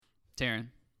Taryn,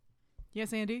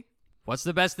 Yes, Andy? what's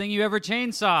the best thing you ever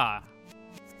chainsaw?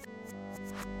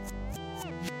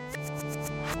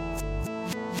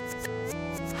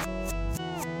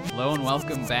 Hello and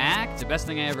welcome back to Best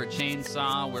Thing I Ever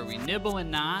Chainsaw, where we nibble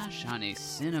and nosh on a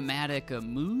cinematic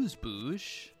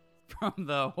amuse-bouche from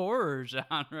the horror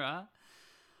genre.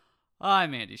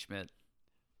 I'm Andy Schmidt.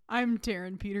 I'm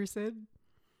Taryn Peterson.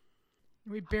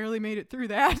 We barely made it through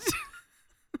that.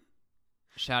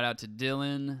 Shout out to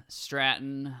Dylan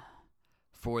Stratton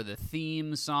for the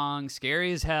theme song,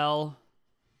 Scary as Hell.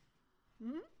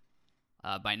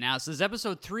 By now, so this is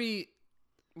episode 3.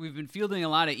 We've been fielding a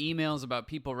lot of emails about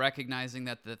people recognizing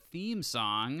that the theme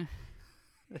song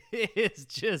is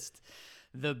just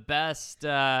the best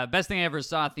thing I ever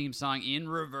saw theme song in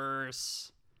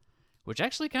reverse, which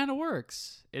actually kind of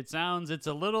works. It's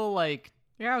a little like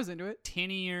Yeah, I was into it.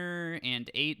 tinnier and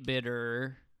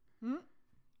 8-bitter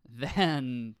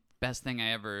than the best thing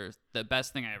I ever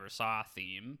saw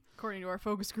theme. According to our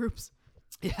focus groups.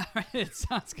 Yeah, right. It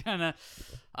sounds kind of.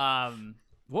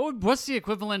 What's the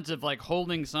equivalent of like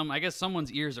holding some? I guess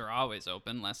someone's ears are always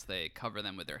open unless they cover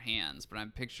them with their hands. But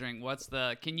I'm picturing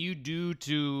can you do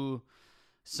to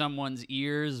someone's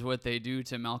ears what they do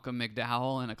to Malcolm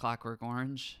McDowell in A Clockwork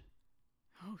Orange?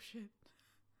 Oh, shit.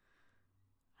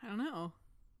 I don't know.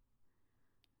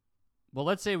 Well,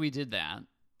 let's say we did that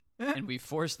and we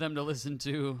forced them to listen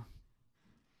to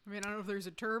I mean, I don't know if there's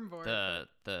a term for it.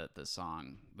 the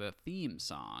song, the theme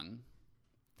song.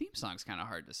 Theme song's kind of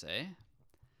hard to say.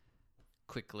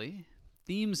 Quickly.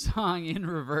 Theme song in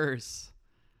reverse.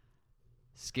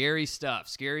 Scary stuff.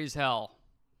 Scary as hell.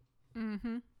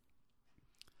 Mm-hmm.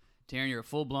 Taryn, you're a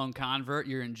full-blown convert.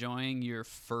 You're enjoying your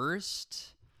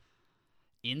first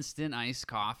instant iced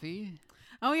coffee.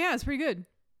 Oh, yeah, it's pretty good.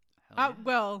 Hell yeah.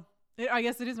 Well, I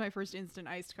guess it is my first instant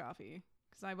iced coffee.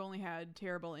 Because I've only had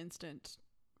terrible instant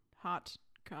hot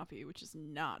coffee, which is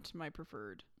not my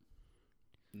preferred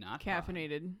Not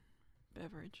caffeinated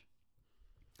beverage.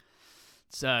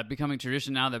 It's becoming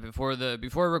tradition now that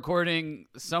before recording,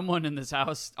 someone in this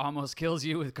house almost kills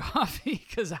you with coffee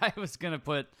because I was gonna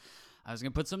put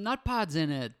some nut pods in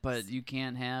it, but you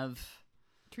can't have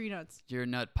Tree nuts. your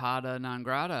nut poda non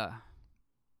grata.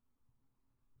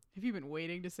 Have you been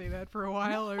waiting to say that for a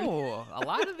while? Or Oh, a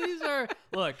lot of these are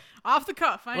look. off the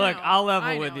cuff. I Look, know. I'll I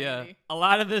level know, with you. Andy. A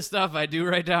lot of this stuff I do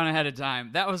write down ahead of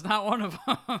time. That was not one of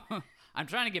them. I'm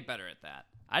trying to get better at that.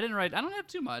 I don't have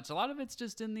too much. A lot of it's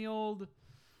just in the old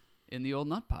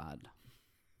nut pod.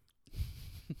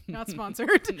 Not sponsored.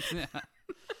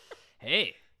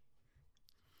 Hey,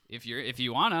 if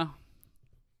you wanna,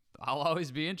 I'll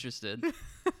always be interested.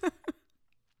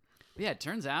 But yeah, it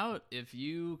turns out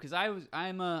because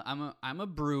I'm a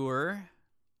brewer.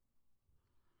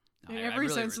 In every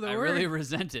sense of the word. I really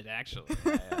resent it, actually.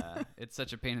 It's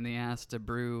such a pain in the ass to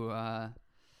brew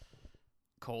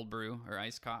cold brew or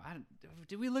iced coffee.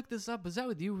 Did we look this up? Was that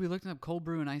with you? We looked up cold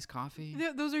brew and iced coffee?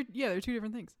 They're two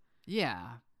different things. Yeah,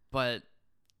 but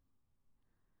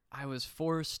I was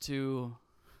forced to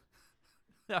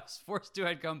at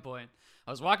gunpoint.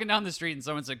 I was walking down the street and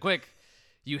someone said, "Quick,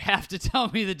 you have to tell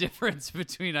me the difference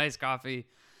between iced coffee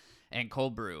and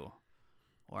cold brew,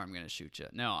 or I'm going to shoot you."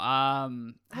 No, I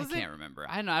can't remember.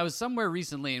 I don't know. I was somewhere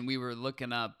recently and we were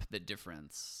looking up the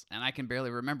difference, and I can barely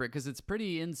remember it because it's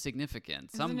pretty insignificant.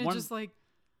 Isn't it just like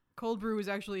cold brew is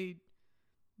actually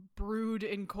brewed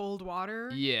in cold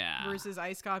water? Yeah. Versus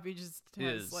iced coffee just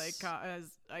has has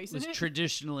ice in it?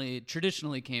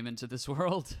 Traditionally came into this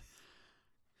world.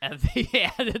 And they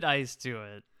added ice to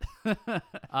it. I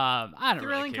don't really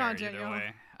Thrilling care content, either y'all.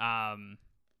 way.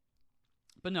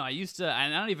 But no, I used to,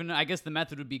 and I don't even know, I guess the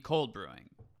method would be cold brewing.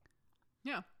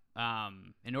 Yeah.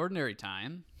 In ordinary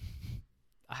time,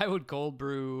 I would cold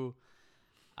brew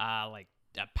like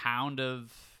a pound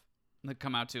of, it'd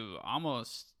come out to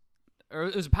almost, or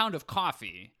it was a pound of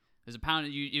coffee. It was a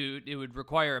pound, it would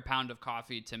require a pound of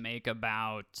coffee to make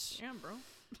about... Damn, bro.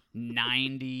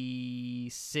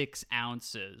 96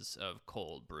 ounces of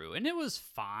cold brew, and it was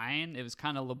fine. It was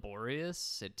kind of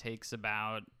laborious. It takes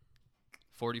about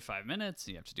 45 minutes.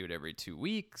 You have to do it every 2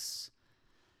 weeks.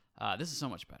 This is so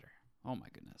much better. Oh my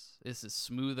goodness, this is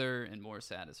smoother and more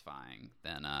satisfying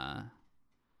than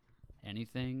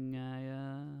anything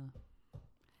I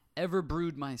ever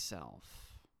brewed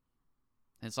myself.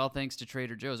 And it's all thanks to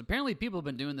Trader Joe's. Apparently people have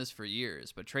been doing this for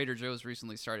years, but Trader Joe's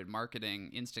recently started marketing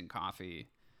instant coffee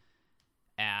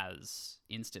as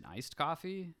instant iced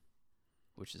coffee,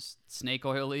 which is snake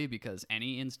oily because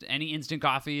any instant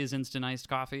coffee is instant iced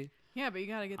coffee. Yeah, but you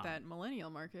gotta get that millennial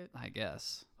market. I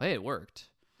guess. Hey, it worked.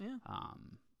 Yeah.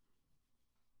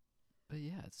 But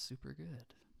yeah, it's super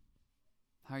good.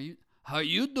 How are you? How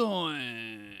you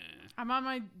doing? I'm on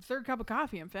my third cup of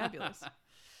coffee. I'm fabulous.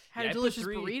 Had Yeah, I a put delicious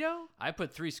three- burrito. I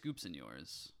put 3 scoops in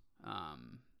yours. Is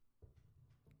I'm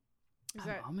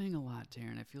that humming a lot,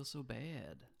 Taryn. I feel so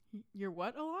bad. your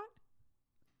what a lot?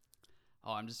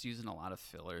 Oh, I'm just using a lot of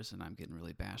fillers, and I'm getting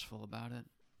really bashful about it.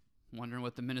 Wondering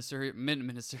what the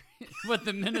what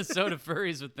the Minnesota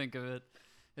furries would think of it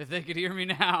if they could hear me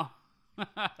now. But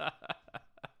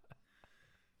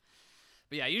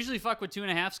yeah, I usually fuck with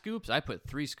 2.5 scoops. I put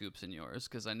 3 scoops in yours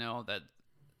because I know that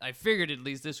I figured at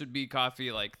least this would be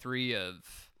coffee like 3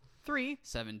 of 3.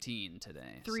 17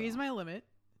 today. 3 is my limit.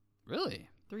 Really?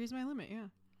 3 is my limit. Yeah.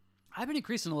 I've been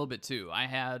increasing a little bit too. I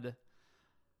had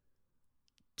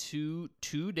two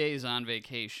days on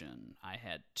vacation. I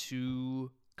had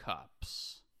 2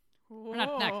 cups. Or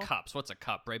not cups. What's a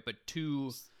cup, right? But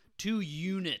two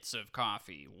units of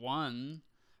coffee. One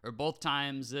or both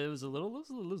times it was a little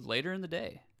later in the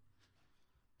day,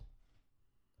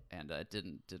 and it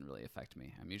didn't really affect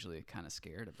me. I'm usually kind of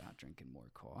scared about drinking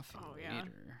more coffee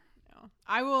later. No.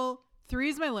 I will. 3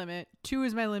 is my limit. 2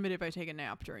 is my limit if I take a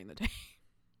nap during the day.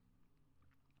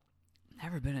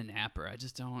 Never been a napper. I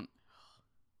just don't.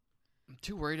 I'm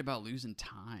too worried about losing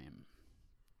time.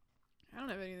 I don't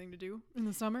have anything to do in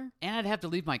the summer. And I'd have to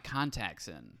leave my contacts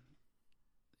in.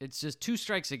 It's just 2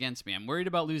 strikes against me. I'm worried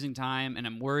about losing time, and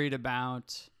I'm worried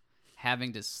about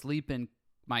having to sleep in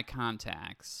my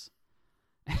contacts.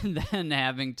 And then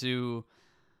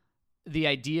the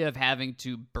idea of having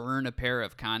to burn a pair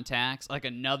of contacts, like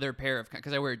another pair of,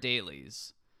 because I wear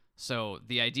dailies. So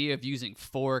the idea of using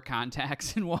 4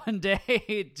 contacts in one day,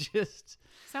 it just...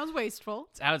 Sounds wasteful.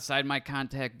 It's outside my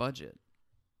contact budget.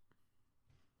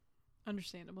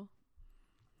 Understandable.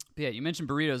 But yeah, you mentioned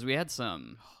burritos. We had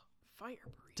some... Fire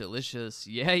burrito. Delicious.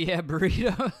 Yeah,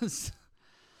 burritos.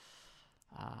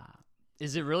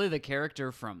 Is it really the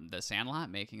character from The Sandlot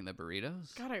making the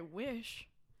burritos? God, I wish.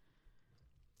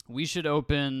 We should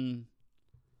open...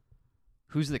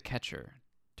 Who's the catcher?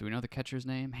 Do we know the catcher's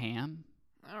name? Ham?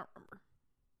 I don't remember.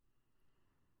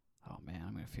 Oh, man,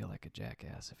 I'm going to feel like a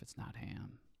jackass if it's not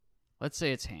Ham. Let's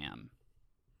say it's Ham.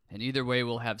 And either way,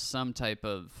 we'll have some type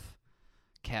of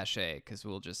cachet, because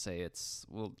we'll just say it's...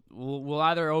 We'll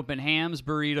either open Ham's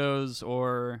Burritos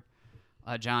or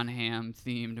a John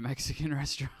Hamm-themed Mexican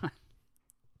restaurant.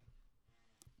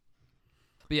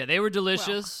 But yeah, they were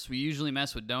delicious. We usually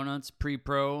mess with donuts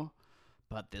pre-pro,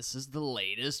 but this is the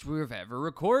latest we've ever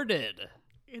recorded.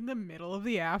 In the middle of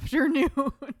the afternoon.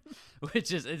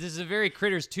 This is a very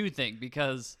Critters 2 thing,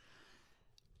 because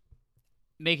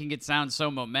making it sound so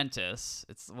momentous,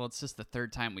 it's just the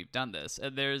 3rd time we've done this.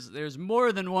 And there's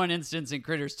more than one instance in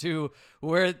Critters 2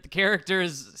 where the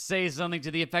characters say something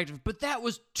to the effect of, but that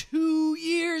was 2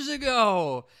 years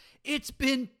ago. It's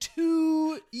been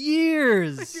 2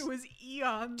 years. It was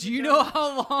eons Do you ago. know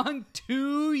how long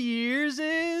 2 years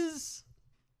is?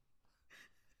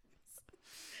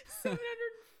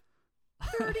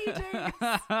 730 days.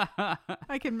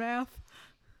 I can math.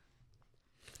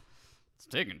 It's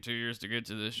taken 2 years to get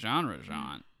to this genre,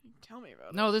 John. Tell me about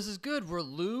it. No, this is good. We're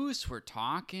loose. We're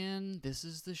talking. This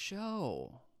is the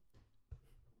show.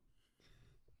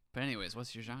 But anyways,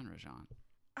 what's your genre, John?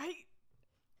 I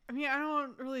mean, I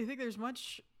don't really think there's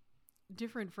much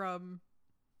different from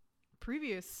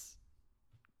previous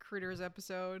Critters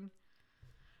episode.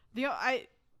 I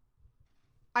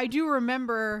do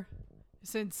remember,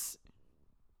 since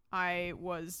I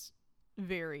was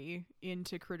very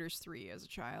into Critters 3 as a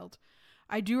child,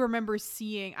 I do remember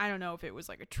seeing, I don't know if it was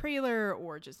like a trailer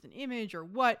or just an image or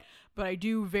what, but I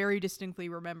do very distinctly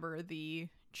remember the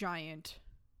giant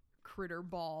critter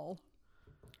ball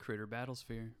Critter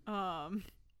Battlesphere.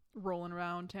 rolling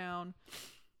around town.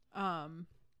 But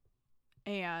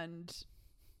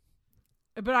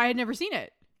I had never seen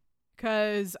it,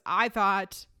 because I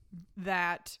thought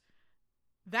that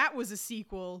was a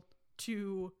sequel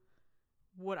to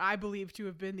what I believe to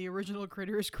have been the original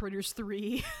Critters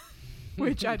 3,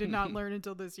 which I did not learn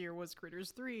until this year was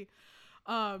Critters 3.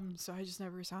 So I just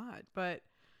never saw it. But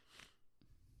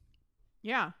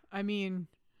yeah, I mean,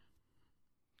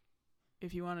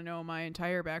 if you want to know my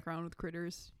entire background with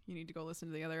Critters, you need to go listen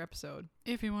to the other episode.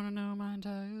 If you want to know my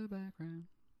entire background,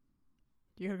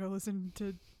 You gotta go listen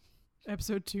to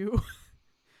episode 2.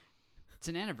 it's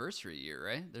an anniversary year,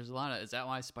 right? There's a lot of... Is that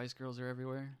why Spice Girls are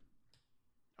everywhere?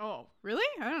 Oh, really?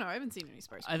 I don't know. I haven't seen any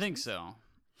Spice Girls. I think so.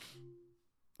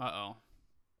 Uh-oh.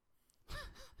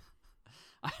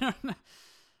 I don't know.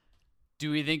 Do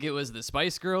we think it was the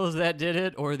Spice Girls that did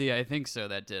it, or the I Think So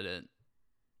that did it?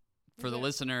 For the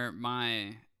listener,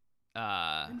 my...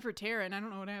 And for Taryn, I don't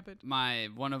know what happened.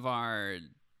 one of our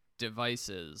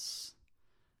devices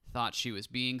thought she was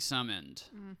being summoned.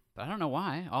 But I don't know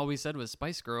why. All we said was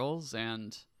Spice Girls,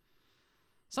 and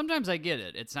sometimes I get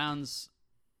it. It sounds,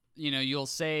 you'll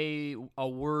say a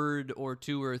word or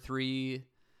two or three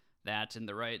that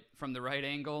from the right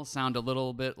angle sound a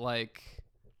little bit like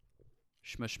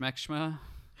shma shmek shma.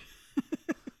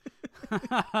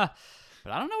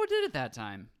 But I don't know what did it that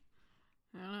time.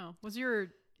 I don't know. What's your...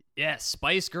 Yes,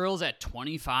 Spice Girls at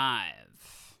 25.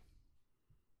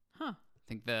 Huh. I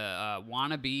think the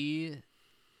Wannabe,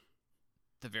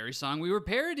 the very song we were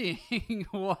parodying,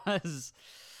 was...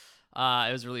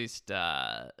 it was released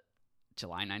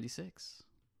July 96.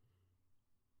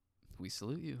 We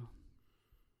salute you.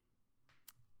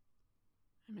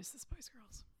 I miss the Spice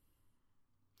Girls.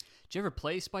 Did you ever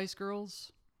play Spice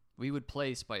Girls? We would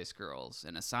play Spice Girls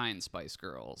and assign Spice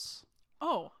Girls.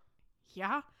 Oh,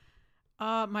 yeah.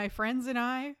 My friends and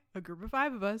I, a group of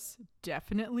 5 of us,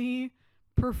 definitely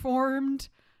performed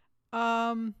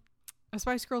a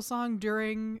Spice Girls song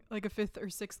during like a 5th or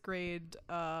 6th grade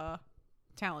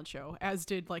talent show, as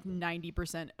did like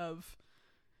 90% of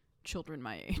children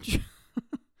my age.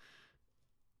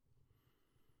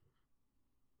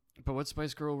 But what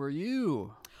Spice Girl were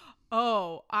you?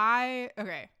 Oh,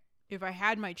 okay. If I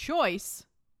had my choice,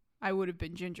 I would have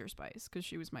been Ginger Spice because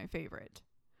she was my favorite.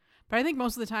 But I think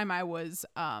most of the time I was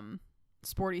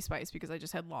Sporty Spice because I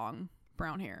just had long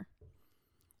brown hair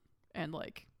and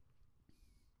like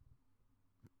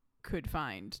could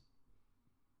find.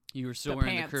 You were still the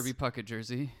wearing pants. the Kirby Puckett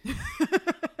jersey.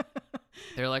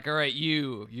 They're like, all right,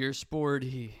 you're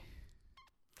Sporty.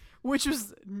 Which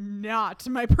was not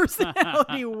my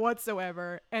personality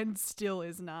whatsoever and still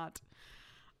is not.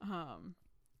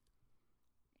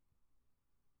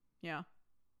 Yeah.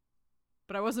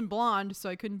 But I wasn't blonde, so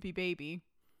I couldn't be Baby.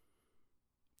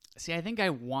 See, I think I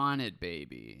wanted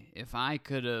Baby. If I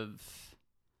could have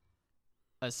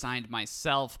assigned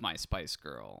myself my Spice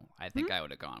Girl, I think I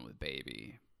would have gone with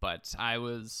Baby. But I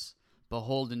was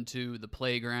beholden to the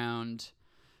playground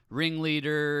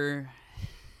ringleader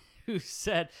who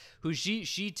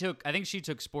she took, I think she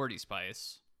took Sporty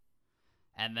Spice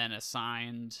and then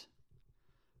assigned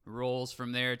roles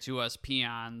from there to us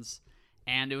peons.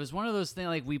 And it was one of those things,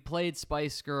 like, we played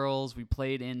Spice Girls, we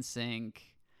played NSYNC,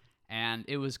 and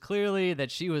it was clearly that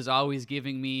she was always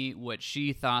giving me what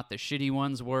she thought the shitty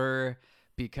ones were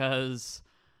because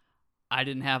I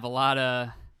didn't have a lot of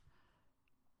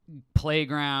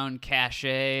playground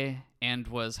cachet and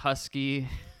was husky.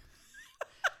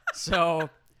 So,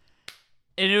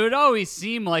 and it would always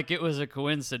seem like it was a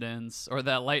coincidence or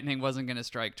that lightning wasn't going to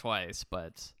strike twice,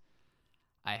 but...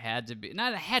 I had to be,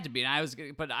 not I had to be, and I was,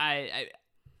 but I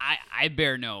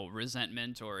bear no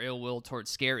resentment or ill will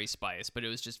towards Scary Spice, but it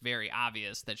was just very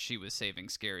obvious that she was saving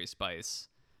Scary Spice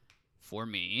for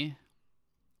me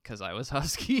because I was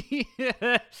husky.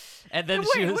 And then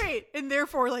wait, and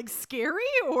therefore like scary,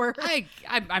 or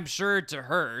I'm sure to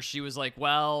her she was like,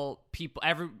 well,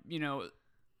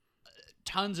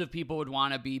 tons of people would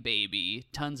want to be Baby,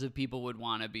 tons of people would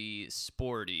want to be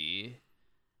Sporty.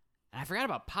 And I forgot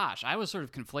about Posh. I was sort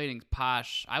of conflating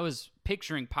Posh. I was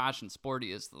picturing Posh and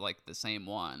Sporty as like the same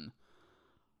one.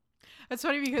 That's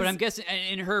funny because... But I'm guessing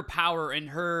in her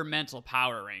mental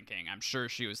power ranking, I'm sure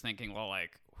she was thinking, well,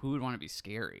 like, who would want to be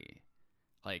Scary?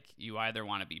 Like, you either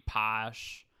want to be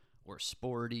Posh or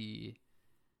Sporty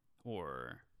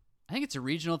or... I think it's a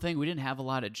regional thing. We didn't have a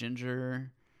lot of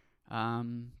ginger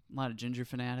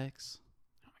fanatics.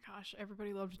 Oh my gosh,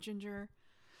 everybody loved Ginger.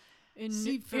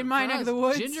 In for my neck of the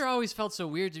woods. Ginger always felt so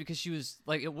weird because she was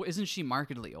like, isn't she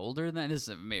markedly older than? This is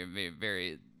a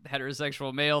very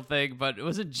heterosexual male thing, but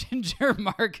wasn't Ginger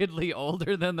markedly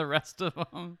older than the rest of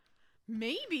them?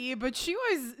 Maybe, but she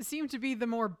always seemed to be the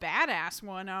more badass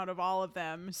one out of all of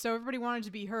them. So everybody wanted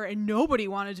to be her, and nobody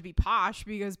wanted to be Posh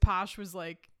because Posh was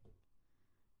like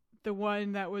the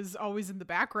one that was always in the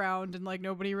background and like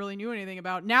nobody really knew anything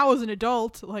about. Now as an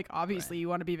adult, like obviously you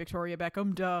want to be Victoria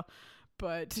Beckham, duh.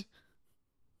 But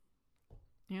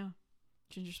yeah,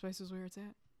 Ginger Spice is where it's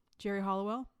at. Jerry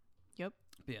Halliwell, yep.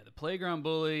 Yeah, the playground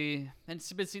bully, but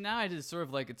see now I just sort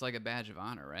of like it's like a badge of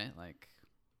honor, right? Like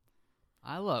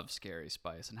I love Scary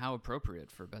Spice, and how appropriate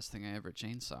for Best Thing I Ever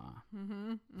Chainsaw.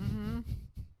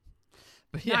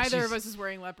 But yeah, neither of us is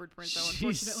wearing leopard print though.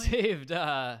 Unfortunately,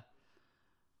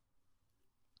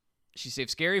 she saved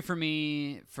Scary for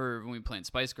me for when we played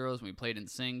Spice Girls. When we played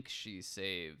NSYNC, she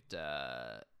saved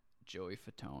Joey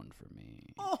Fatone for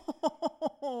me.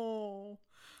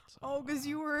 Because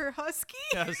you were husky?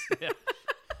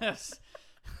 Yes.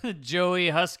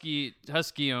 Joey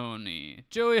Huskyoni.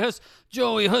 Joey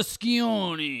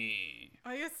Huskyoni.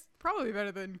 I guess probably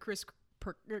better than Chris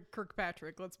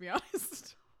Kirkpatrick, let's be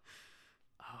honest.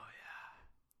 Oh,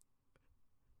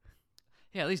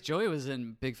 Yeah, at least Joey was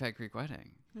in Big Fat Greek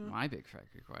Wedding. Yeah. My Big Fat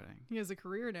Greek Wedding. He has a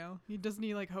career now. Doesn't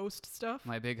he like host stuff?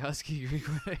 My Big Husky Greek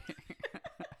Wedding.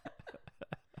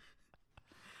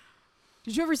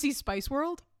 Did you ever see Spice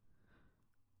World?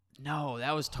 No,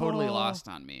 that was totally Oh. lost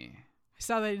on me. I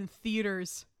saw that in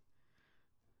theaters.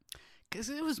 Because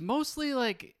it was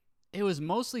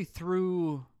mostly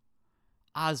through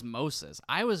osmosis.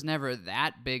 I was never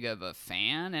that big of a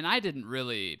fan, and I didn't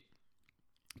really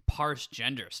parse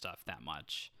gender stuff that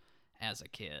much as a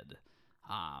kid.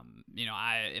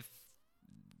 If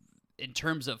in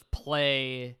terms of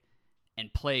play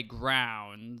and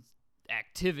playground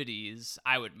activities,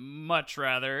 I would much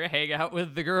rather hang out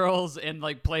with the girls and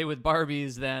like play with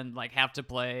Barbies than like have to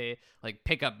play like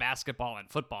pick up basketball and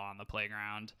football on the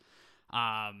playground.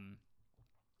 I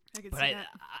could But see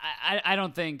that. I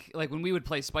don't think like when we would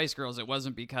play Spice Girls, it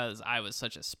wasn't because I was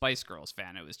such a Spice Girls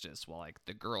fan. It was just, well, like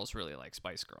the girls really like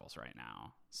Spice Girls right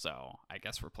now, so I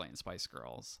guess we're playing Spice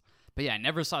Girls. But yeah, I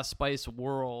never saw Spice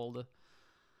World.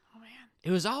 Oh man.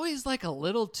 It was always like a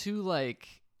little too like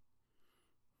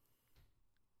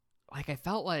I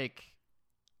felt like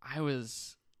I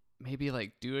was maybe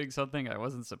like doing something I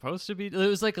wasn't supposed to be. It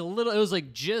was like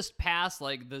just past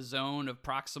like the zone of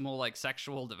proximal like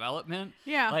sexual development.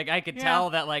 Yeah. Like I could Yeah.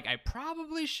 tell that like I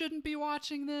probably shouldn't be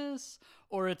watching this,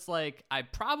 or it's like I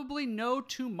probably know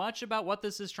too much about what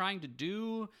this is trying to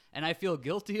do and I feel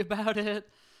guilty about it.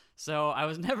 So I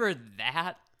was never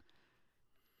that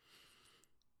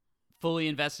fully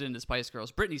invested into Spice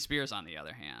Girls. Britney Spears, on the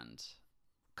other hand,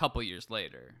 a couple years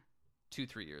later,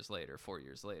 2-3 years later, 4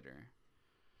 years later,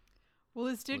 Well,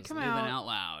 this did was come living out. out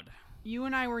loud. You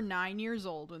and I were 9 years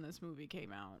old when this movie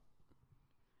came out.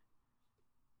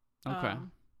 Okay.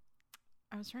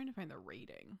 I was trying to find the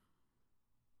rating.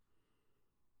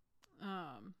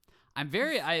 I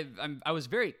was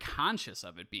very conscious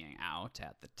of it being out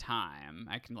at the time.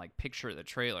 I can like picture the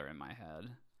trailer in my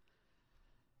head.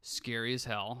 Scary as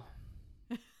hell.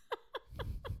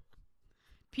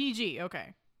 PG.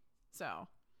 Okay. So,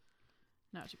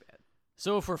 not too bad.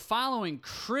 So if we're following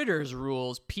Critters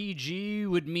rules, PG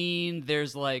would mean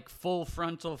there's like full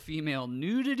frontal female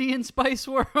nudity in Spice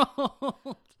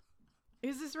World.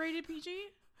 Is this rated PG?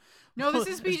 No, this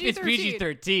is PG-13. It's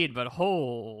PG-13, but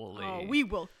holy. Oh, we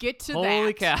will get to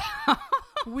holy that. cow.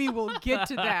 We will get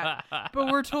to that. But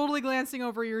we're totally glancing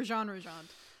over your genre, Jean.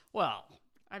 Well,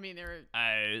 I mean,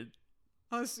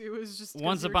 honestly, it was just 'cause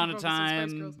once you were upon too a focused on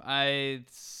Spice time, Girls. I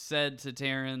said to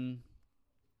Taryn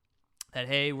that,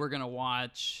 hey, we're going to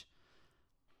watch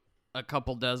a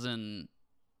couple dozen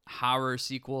horror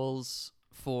sequels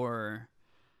for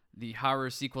the horror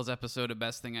sequels episode of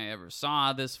Best Thing I Ever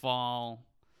Saw this fall.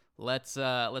 Let's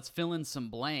fill in some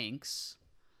blanks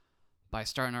by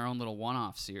starting our own little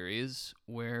one-off series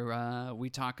where we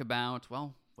talk about,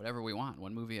 well, whatever we want,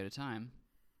 one movie at a time.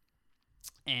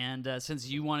 And since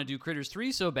you want to do Critters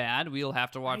 3 so bad, we'll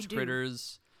have to watch do.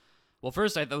 Critters. Well,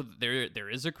 first I thought there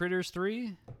is a Critters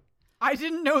 3. I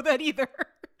didn't know that either.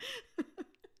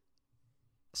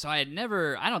 So I had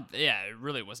never, it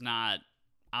really was not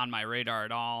on my radar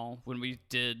at all. When we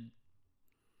did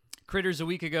Critters a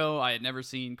week ago, I had never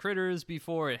seen Critters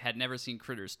before. I had never seen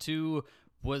Critters 2.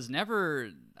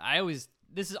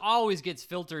 This always gets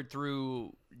filtered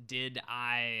through, did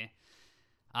I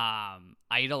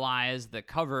idolize the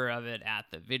cover of it at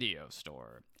the video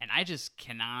store? And I just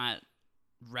cannot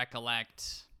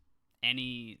recollect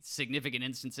any significant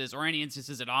instances or any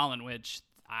instances at all in which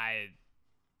I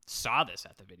saw this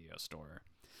at the video store.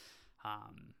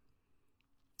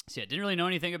 So yeah, didn't really know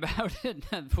anything about it,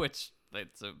 which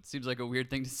seems like a weird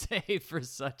thing to say for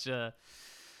such a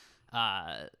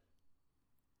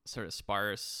sort of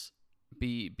sparse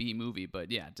B movie, but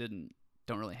yeah,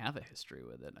 don't really have a history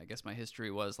with it. I guess my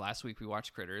history was last week we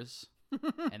watched Critters,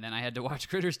 and then I had to watch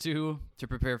Critters 2 to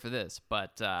prepare for this.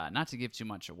 But not to give too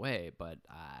much away, but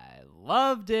I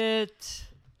loved it.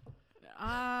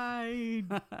 I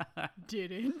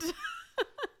didn't.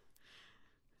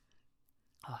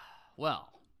 Well,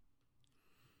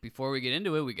 before we get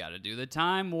into it, we got to do the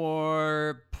time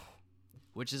warp,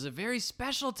 which is a very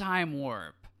special time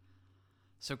warp.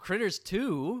 So Critters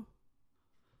 2,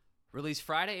 released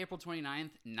Friday, April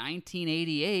 29th,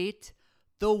 1988,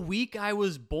 the week I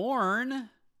was born.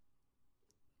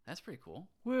 That's pretty cool.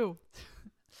 Woo.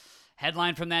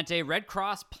 Headline from that day, Red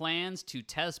Cross plans to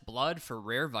test blood for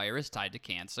rare virus tied to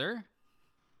cancer.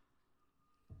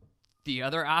 The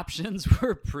other options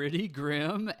were pretty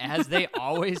grim, as they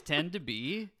always tend to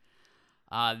be.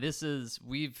 I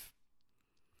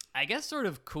guess sort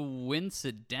of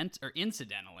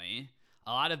incidentally,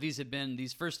 a lot of these have been,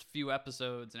 these first few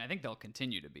episodes, and I think they'll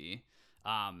continue to be,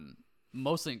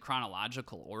 mostly in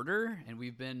chronological order, and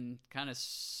we've been kind of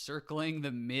circling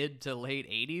the mid to late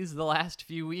 80s the last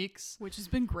few weeks. Which has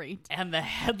been great. And the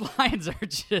headlines are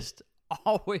just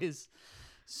always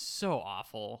so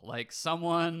awful. Like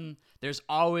there's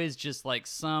always just like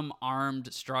some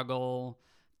armed struggle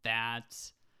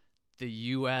that the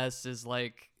U.S. is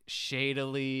like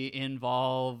shadily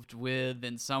involved with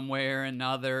in some way or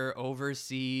another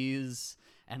overseas,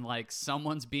 and like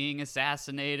someone's being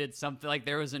assassinated. Something like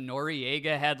there was a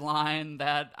Noriega headline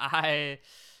that I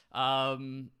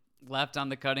left on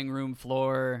the cutting room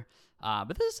floor.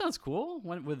 But this sounds cool.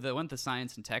 Went the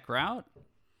science and tech route.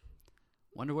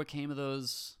 Wonder what came of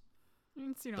those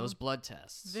those blood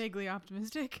tests. Vaguely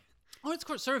optimistic. Oh, it's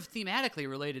sort of thematically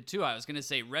related too. I was going to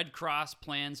say Red Cross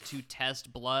plans to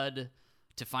test blood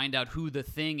to find out who the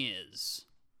thing is.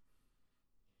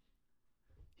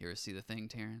 You ever see The Thing,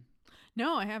 Taryn?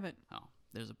 No, I haven't. Oh,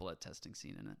 there's a blood testing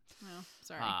scene in it. Oh,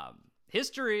 sorry.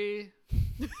 History.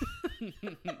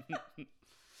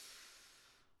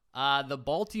 The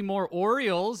Baltimore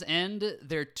Orioles end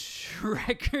their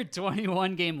record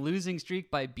 21-game losing streak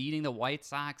by beating the White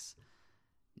Sox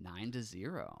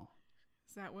 9-0.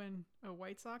 Is that when a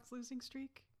White Sox losing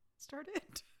streak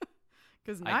started?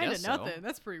 Because I 9-0, guess so.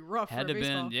 That's pretty rough Had for to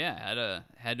baseball. been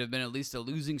had to have been at least a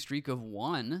losing streak of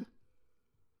one.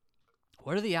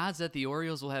 What are the odds that the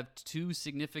Orioles will have two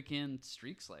significant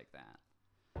streaks like that?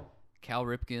 Cal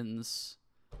Ripken's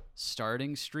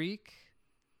starting streak,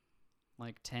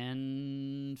 like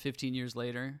 10, 15 years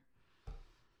later.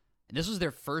 And this was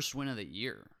their first win of the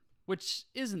year, which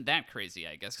isn't that crazy,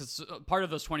 I guess, because part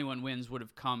of those 21 wins would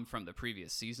have come from the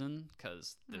previous season,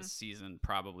 because this season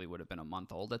probably would have been a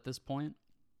month old at this point.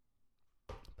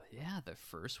 But yeah, the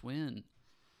first win.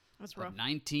 That's of rough.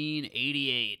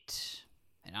 1988,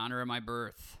 in honor of my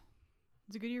birth.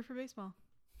 It's a good year for baseball.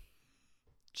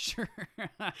 Sure.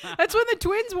 That's when the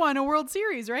Twins won a World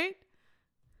Series, right?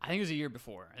 I think it was a year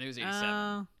before. I think it was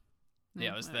 87.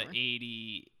 Yeah, it was whatever. the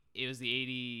 80. It was the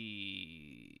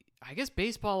 80. I guess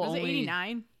baseball Was it only.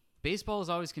 89? Baseball is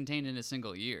always contained in a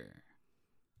single year.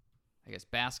 I guess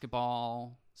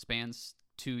basketball spans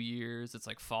 2 years. It's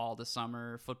like fall to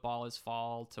summer. Football is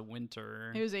fall to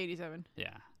winter. It was 87.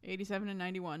 Yeah. 87 and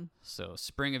 91. So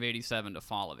spring of 87 to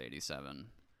fall of 87.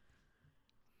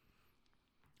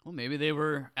 Well, maybe they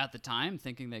were, at the time,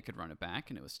 thinking they could run it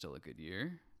back, and it was still a good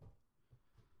year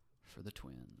for the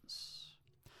Twins.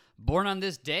 Born on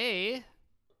this day,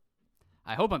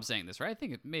 I hope I'm saying this right. I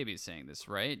think it maybe saying this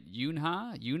right.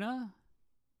 Yuna?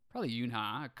 Probably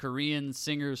Yunha, a Korean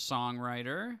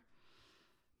singer-songwriter.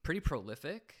 Pretty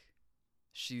prolific.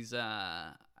 She's,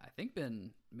 I think,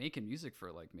 been making music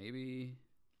for, like, maybe...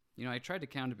 I tried to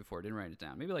count it before. I didn't write it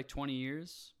down. Maybe, like, 20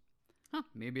 years. Huh.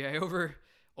 Maybe I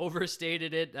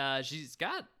overstated it. She's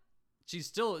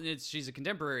a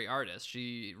contemporary artist.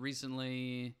 She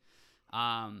recently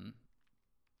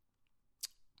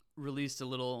released a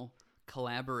little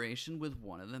collaboration with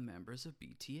one of the members of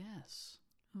BTS.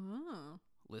 Oh.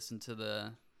 Listened to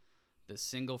the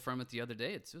single from it the other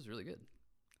day. It was really good.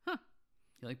 Huh.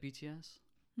 You like BTS?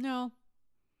 No.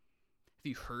 Have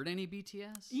you heard any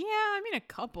BTS? Yeah, I mean a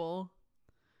couple.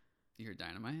 You heard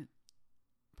Dynamite?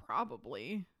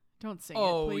 Probably. Don't sing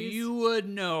Oh, it, please. you would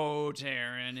know,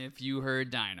 Taryn, if you heard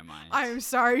Dynamite. I'm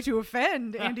sorry to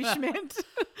offend Andy Schmidt.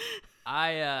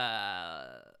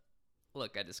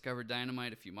 Look, I discovered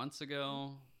Dynamite a few months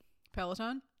ago.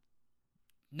 Peloton?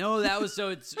 No, that was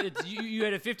it's you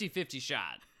had a 50-50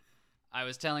 shot. I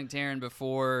was telling Taryn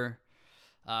before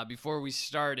we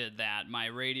started that my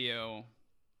radio,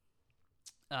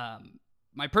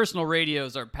 my personal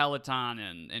radios are Peloton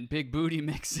and Big Booty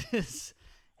mixes,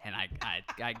 and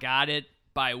I got it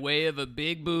by way of a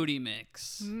Big Booty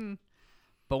mix. Mm.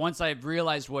 But once I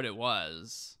realized what it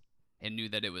was and knew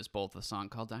that it was both a song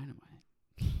called Dynamite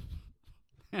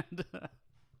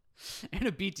and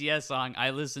a BTS song, I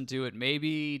listened to it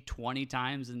maybe 20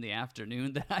 times in the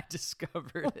afternoon that I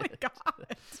discovered Oh my it.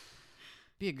 God.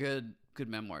 Be a good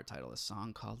memoir title, a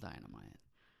song called Dynamite.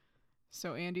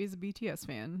 So Andy's a BTS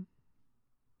fan.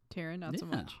 Taryn, not so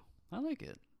much. I like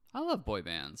it. I love boy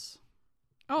bands.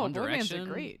 Oh, One boy bands are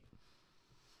Direction. great.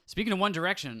 Speaking of One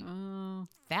Direction,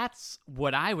 that's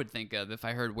what I would think of if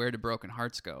I heard Where Do Broken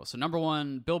Hearts Go. So number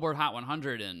one, Billboard Hot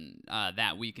 100 in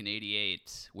that week in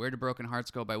 88. Where Do Broken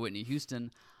Hearts Go by Whitney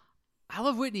Houston. I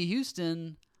love Whitney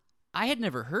Houston. I had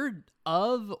never heard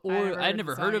of, or I'd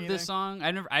never heard of this song.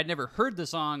 I'd never heard the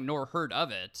song nor heard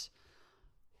of it.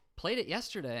 Played it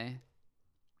yesterday.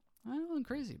 I wasn't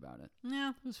crazy about it. Yeah,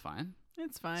 It was fine.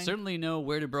 it's fine. Certainly know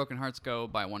Where Do Broken Hearts Go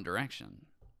by One Direction.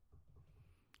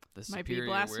 The Might be superior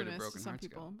Where Do blasphemous Broken to some Hearts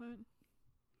people, Go.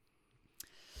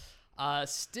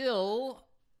 Still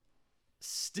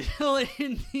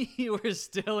in we're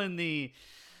still in the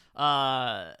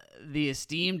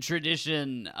esteemed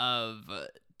tradition of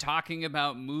talking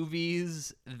about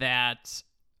movies that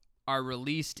are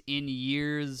released in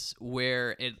years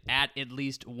where at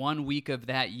least 1 week of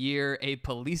that year, a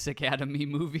Police Academy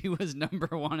movie was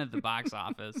number one at the box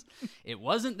office. It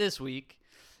wasn't this week.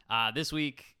 This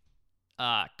week,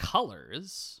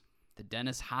 Colors, the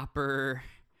Dennis Hopper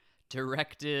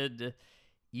directed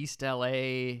East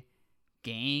LA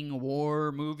gang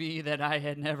war movie that I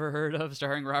had never heard of,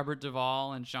 starring Robert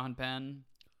Duvall and Sean Penn,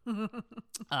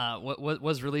 what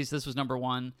was released. This was number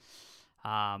one.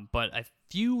 But a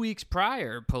few weeks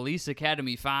prior, Police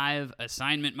Academy 5,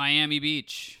 Assignment Miami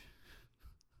Beach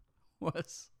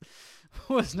was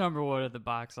number one at the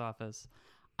box office.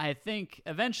 I think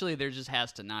eventually there just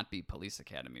has to not be Police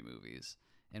Academy movies,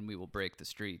 and we will break the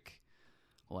streak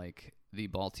like the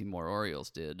Baltimore Orioles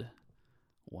did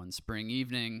one spring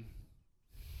evening.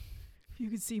 If you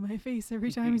could see my face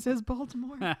every time he says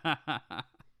Baltimore.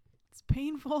 It's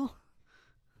painful.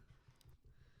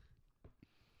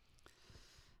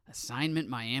 Assignment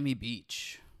Miami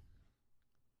Beach.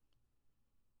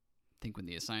 I think when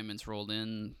the assignments rolled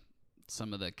in,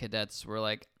 some of the cadets were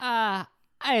like, I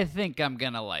think I'm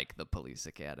going to like the Police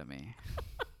Academy.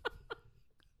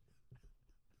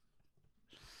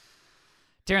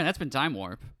 Taryn, that's been Time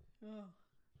Warp. Oh.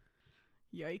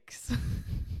 Yikes.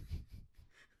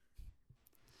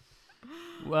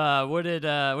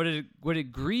 Would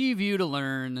it grieve you to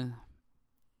learn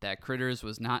that Critters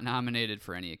was not nominated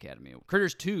for any Academy Award?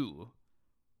 Critters 2,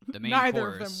 the main Neither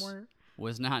course, of them were.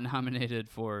 Was not nominated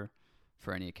for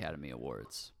any Academy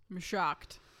Awards. I'm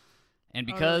shocked. And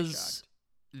Utterly because shocked.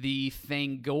 the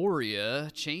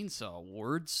Fangoria Chainsaw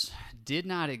Awards did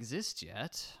not exist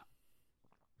yet,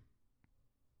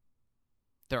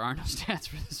 there are no stats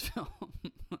for this film.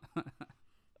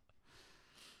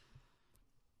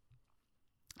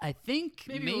 I think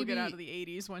maybe we'll get out of the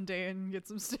 80s one day and get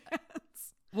some stats.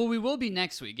 Well, we will be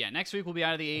next week. Yeah, next week we'll be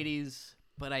out of the 80s.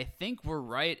 But I think we're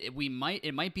right.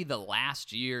 It might be the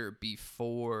last year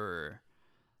before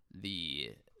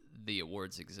the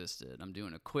awards existed. I'm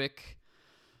doing a quick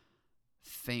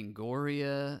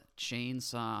Fangoria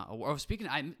Chainsaw Award. Oh,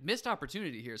 I missed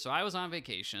opportunity here. So I was on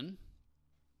vacation.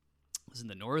 I was in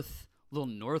the little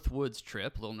Northwoods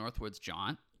trip, little Northwoods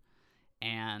jaunt.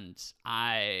 And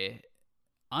I,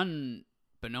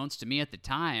 unbeknownst to me at the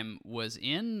time, was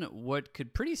in what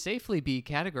could pretty safely be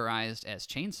categorized as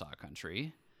chainsaw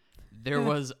country. There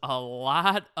was a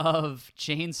lot of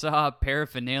chainsaw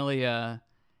paraphernalia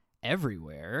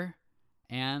everywhere,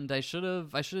 and I should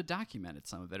have documented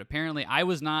some of it. Apparently,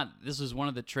 this was one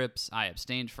of the trips I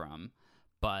abstained from,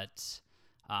 but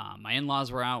my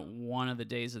in-laws were out one of the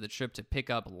days of the trip to pick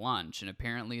up lunch, and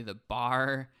apparently the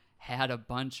bar had a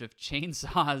bunch of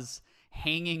chainsaws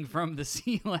hanging from the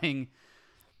ceiling,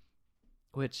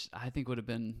 which I think would have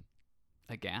been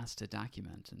a gas to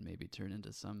document and maybe turn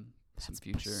into some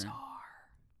future bizarre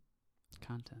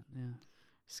content. Yeah,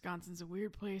 Wisconsin's a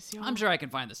weird place, y'all. I'm sure I can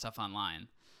find this stuff online,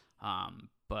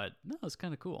 but no, it's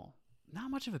kind of cool.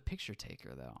 Not much of a picture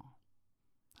taker though.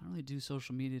 I don't really do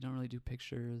social media. Don't really do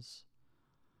pictures.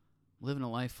 Living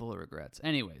a life full of regrets.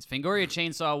 Anyways, Fangoria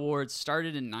Chainsaw Awards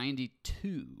started in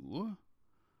 '92.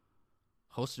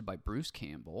 Hosted by Bruce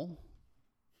Campbell.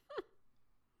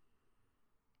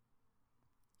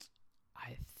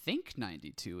 I think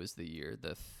 92 is the year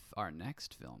our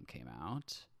next film came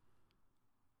out.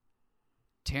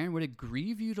 Taryn, would it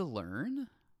grieve you to learn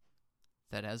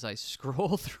that as I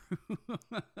scroll through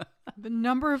the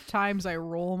number of times I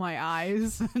roll my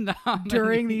eyes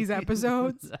during these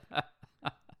episodes?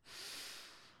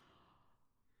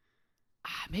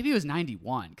 Maybe it was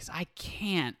 91, because I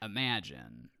can't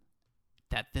imagine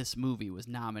that this movie was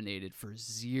nominated for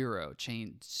zero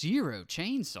chainsaws.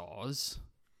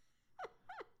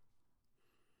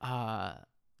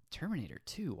 Terminator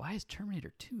 2. Why is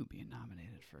Terminator 2 being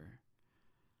nominated for?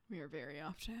 We are very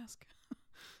off task.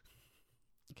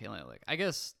 Okay, like I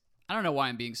guess I don't know why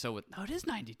I'm being so with. No, it is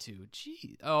 92.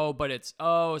 Gee. Oh, but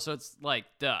so it's like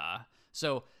duh.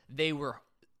 So they were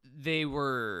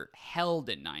held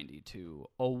in 92,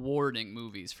 awarding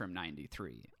movies from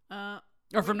 93.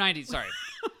 Or from 90, sorry.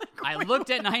 I looked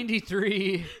at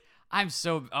 93. I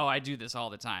do this all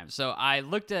the time. So I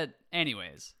looked at,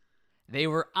 anyways, they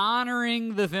were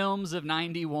honoring the films of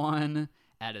 91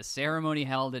 at a ceremony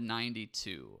held in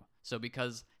 92. So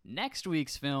because next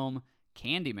week's film,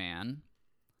 Candyman,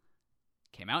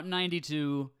 came out in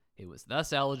 92, it was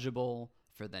thus eligible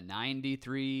for the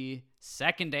 93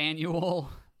 second annual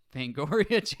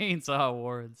Fangoria Chainsaw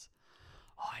Awards.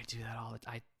 Oh, I do that all the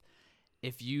time.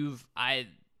 if you've I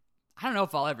don't know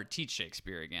if I'll ever teach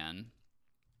Shakespeare again.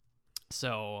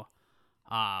 So,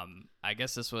 I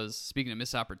guess this was, speaking of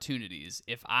missed opportunities,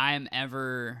 if I'm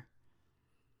ever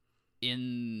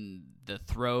in the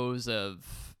throes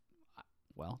of,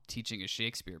 well, teaching a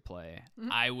Shakespeare play,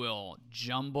 I will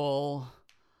jumble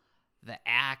the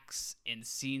acts and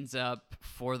scenes up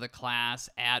for the class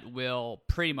at will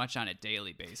pretty much on a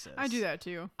daily basis. I do that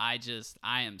too. I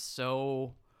am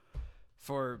so,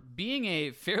 for being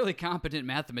a fairly competent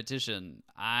mathematician,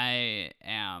 I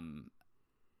am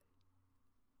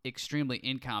extremely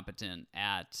incompetent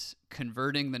at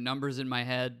converting the numbers in my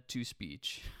head to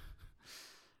speech.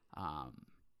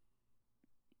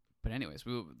 But anyways,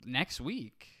 next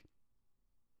week,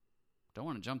 don't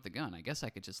want to jump the gun. I guess I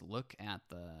could just look at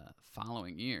the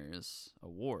following year's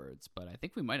awards, but I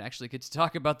think we might actually get to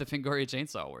talk about the Fangoria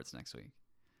Chainsaw Awards next week.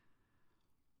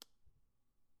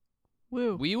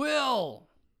 Woo. We will.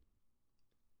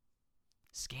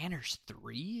 Scanners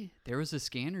 3? There was a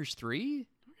Scanners 3?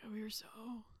 We were so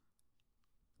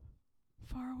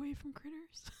far away from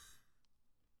critters.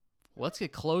 Let's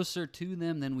get closer to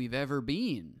them than we've ever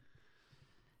been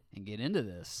and get into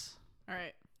this. All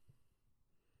right.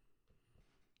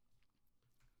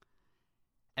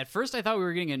 At first, I thought we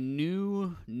were getting a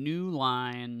new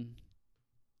line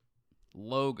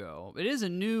logo. It is a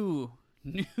new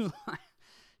line.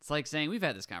 It's like saying, we've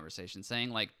had this conversation,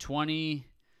 saying like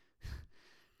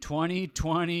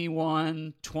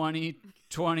 2021,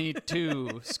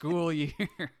 2022 school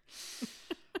year.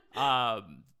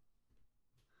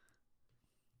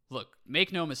 Look,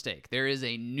 make no mistake. There is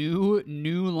a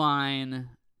new line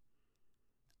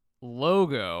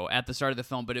logo at the start of the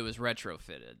film, but it was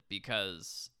retrofitted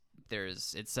because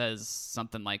it says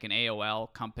something like an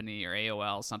AOL company or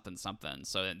AOL something.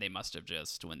 So they must have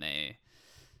just, when they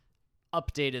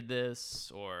updated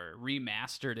this or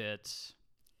remastered it,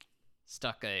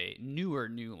 stuck a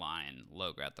new line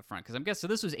logo at the front. Because I'm guessing, so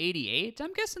this was 88.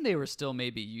 I'm guessing they were still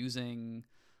maybe using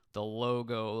the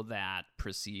logo that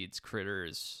precedes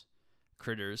Critters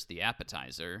the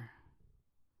appetizer,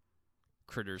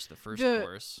 Critters the first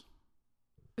course.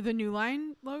 The New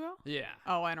Line logo? Yeah.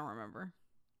 Oh, I don't remember.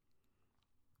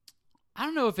 I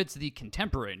don't know if it's the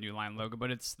contemporary New Line logo,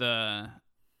 but it's the...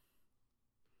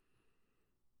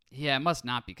 Yeah, it must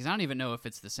not be, because I don't even know if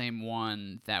it's the same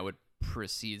one that would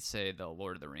precede, say, the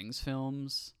Lord of the Rings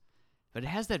films. But it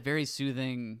has that very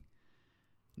soothing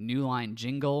New Line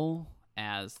jingle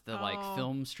as the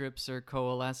film strips are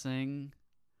coalescing.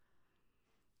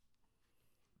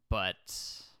 But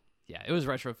yeah, it was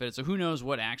retrofitted, so who knows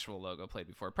what actual logo played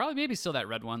before. Probably maybe still that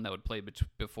red one that would play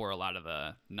before a lot of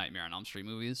the Nightmare on Elm Street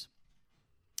movies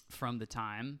from the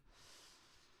time.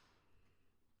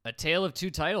 A Tale of Two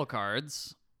title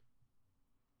cards.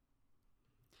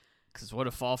 Because what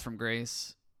a fall from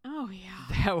grace. Oh, yeah.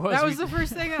 That was the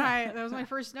first thing that was my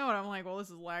first note. I'm like, well, this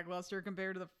is lackluster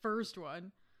compared to the first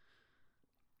one.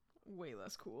 Way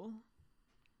less cool.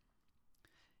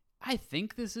 I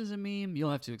think this is a meme.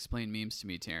 You'll have to explain memes to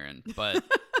me, Taryn. But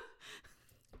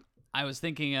I was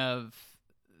thinking of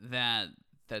that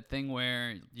thing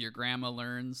where your grandma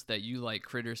learns that you like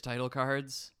Critters title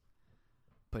cards,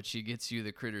 but she gets you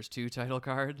the Critters 2 title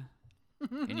card,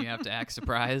 and you have to act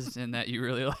surprised and that you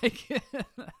really like it.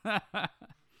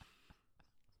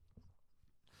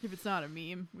 If it's not a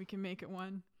meme, we can make it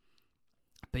one.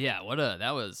 But yeah,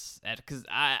 that was, because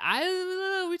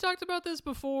we talked about this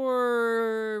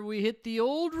before we hit the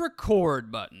old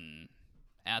record button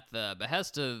at the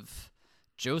behest of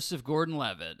Joseph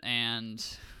Gordon-Levitt, and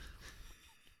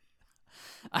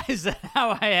I said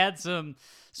how I had some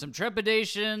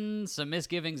trepidation, some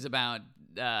misgivings about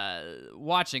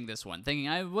watching this one, thinking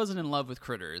I wasn't in love with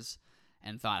Critters,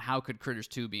 and thought, how could Critters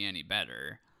 2 be any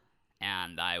better?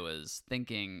 And I was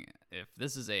thinking, if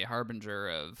this is a harbinger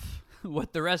of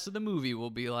what the rest of the movie will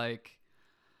be like,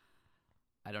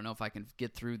 I don't know if I can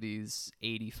get through these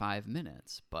 85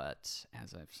 minutes. But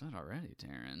as I've said already,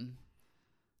 Taryn,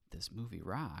 this movie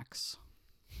rocks.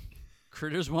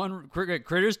 Critters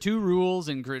 2 rules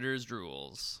and Critters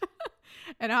drools.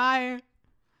 And I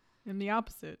am the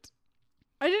opposite.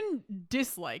 I didn't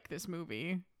dislike this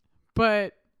movie,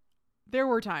 but there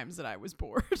were times that I was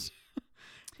bored.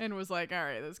 And was like, all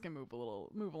right, this can move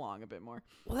along a bit more.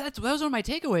 Well, that was one of my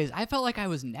takeaways. I felt like I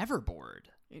was never bored.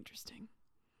 Interesting.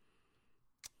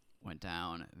 Went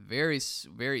down very,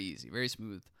 very easy, very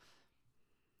smooth.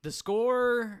 The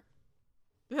score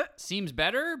seems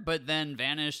better, but then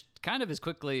vanished kind of as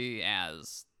quickly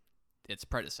as its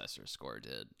predecessor score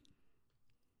did.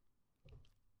 I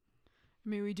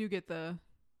mean, we do get the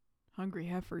Hungry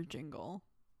Heifer jingle.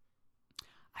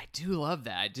 I do love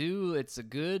that. I do. It's a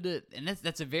good, and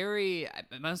that's a very.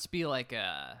 It must be like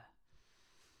a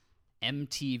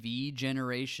MTV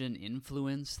generation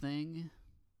influence thing,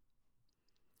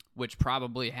 which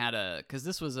probably had because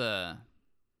this was I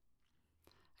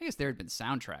guess there had been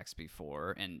soundtracks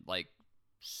before and like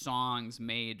songs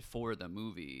made for the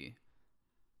movie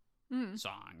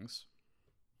songs.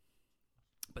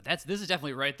 But this is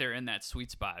definitely right there in that sweet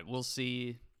spot. We'll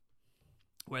see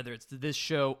whether it's this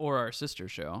show or our sister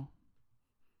show.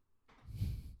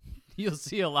 You'll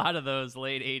see a lot of those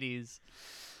late 80s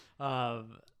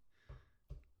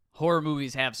horror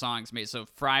movies have songs made. So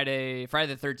Friday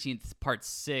the 13th Part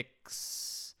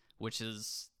 6, which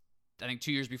is I think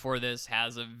 2 years before this,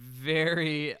 has a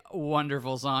very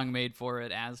wonderful song made for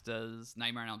it, as does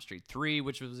Nightmare on Elm Street 3,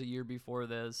 which was a year before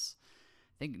this.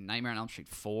 I think Nightmare on Elm Street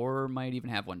 4 might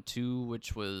even have one too,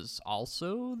 which was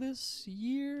also this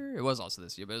year. It was also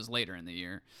this year, but it was later in the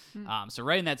year. So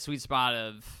right in that sweet spot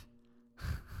of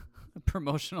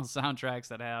promotional soundtracks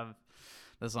that have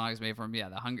the songs made from,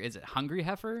 is it Hungry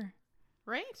Heifer?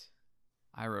 Right?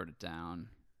 I wrote it down.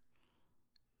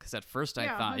 Because at first I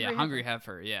thought, Hungry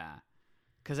Heifer, yeah.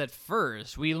 Because at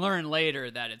first, we learn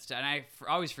later that it's, and I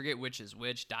always forget which is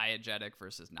which, diegetic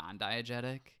versus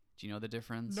non-diegetic. Do you know the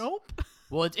difference? Nope.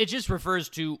 Well, it just refers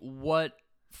to what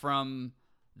from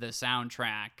the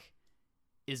soundtrack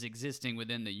is existing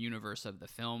within the universe of the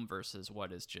film versus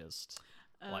what is just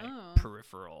like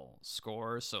peripheral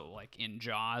score. So like in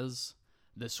Jaws,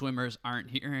 the swimmers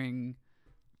aren't hearing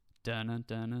dun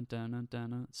dun dun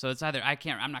dun. So it's either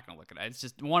I'm not gonna look at it. It's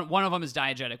just one of them is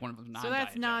diegetic, one of them is non-diegetic. So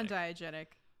that's non-diegetic.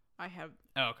 I have.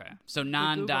 Oh, okay. So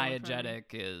non-diegetic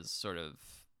is sort of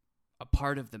a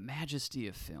part of the majesty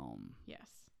of film. Yes.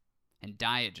 And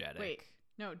diegetic. Wait,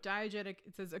 no, diegetic.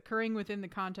 It says occurring within the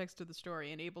context of the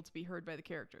story and able to be heard by the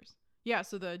characters. Yeah.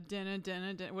 So the din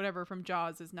whatever from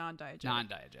Jaws is non-diegetic.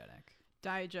 Non-diegetic.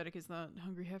 Diegetic is the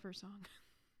Hungry Heifer song.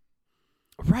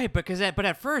 Right, but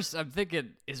at first I'm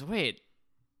thinking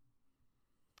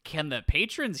can the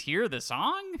patrons hear the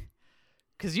song?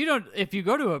 Because if you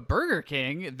go to a Burger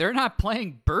King, they're not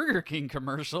playing Burger King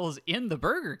commercials in the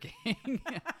Burger King.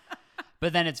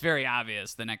 But then it's very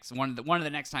obvious the next one of the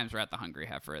next times we're at the Hungry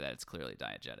Heifer that it's clearly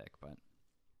diegetic, but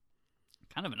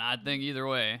kind of an odd thing either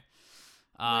way.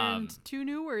 Learned 2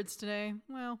 new words today.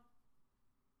 Well,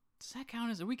 does that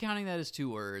count are we counting that as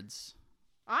 2 words?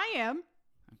 I am.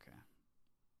 Okay.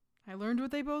 I learned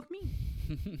what they both mean.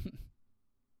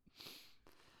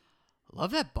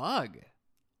 Love that bug.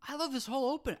 I love this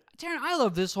whole Taryn, I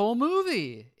love this whole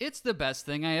movie. It's the best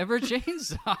thing I ever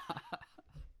chainsaw.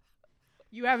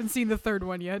 You haven't seen the 3rd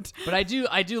one yet. But I do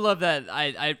love that.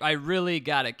 I really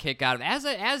got a kick out of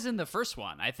it. As in the first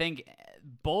one. I think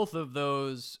both of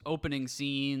those opening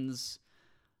scenes,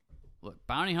 look,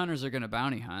 bounty hunters are going to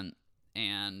bounty hunt,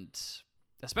 and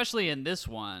especially in this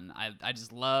one, I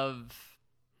just love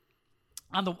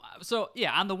on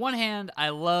the one hand, I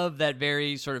love that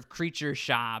very sort of creature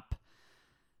shop,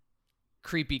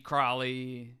 creepy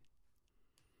crawly,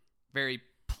 very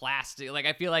plastic. Like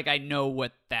I feel like I know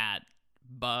what that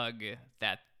bug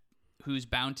whose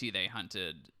bounty they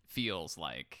hunted feels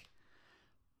like.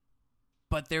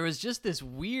 But there was just this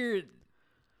weird.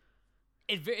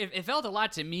 It felt a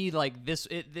lot to me like this.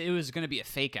 It was going to be a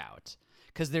fake out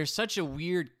because there's such a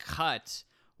weird cut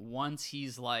once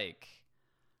he's like.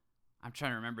 I'm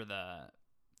trying to remember the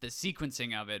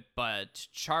sequencing of it, but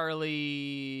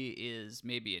Charlie is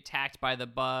maybe attacked by the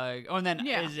bug. Oh, and then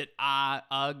is it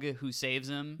Ugg who saves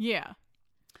him? Yeah.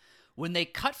 When they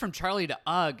cut from Charlie to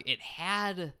Ugg, it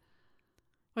had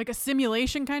like a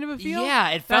simulation kind of a feel.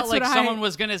 Yeah, it felt like someone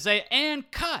was gonna say "and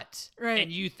cut," right?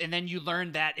 And then you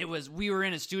learned that we were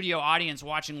in a studio audience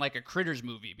watching like a Critters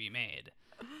movie be made.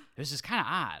 It was just kind of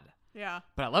odd. Yeah,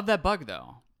 but I love that bug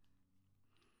though.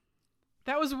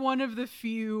 That was one of the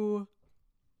few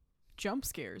jump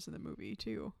scares in the movie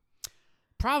too.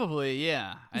 Probably,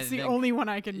 yeah. It's the only one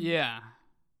I can. Yeah.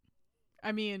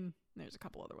 I mean, there's a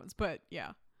couple other ones, but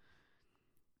yeah.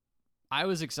 I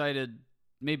was excited,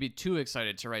 maybe too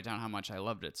excited to write down how much I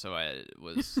loved it, so I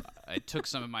took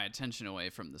some of my attention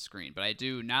away from the screen. But I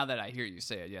do, now that I hear you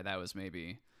say it, yeah, that was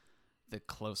maybe the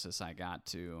closest I got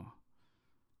to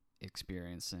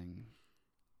experiencing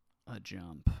a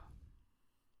jump.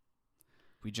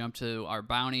 We jumped to our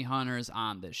bounty hunters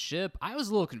on the ship. I was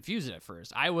a little confused at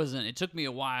first. It took me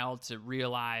a while to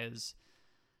realize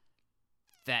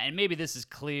that, and maybe this is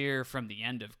clear from the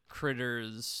end of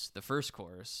Critters, the first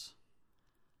course,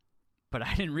 but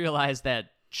I didn't realize that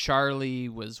Charlie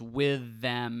was with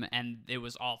them and it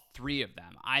was all 3 of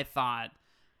them. I thought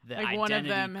the like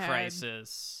identity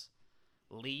crisis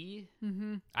Lee.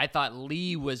 Mm-hmm. I thought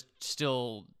Lee was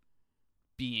still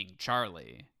being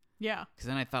Charlie. Yeah. Because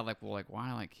then I thought, like, well, like,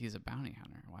 why, like, he's a bounty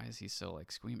hunter. Why is he so,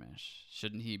 like, squeamish?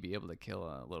 Shouldn't he be able to kill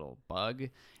a little bug?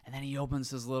 And then he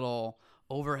opens his little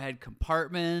overhead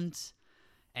compartment,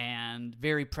 and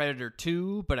very Predator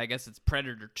 2, but I guess it's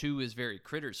Predator 2 is very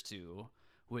Critters 2.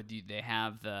 They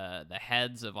have the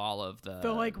heads of all of the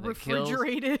like the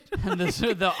refrigerated. kills.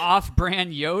 And the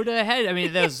off-brand Yoda head. I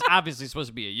mean, that was obviously supposed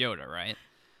to be a Yoda, right?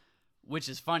 Which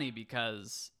is funny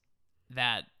because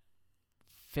that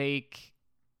fake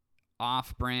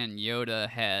off-brand Yoda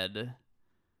head,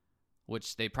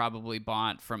 which they probably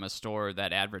bought from a store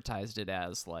that advertised it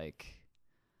as like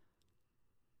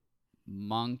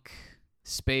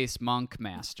Space Monk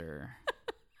Master.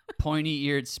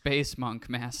 Pointy-eared Space Monk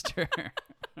Master.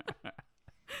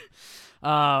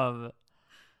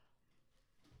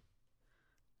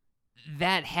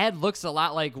 That head looks a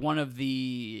lot like one of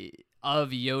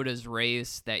Yoda's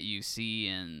race that you see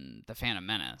in The Phantom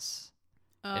Menace.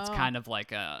 It's kind of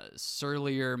like a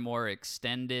surlier, more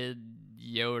extended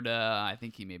Yoda. I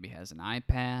think he maybe has an eye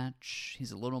patch.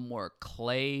 He's a little more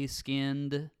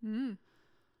clay-skinned. Mm.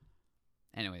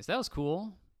 Anyways, that was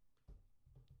cool.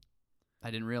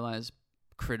 I didn't realize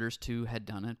Critters 2 had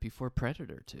done it before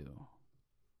Predator 2.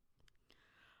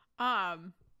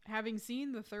 Having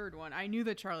seen the third one, I knew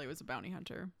that Charlie was a bounty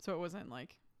hunter, so it wasn't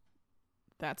like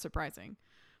that surprising.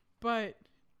 But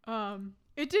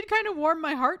it did kind of warm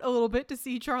my heart a little bit to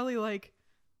see Charlie like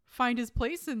find his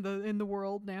place in the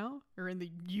world now, or in the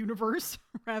universe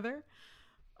rather.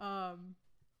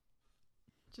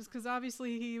 Just because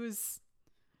obviously he was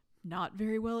not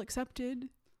very well accepted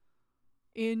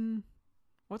in,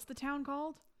 what's the town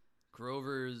called?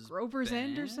 Grover's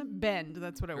End or something? Bend,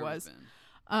 that's what it was.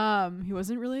 Bend. He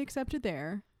wasn't really accepted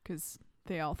there because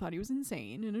they all thought he was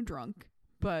insane and a drunk,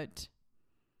 but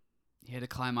He had to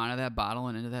climb out of that bottle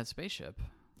and into that spaceship.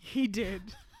 he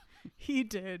did. He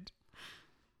did.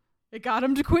 It got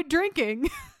him to quit drinking.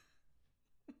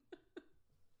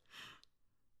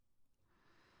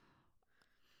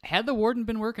 Had the warden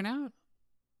been working out?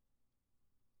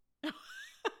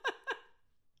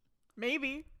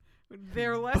 Maybe.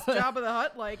 They're less Jabba the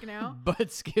Hutt like now.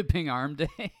 But skipping arm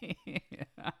day.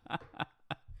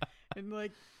 And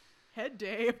like head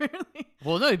day apparently.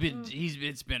 Well, no,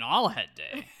 it's been all head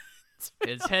day.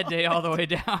 It's head day all the way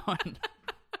down.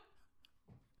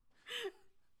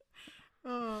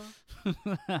 Oh.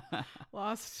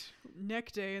 Lost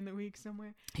neck day in the week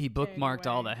somewhere. He bookmarked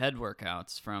all Anyway. the head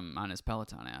workouts on his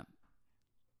Peloton app.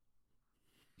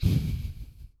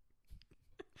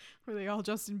 Were they all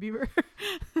Justin Bieber?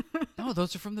 No,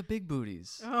 those are from the big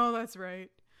booties. Oh, that's right.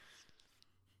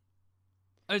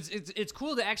 It's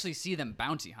cool to actually see them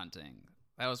bounty hunting.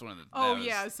 That was one of the. Oh, that was-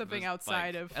 yeah, something was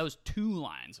outside like- of- That was 2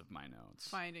 lines of my notes.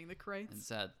 Finding the And crates.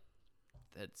 said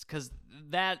that's because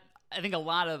that I think a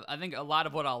lot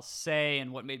of what I'll say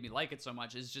and what made me like it so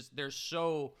much is just they're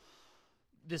so.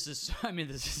 This is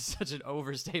such an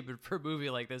overstatement for a movie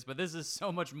like this, but this is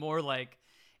so much more like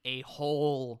a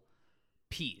whole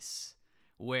piece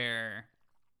where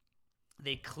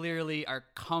they clearly are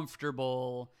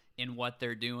comfortable in what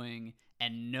they're doing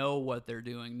and know what they're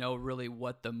doing, know really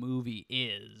what the movie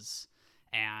is.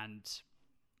 And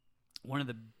one of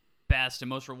the best and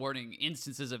most rewarding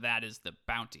instances of that is the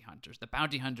bounty hunters. The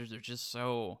bounty hunters are just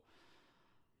so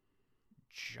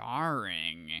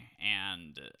jarring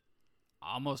and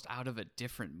almost out of a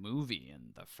different movie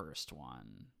in the first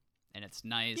one. And it's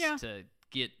nice Yeah. to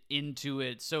get into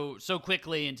it so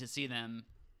quickly and to see them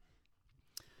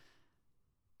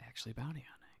actually bounty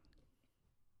hunting.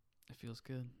 It feels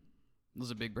good. It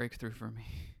was a big breakthrough for me.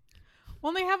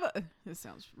 Well, they have this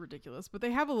sounds ridiculous, but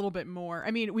they have a little bit more.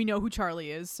 I mean, we know who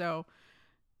Charlie is, so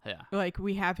Yeah. like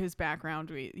we have his background.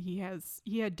 He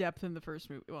had depth in the first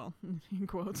movie. Well, in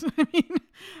quotes. I mean,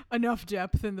 enough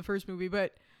depth in the first movie,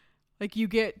 but like you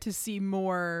get to see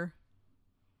more,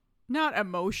 not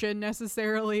emotion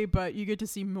necessarily, but you get to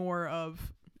see more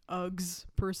of Ugg's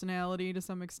personality to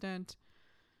some extent.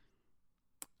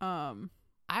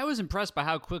 I was impressed by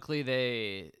how quickly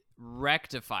they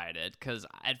rectified it, because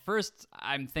at first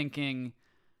I'm thinking,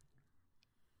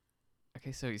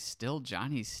 okay, so he's still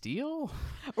Johnny Steele?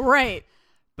 Right.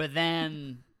 But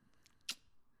then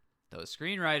those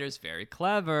screenwriters, very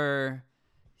clever,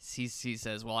 he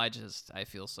says, well, I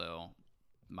feel so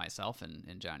myself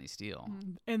and Johnny Steele.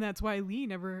 And that's why Lee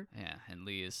never Yeah, and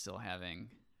Lee is still having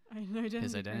his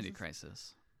his identity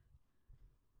crisis.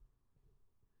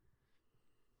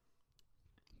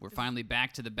 We're finally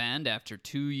back to the Bend after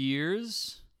 2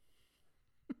 years.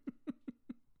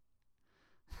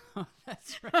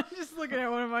 That's right. I'm just looking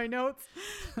at one of my notes.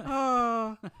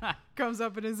 Oh, comes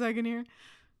up in a second here.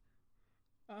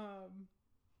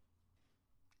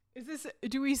 Is this?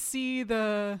 Do we see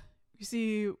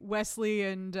Wesley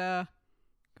and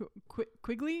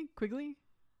Quigley? Quigley?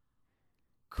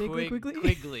 Quigley?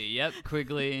 Quigley. Yep,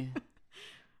 Quigley.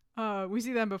 We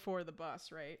see them before the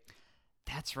bus, right?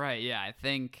 That's right. Yeah, I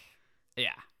think.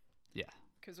 Yeah.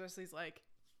 Because Wesley's like,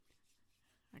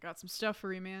 I got some stuff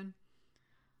for you, man.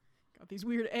 Got these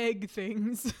weird egg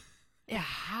things Yeah.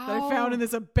 that I found in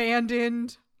this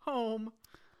abandoned home.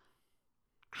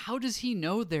 How does he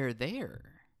know they're there?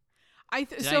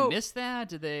 Did So I miss that?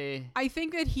 Did they? I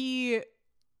think that he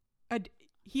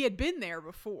had been there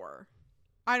before.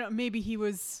 I don't. Maybe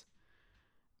he's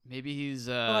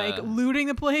like looting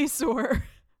the place, or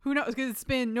who knows? Because it's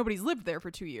been nobody's lived there for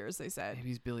 2 years. They said maybe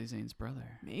he's Billy Zane's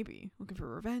brother. maybe looking for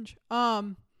revenge.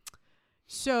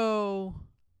 So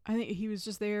I think he was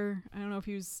just there. I don't know if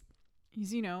he's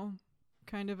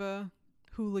kind of a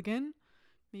hooligan.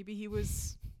 Maybe he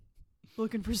was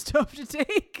looking for stuff to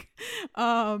take.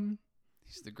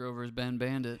 He's the Grover's Bend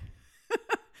bandit.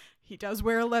 He does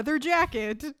wear a leather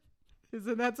jacket.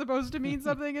 Isn't that supposed to mean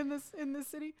something in this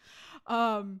city?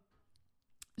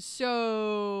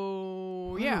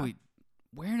 So What yeah. are we-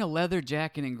 wearing a leather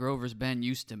jacket in Grover's Bend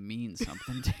used to mean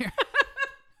something, dear.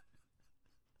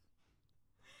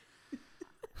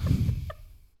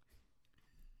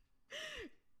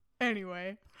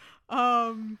 Anyway,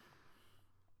 but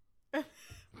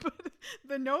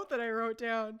the note that I wrote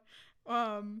down,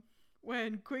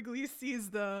 when Quigley sees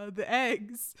the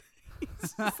eggs,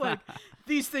 he's just like,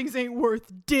 these things ain't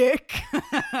worth dick.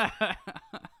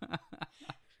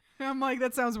 I'm like,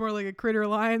 that sounds more like a critter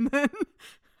line than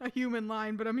a human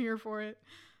line, but I'm here for it.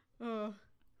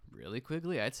 Really,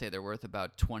 Quigley? I'd say they're worth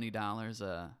about $20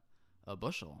 a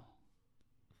bushel.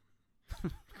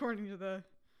 According to the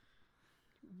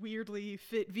weirdly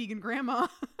fit vegan grandma.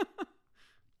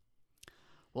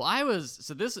 Well, it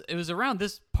was around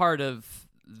this part of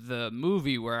the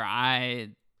movie where I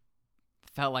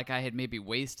felt like I had maybe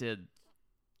wasted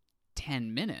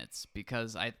 10 minutes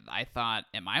because I thought,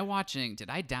 did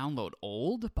I download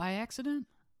Old by accident?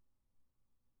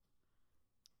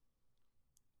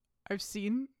 I've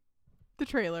seen the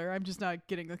trailer. I'm just not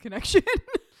getting the connection.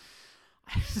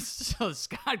 So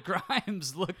Scott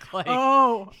Grimes looked like I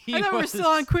thought we were still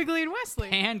on Quigley and Wesley.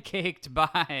 pancaked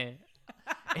by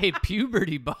a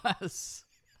puberty bus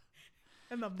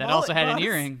And the that also had an mullet bus.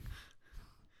 earring.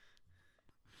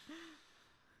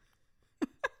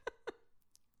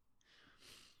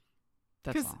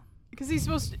 That's all. Because he's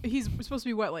supposed to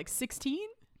be what, like 16?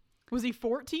 Was he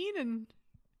 14 in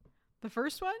the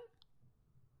first one?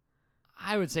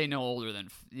 I would say no older than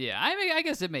I mean, I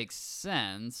guess it makes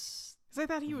sense. Because I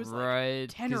thought he was right, like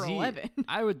 10 or 'cause 11.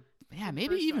 I would, maybe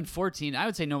first even one. 14. I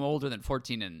would say no older than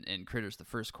 14 in Critters, the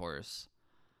first course.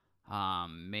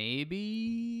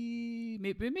 Maybe a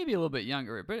little bit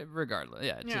younger, but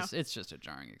regardless, it's just a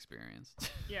jarring experience.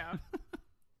 Yeah.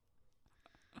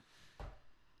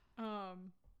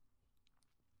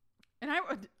 And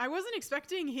I wasn't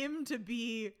expecting him to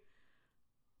be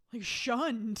like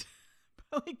shunned.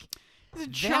 Like he's a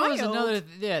child. That was another,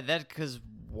 because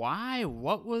why?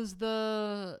 What was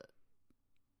the?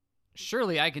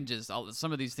 Surely I can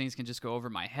some of these things can just go over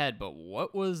my head, but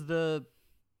what was the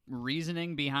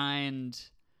reasoning behind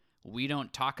we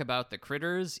don't talk about the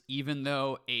critters, even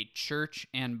though a church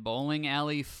and bowling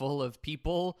alley full of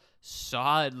people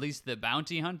saw at least the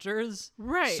bounty hunters?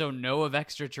 Right. So know of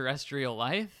extraterrestrial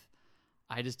life?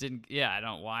 I just didn't. Yeah,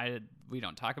 we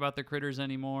don't talk about the critters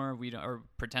anymore. We don't, or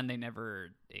pretend they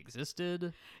never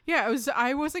existed. Yeah,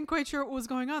 I wasn't quite sure what was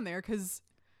going on there because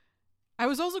I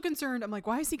was also concerned. I'm like,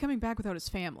 why is he coming back without his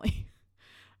family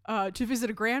to visit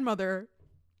a grandmother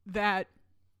that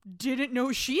didn't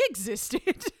know she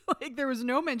existed? Like there was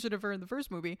no mention of her in the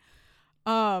first movie.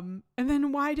 And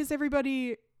then why does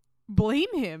everybody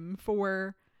blame him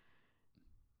for?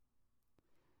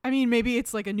 I mean, maybe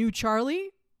it's like a new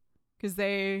Charlie. Because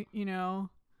they,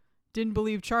 didn't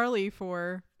believe Charlie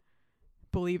for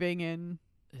believing in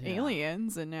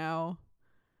aliens. And now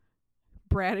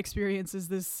Brad experiences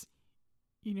this,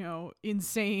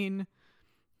 insane,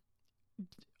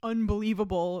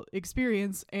 unbelievable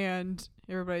experience. And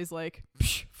everybody's like,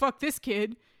 fuck this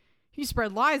kid. He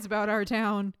spread lies about our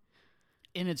town.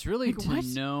 And it's really Like, to what?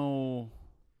 no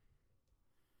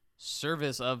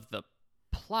service of the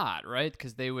plot, right?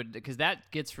 Because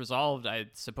that gets resolved, I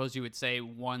suppose you would say,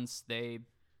 once they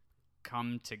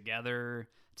come together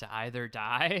to either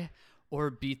die or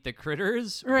beat the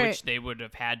critters, Right. which they would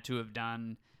have had to have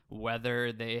done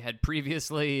whether they had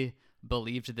previously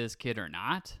believed this kid or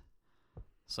not.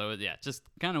 So yeah, just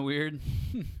kind of weird.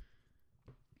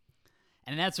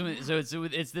 And that's when, so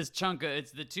it's this chunk of,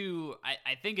 it's the two,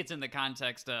 I think it's in the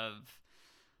context of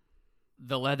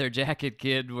the leather jacket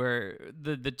kid, where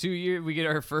the 2 year, we get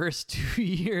our first 2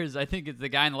 years. I think it's the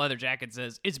guy in the leather jacket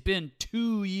says, it's been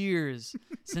 2 years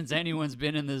since anyone's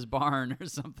been in this barn or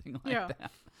something like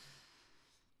that.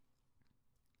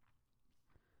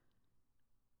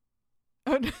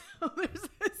 Oh no, there's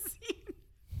a scene.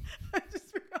 I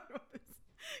just forgot about this.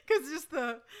 Because just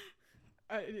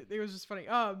it was just funny.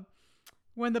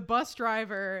 When the bus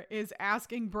driver is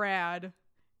asking Brad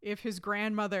if his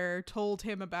grandmother told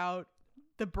him about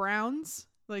the Browns,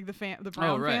 like the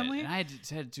Brown family. And I had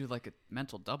to do like a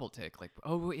mental double take, like,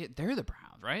 oh, wait, they're the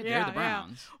Browns, right? Yeah, they're the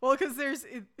Browns. Yeah. Well, because there's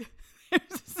a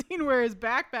scene where his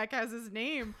backpack has his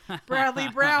name, Bradley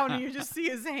Brown, and you just see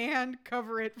his hand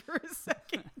cover it for a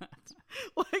second,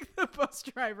 like the bus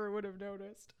driver would have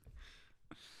noticed.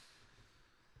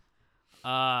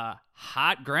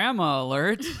 Hot grandma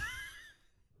alert.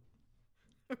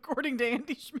 According to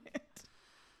Andy Schmidt.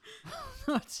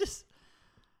 It's just,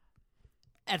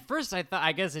 at first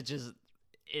I guess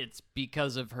it's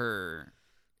because of her,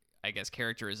 I guess,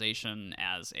 characterization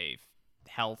as a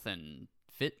health and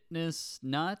fitness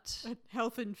nut. A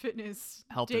health and fitness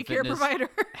and daycare fitness, provider.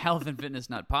 Health and fitness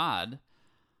nut pod.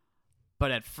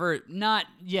 But at first, not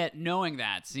yet knowing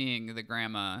that, seeing the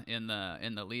grandma in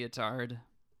the leotard.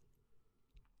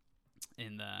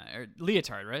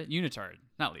 Leotard, right? Unitard.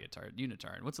 Not leotard.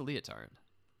 Unitard. What's a leotard?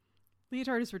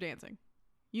 Leotard is for dancing.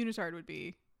 Unitard would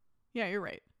be... Yeah, you're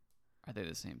right. Are they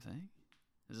the same thing?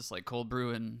 Is this like cold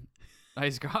brew and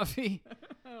iced coffee?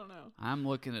 I don't know. I'm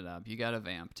looking it up. You got a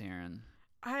vamp, Taryn.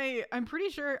 I'm pretty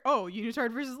sure... Oh,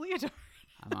 unitard versus leotard.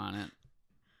 I'm on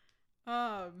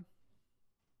it.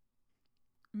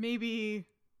 Maybe...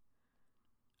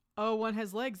 Oh, one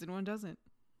has legs and one doesn't.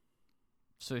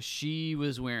 So she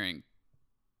was wearing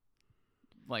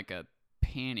like a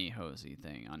pantyhosey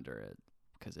thing under it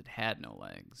because it had no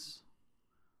legs.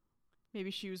 Maybe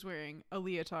she was wearing a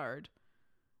leotard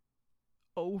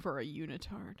over a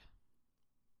unitard.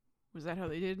 Was that how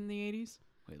they did in the 80s?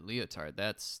 Wait, leotard,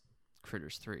 that's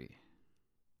Critters 3.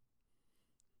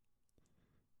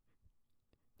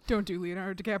 Don't do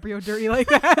Leonardo DiCaprio dirty like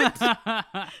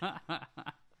that.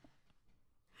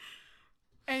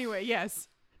 Anyway, yes.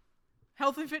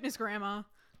 Health and fitness grandma.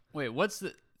 Wait, what's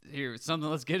the... Here, something.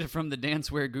 Let's get it from the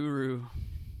dancewear guru.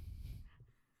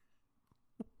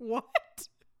 What?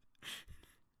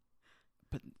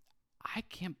 But I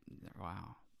can't...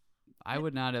 Wow. I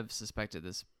would not have suspected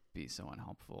this be so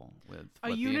unhelpful with a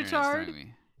what the internet's unitard throwing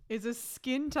me. Is a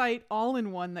skin-tight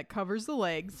all-in-one that covers the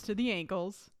legs to the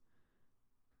ankles.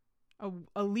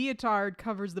 A leotard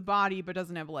covers the body but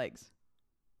doesn't have legs.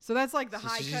 So that's like the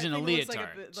high cut. She's in a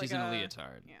leotard. She's in a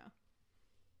leotard. Yeah.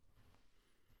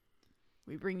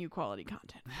 We bring you quality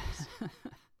content.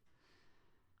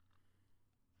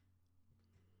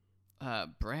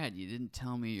 Brad, you didn't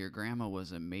tell me your grandma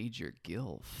was a major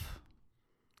gilf.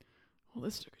 Well,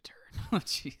 this took a turn. Oh,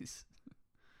 jeez.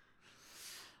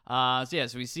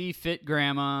 So we see fit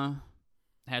grandma.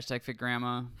 Hashtag fit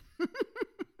grandma.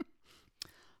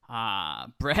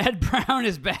 Brad Brown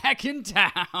is back in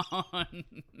town.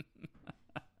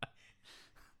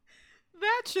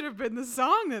 That should have been the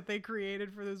song that they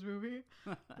created for this movie.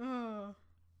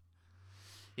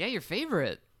 Yeah, your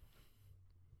favorite.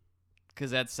 Because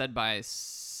that's said by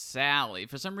Sally.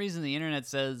 For some reason, the internet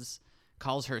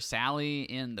calls her Sally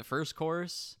in the first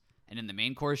course, and in the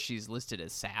main course, she's listed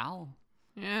as Sal.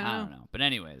 Yeah. I don't know. But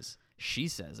anyways, she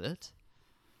says it.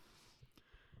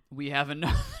 We have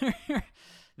another...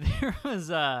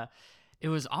 It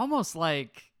was almost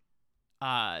like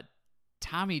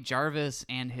Tommy Jarvis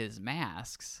and his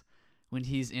masks when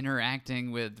he's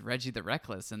interacting with Reggie the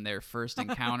Reckless in their first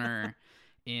encounter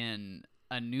in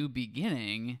A New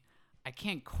Beginning. I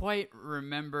can't quite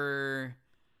remember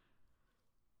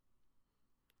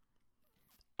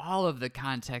all of the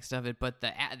context of it, but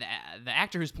the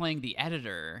actor who's playing the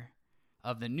editor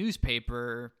of the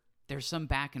newspaper, there's some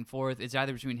back and forth. It's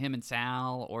either between him and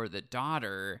Sal or the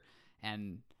daughter,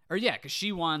 because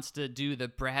she wants to do the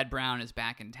Brad Brown is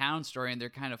back in town story, and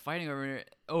they're kind of fighting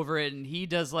over it, and he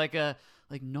does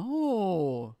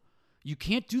no, you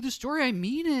can't do the story. I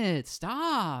mean it.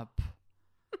 Stop.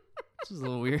 This is a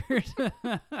little weird.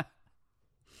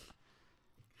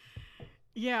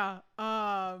 Yeah.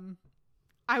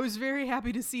 I was very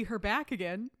happy to see her back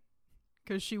again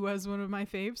because she was one of my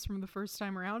faves from the first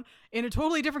time around in a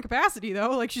totally different capacity,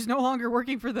 though. Like, she's no longer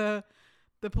working for the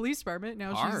police department.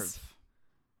 Now Harv.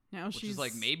 Now which she's is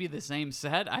like maybe the same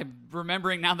set. I'm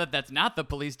remembering now that that's not the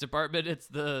police department. It's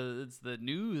the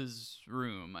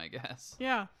newsroom, I guess.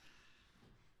 Yeah.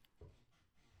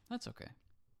 That's okay.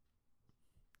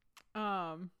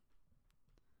 Because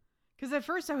at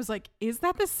first I was like, is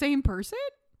that the same person?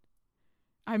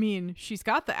 I mean, she's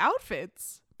got the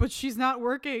outfits, but she's not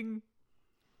working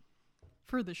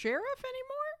for the sheriff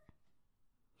anymore.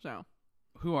 So,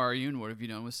 Who are you and what have you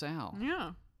done with Sal?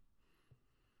 yeah.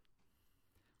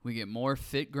 We get more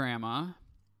fit grandma.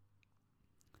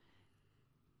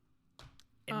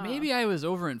 And maybe I was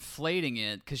overinflating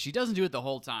it because she doesn't do it the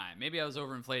whole time. Maybe I was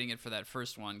overinflating it for that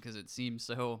first one because it seems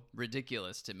so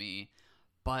ridiculous to me.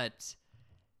 But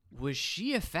was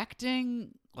she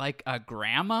affecting like a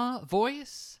grandma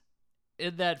voice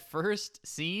in that first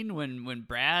scene when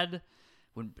Brad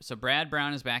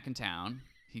Brown is back in town.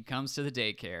 He comes to the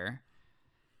daycare.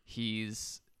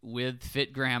 He's with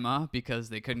fit grandma because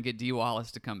they couldn't get Dee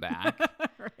Wallace to come back.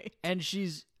 Right. And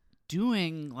she's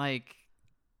doing like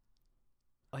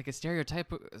a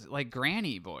stereotype like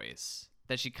granny voice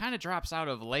that she kind of drops out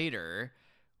of later,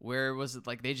 where was it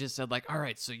like they just said like, all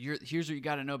right, so here's what you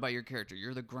got to know about your character.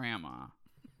 You're the grandma.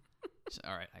 So,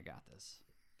 all right, I got this.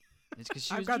 It's 'cause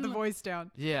she I've was got the doing- voice down.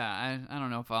 Yeah, I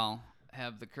don't know if I'll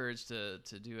have the courage to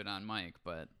do it on mic,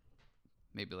 but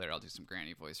maybe later I'll do some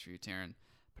granny voice for you, Taryn.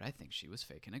 But I think she was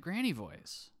faking a granny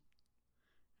voice.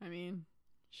 I mean,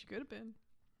 she could have been.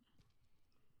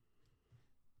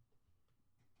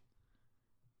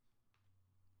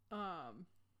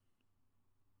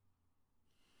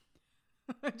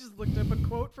 I just looked up a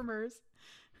quote from hers.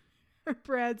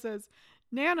 Brad says,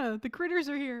 "Nana, the critters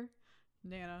are here."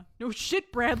 Nana, no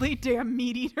shit, Bradley, damn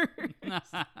meat eater.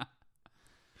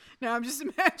 Now I'm just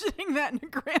imagining that in a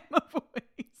grandma voice.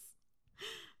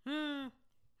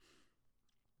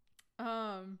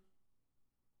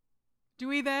 Do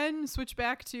we then switch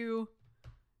back to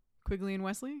Quigley and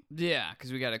Wesley? Yeah,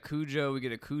 because we got a Cujo. We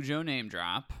get a Cujo name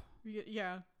drop.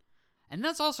 Yeah. And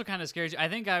that's also kind of scary. I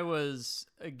think I was,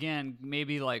 again,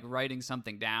 maybe like writing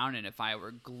something down, and if I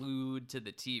were glued to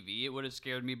the TV, it would have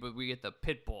scared me, but we get the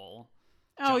pit bull.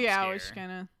 Oh, jump yeah, scare, which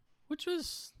kind of... which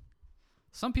was...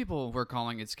 Some people were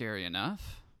calling it scary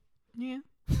enough. Yeah,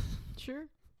 sure.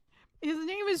 His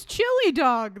name is Chili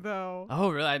Dog, though. Oh,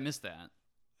 really? I missed that.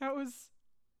 That was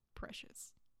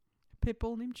precious.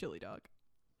 Pitbull named Chili Dog.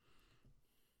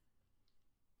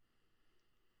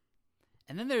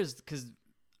 And then there's... Because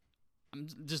I'm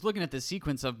just looking at the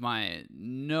sequence of my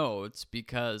notes,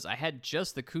 because I had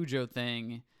just the Cujo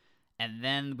thing, and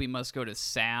then we must go to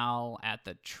Sal at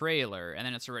the trailer, and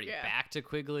then it's already back to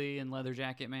Quigley and Leather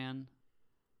Jacket Man.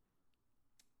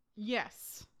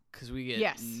 Yes. Because we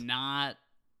get not...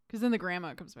 Because then the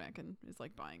grandma comes back and is,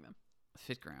 like, buying them.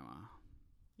 Fit grandma.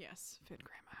 Yes, fit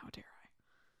grandma. How dare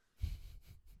I?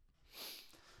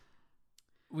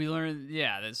 We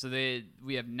learned, so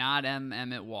we have not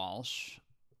Emmett Walsh.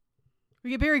 We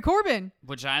get Barry Corbin.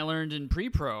 Which I learned in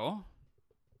pre-pro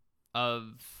of...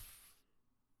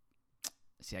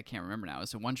 See, I can't remember now.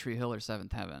 Is it One Tree Hill or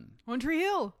Seventh Heaven? One Tree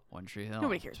Hill. One Tree Hill.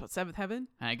 Nobody cares about Seventh Heaven.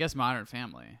 And I guess Modern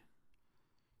Family.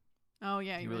 Oh,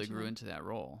 yeah. He really grew into that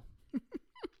role.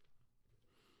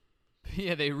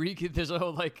 Yeah, there's a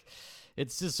whole, like...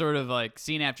 It's just sort of like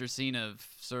scene after scene of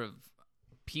sort of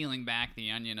peeling back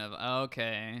the onion of,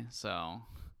 okay, so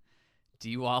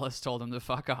Dee Wallace told him to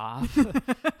fuck off.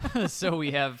 So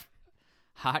we have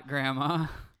hot grandma,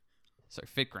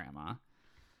 fit grandma,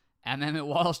 and Emmett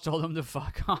Walsh told him to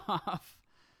fuck off.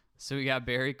 So we got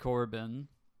Barry Corbin.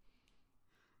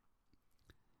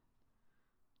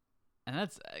 And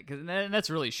that's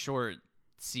really short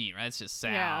scene, right? It's just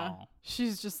Sal. Yeah.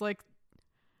 She's just like,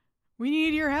 "We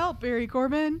need your help, Barry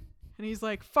Corbin." And he's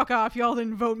like, "Fuck off. Y'all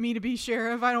didn't vote me to be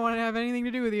sheriff. I don't want to have anything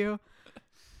to do with you."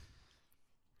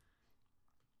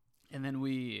 And then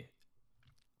we,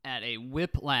 at a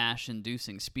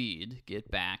whiplash-inducing speed,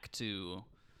 get back to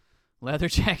Leather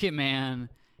Jacket Man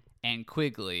and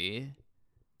Quigley.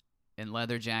 And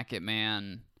Leather Jacket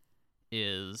Man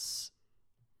is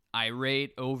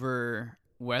irate over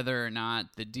whether or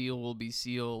not the deal will be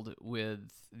sealed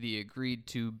with the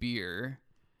agreed-to beer.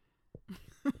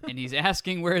 And he's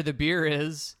asking where the beer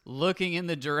is, looking in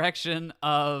the direction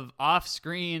of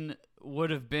off-screen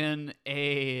would have been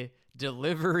a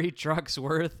delivery truck's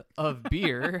worth of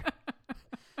beer.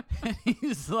 And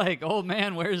he's like, "Old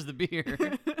man, where's the beer?"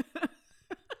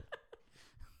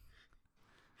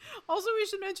 Also, we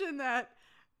should mention that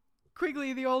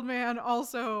Quigley, the old man,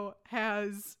 also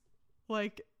has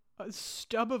like a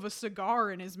stub of a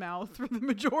cigar in his mouth for the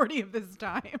majority of this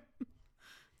time.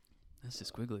 That's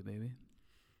just Quigley, baby.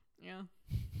 Yeah.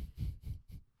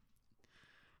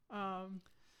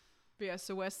 But yeah,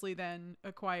 so Wesley then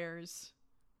acquires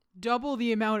double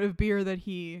the amount of beer that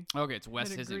he Okay, it's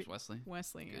Wes. I'd His agree- name's Wesley.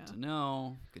 Wesley, Good yeah. to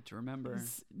know. Good to remember.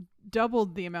 He's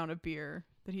doubled the amount of beer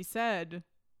that he said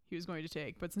he was going to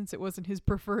take. But since it wasn't his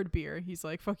preferred beer, he's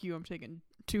like, fuck you, I'm taking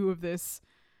 2 of this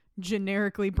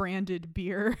generically branded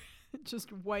beer.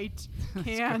 Just white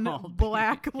can, called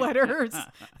black beer. letters.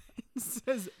 It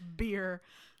says beer.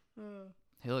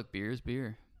 Hey, look, beer is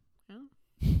beer.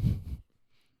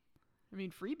 I mean,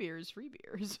 free beer is free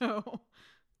beer, so...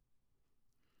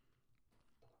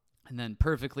 And then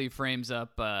perfectly frames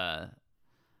up a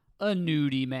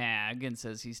nudie mag and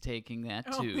says he's taking that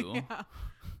too. Yeah.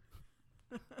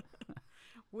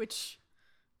 Which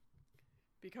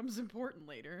becomes important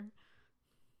later.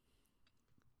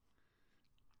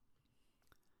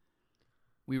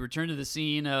 We return to the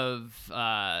scene of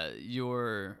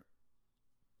your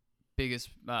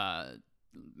biggest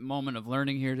moment of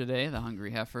learning here today, the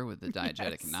hungry heifer with the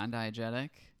diegetic Yes. and non-diegetic.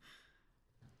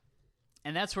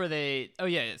 And that's where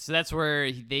so that's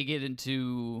where they get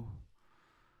into,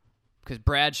 because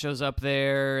Brad shows up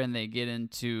there and they get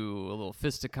into a little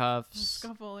fisticuffs,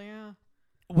 Scuffle, yeah.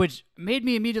 which made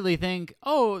me immediately think,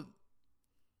 oh,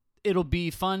 it'll be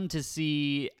fun to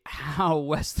see how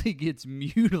Wesley gets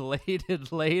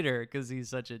mutilated later because he's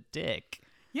such a dick.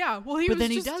 Yeah, well, he But was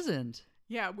then just, he doesn't.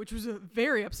 Yeah, which was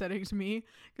very upsetting to me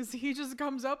because he just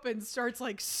comes up and starts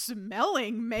like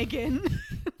smelling Megan.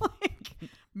 Like,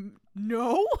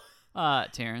 no.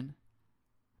 Taryn,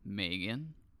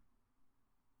 Megan.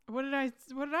 What did I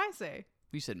say?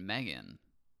 You said Megan.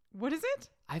 What is it?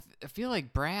 I feel like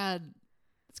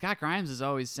Scott Grimes is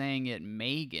always saying it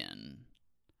Megan.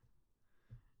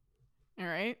 All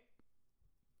right.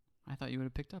 I thought you would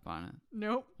have picked up on it.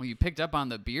 Nope. Well, you picked up on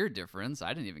the beer difference.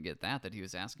 I didn't even get that he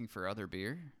was asking for other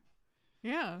beer.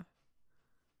 Yeah.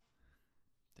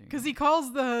 There you Because go. he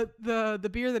calls the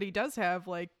beer that he does have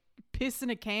like piss in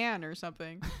a can or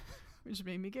something, which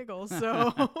made me giggle.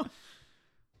 So,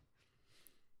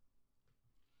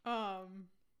 but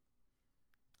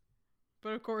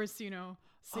of course,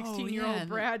 16-year-old and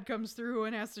Brad comes through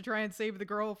and has to try and save the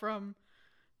girl from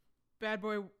bad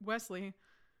boy Wesley.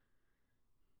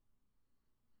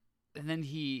 And then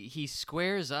he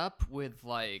squares up with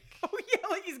like Oh yeah,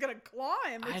 like he's gonna claw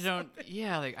him. Or I something.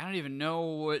 don't even know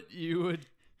what you would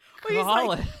Well, he's call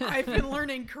like, it. I've been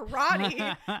learning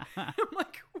karate. I'm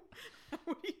like,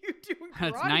 what are you doing? It's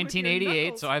Karate with your 1988,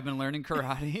 knuckles? so I've been learning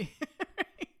karate.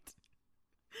 Right.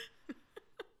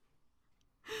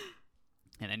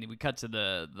 And then we cut to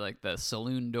the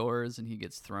saloon doors, and he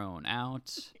gets thrown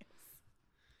out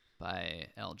by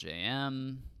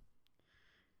LJM.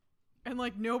 And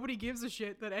like nobody gives a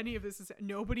shit that any of this is.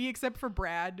 Nobody except for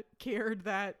Brad cared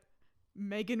that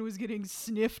Megan was getting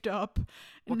sniffed up.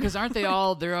 Well, because aren't they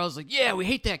all? They're always like, "Yeah, we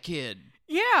hate that kid."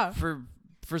 Yeah, For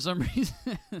some reason.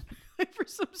 for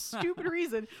some stupid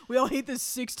reason, we all hate this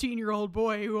 16-year-old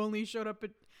boy who only showed up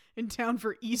in town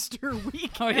for Easter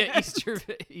weekend. Oh yeah, Easter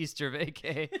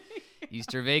vacay,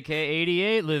 Easter vacay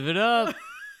 '88. Live it up.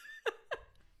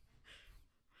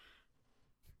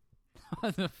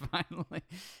 Finally,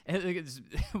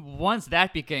 once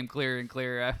that became clearer and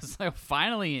clearer, I was like,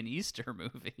 finally an Easter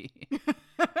movie.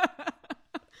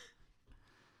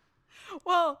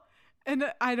 Well, and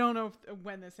I don't know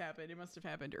when this happened. It must have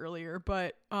happened earlier,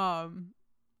 but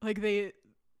like the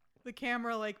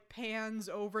camera like pans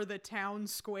over the town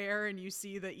square and you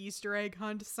see the Easter egg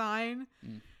hunt sign.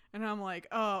 And I'm like,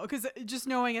 oh, because just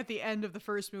knowing at the end of the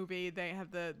first movie, they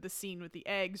have the scene with the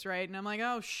eggs, right? And I'm like,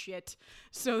 oh, shit.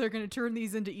 So they're going to turn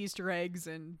these into Easter eggs.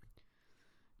 And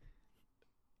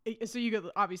so you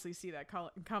could obviously see that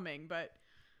coming. But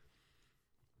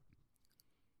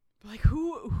like,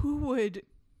 who would...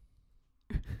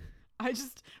 I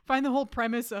just find the whole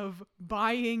premise of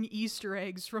buying Easter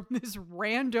eggs from this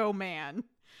rando man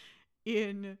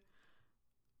in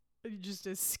just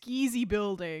a skeezy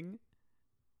building.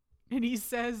 And he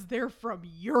says they're from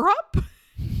Europe.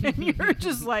 And you're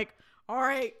just like, all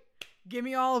right, give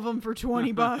me all of them for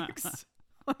 $20.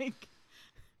 Like,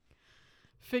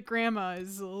 Fit Grandma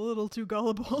is a little too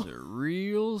gullible. They're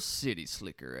real city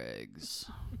slicker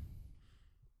eggs.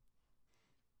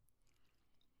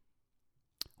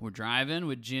 We're driving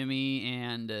with Jimmy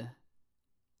and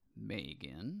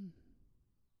Megan.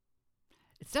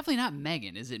 It's definitely not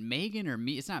Megan. Is it Megan or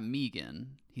me? It's not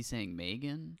Megan. He's saying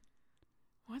Megan.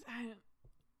 What?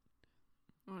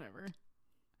 Whatever.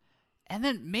 And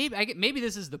then maybe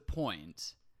this is the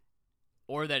point,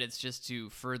 or that it's just to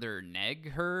further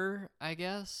neg her, I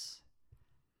guess.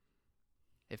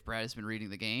 If Brad has been reading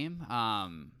the game,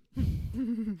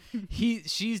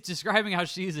 she's describing how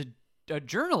she's a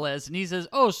journalist, and he says,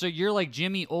 "Oh, so you're like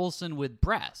Jimmy Olsen with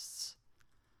breasts."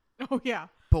 Oh yeah.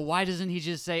 But why doesn't he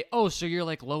just say, "Oh, so you're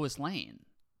like Lois Lane,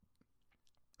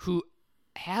 who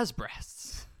has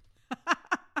breasts"?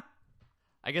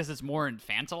 I guess it's more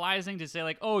infantilizing to say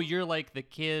like, "Oh, you're like the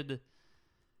kid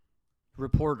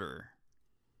reporter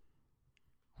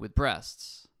with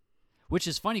breasts," which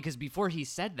is funny because before he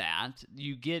said that,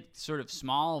 you get sort of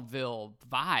Smallville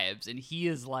vibes, and he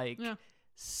is like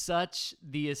such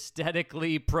the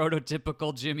aesthetically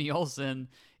prototypical Jimmy Olsen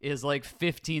is like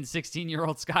 15,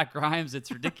 16-year-old Scott Grimes.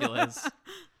 It's ridiculous.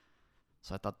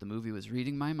 So I thought the movie was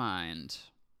reading my mind.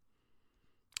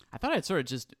 I thought I'd sort of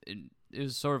just, it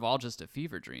was sort of all just a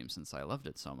fever dream since I loved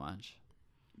it so much.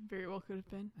 Very well could have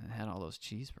been. It had all those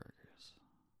cheeseburgers.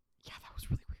 Yeah, that was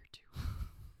really weird too.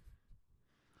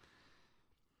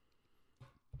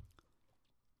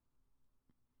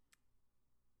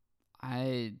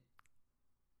 I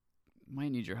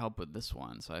might need your help with this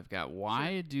one. So I've got,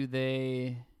 why do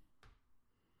they...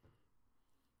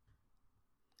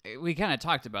 We kind of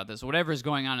talked about this. Whatever's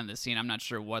going on in the scene, I'm not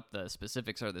sure what the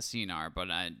specifics of the scene are, but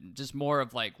just more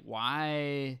of like,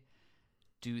 why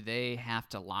do they have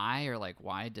to lie? Or like,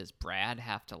 why does Brad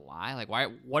have to lie? Like, why?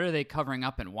 What are they covering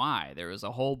up and why? There was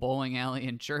a whole bowling alley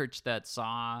in church that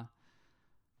saw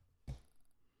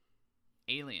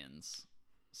aliens.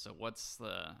 So what's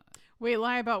the... Wait,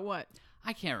 lie about what?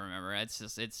 I can't remember. It's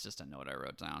just a note I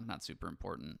wrote down. Not super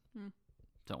important.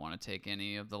 Don't want to take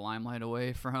any of the limelight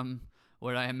away from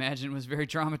what I imagine was very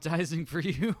traumatizing for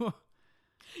you.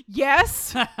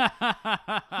 Yes.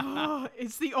 Oh,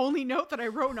 it's the only note that I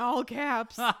wrote in all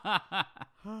caps.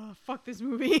 Oh, fuck this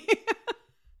movie.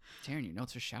 Taryn, your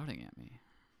notes are shouting at me.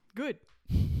 Good.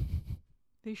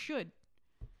 They should.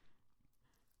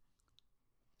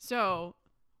 So,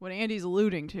 what Andy's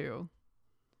alluding to,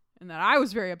 and that I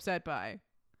was very upset by,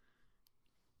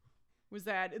 was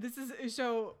that this is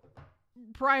so.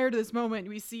 Prior to this moment,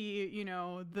 we see, you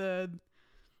know, the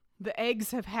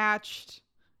eggs have hatched.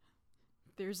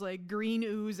 There's like green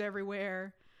ooze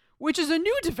everywhere, which is a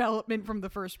new development from the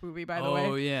first movie, by the way.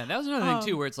 Oh yeah, that was another thing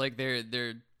too, where it's like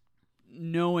they're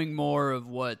knowing more of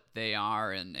what they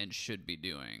are and should be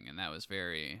doing, and that was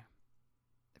very.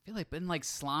 I feel like, but like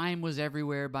slime was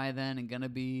everywhere by then, and gonna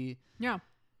be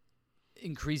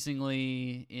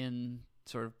increasingly in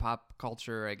sort of pop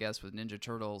culture, I guess, with Ninja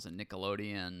Turtles and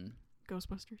Nickelodeon.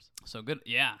 Ghostbusters. So good.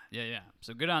 Yeah.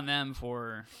 So good on them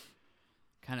for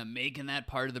kind of making that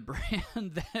part of the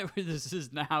brand that this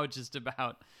is now just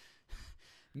about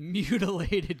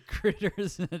mutilated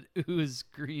critters that ooze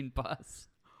green pus.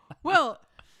 Well,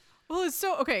 it's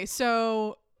so, okay,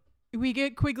 so we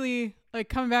get Quigley, like,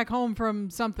 coming back home from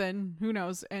something, who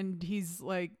knows, and he's,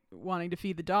 like, wanting to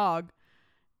feed the dog,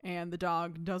 and the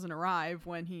dog doesn't arrive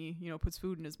when he, you know, puts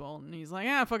food in his bowl, and he's like,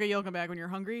 fuck it, you'll come back when you're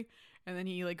hungry. And then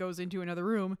he like goes into another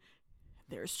room.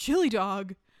 There's Chili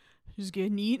Dog, who's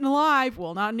getting eaten alive.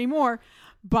 Well, not anymore,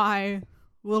 by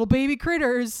little baby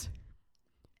critters.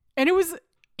 And it was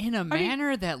in a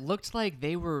manner that looked like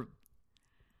they were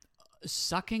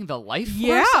sucking the life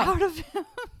force out of him.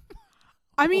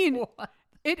 I mean,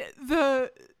 it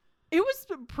was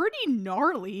pretty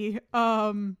gnarly.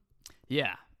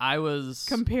 Yeah, I was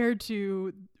compared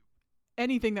to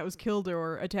anything that was killed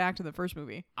or attacked in the first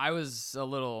movie. I was a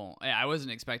little... I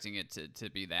wasn't expecting it to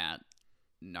be that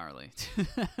gnarly.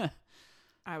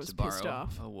 I was pissed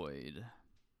off. A word.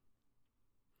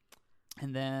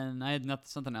 And then I had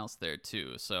something else there,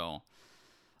 too. So...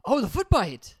 Oh, the foot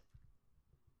bite!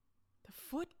 The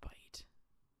foot bite?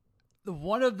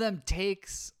 One of them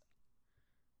takes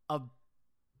a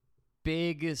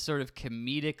big, sort of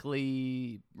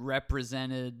comedically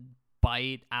represented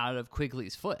bite out of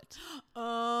Quigley's foot.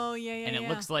 Oh, yeah. And it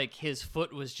looks like his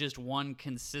foot was just one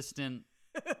consistent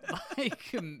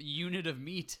like unit of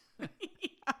meat.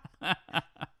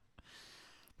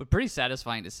 But pretty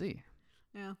satisfying to see.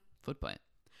 Yeah. Foot bite.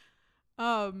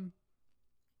 So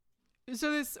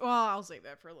this, well, I'll save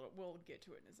that for a little. We'll get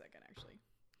to it in a second, actually.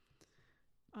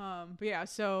 But yeah,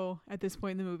 so at this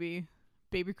point in the movie,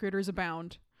 baby critters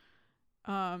abound.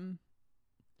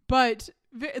 But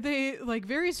they like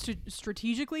very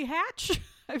strategically hatch.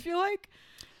 I feel like,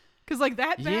 because like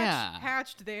that batch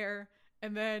hatched there,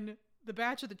 and then the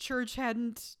batch at the church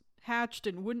hadn't hatched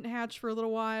and wouldn't hatch for a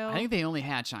little while. I think they only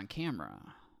hatch on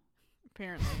camera.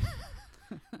 Apparently.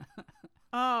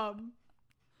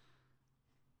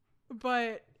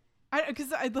 But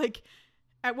because I like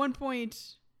at one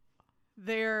point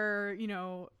they're, you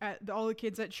know, all the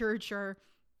kids at church are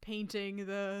painting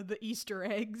the Easter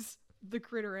eggs, the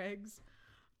critter eggs.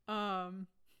 And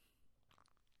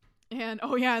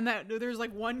and that there's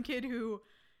like one kid who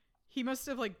he must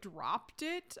have like dropped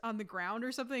it on the ground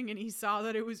or something, and he saw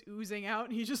that it was oozing out,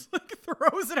 and he just like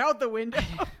throws it out the window.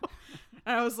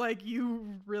 And I was like,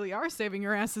 you really are saving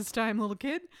your ass this time, little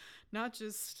kid, not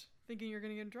just thinking you're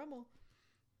gonna get in trouble.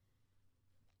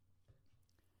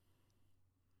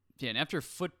 Yeah, and after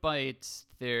Foot Bite,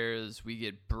 we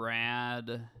get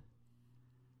Brad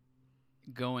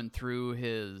going through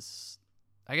his,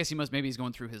 I guess he's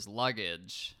going through his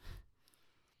luggage.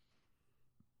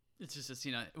 It's just a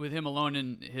scene with him alone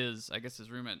in his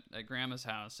room at Grandma's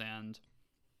house, and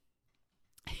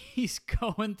he's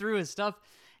going through his stuff,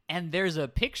 and there's a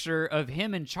picture of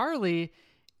him and Charlie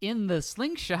in the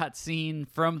slingshot scene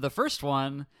from the first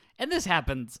one. And this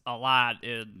happens a lot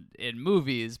in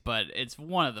movies, but it's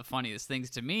one of the funniest things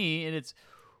to me. And it's,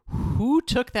 who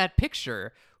took that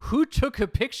picture? Who took a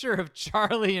picture of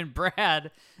Charlie and Brad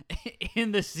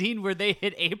in the scene where they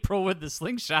hit April with the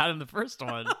slingshot in the first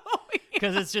one?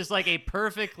 Because it's just like a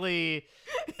perfectly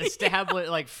established,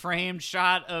 like framed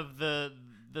shot of the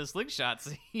slingshot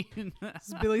scene.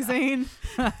 It's Billy Zane.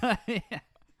 Yeah.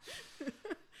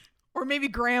 Or maybe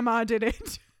Grandma did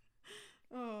it.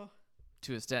 Oh.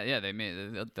 To a stat, yeah,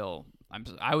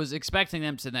 I was expecting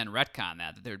them to then retcon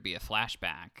that there'd be a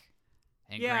flashback,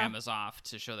 and Grandma's off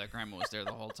to show that Grandma was there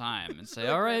the whole time, and say,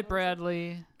 "All right,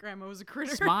 Bradley, Grandma was a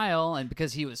critter." Smile, and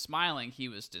because he was smiling, he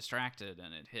was distracted,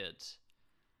 and it hit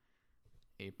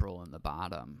April in the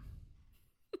bottom.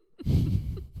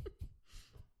 We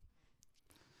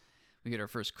get our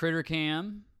first critter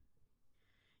cam.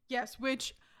 Yes,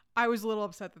 which I was a little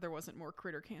upset that there wasn't more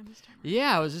critter cam this time.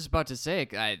 Yeah, I was just about to say,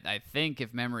 I think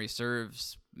if memory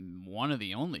serves, one of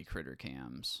the only critter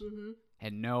cams. Mm-hmm.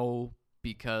 And no,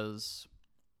 because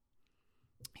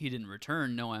he didn't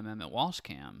return, no Emmett Walsh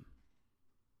cam.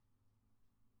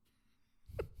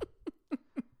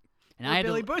 And I had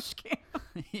Billy Bush cam.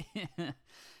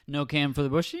 No cam for the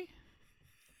Bushy?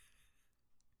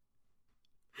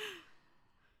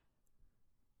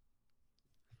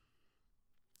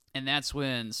 And that's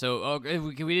when,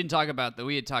 we didn't talk about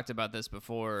we had talked about this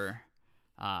before.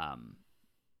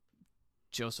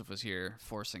 Joseph was here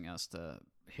forcing us to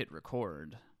hit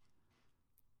record.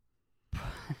 You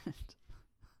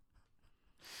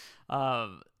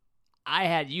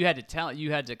had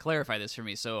to clarify this for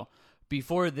me. So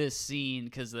before this scene,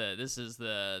 because this is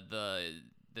the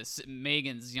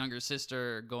Megan's younger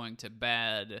sister going to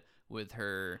bed with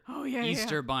her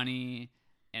Easter bunny.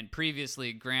 And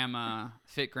previously,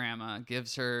 Fit Grandma,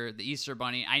 gives her the Easter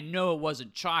bunny. I know it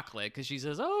wasn't chocolate because she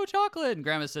says, "Oh, chocolate." And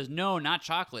Grandma says, "No, not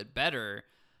chocolate. Better.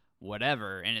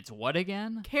 Whatever." And it's what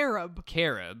again? Carob.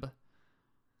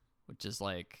 Which is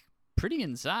like pretty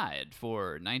inside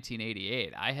for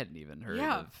 1988. I hadn't even heard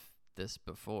of this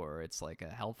before. It's like a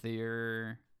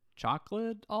healthier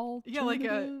chocolate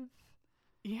alternative.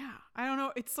 Yeah, like I don't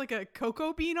know. It's like a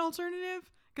cocoa bean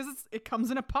alternative because it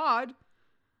comes in a pod.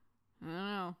 I don't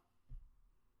know.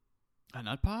 A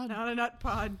nut pod? Not a nut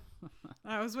pod.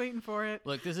 I was waiting for it.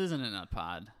 Look, this isn't a nut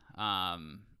pod.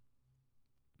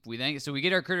 We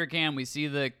get our critter cam. We see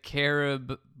the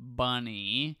carob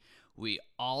bunny. We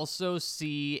also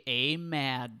see a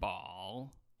mad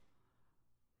ball,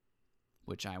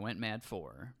 which I went mad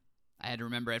for. I had to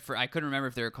remember it. I couldn't remember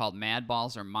if they were called mad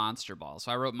balls or monster balls.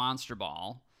 So I wrote monster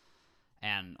ball,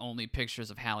 and only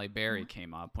pictures of Halle Berry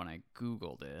came up when I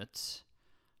Googled it.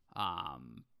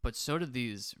 But so did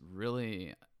these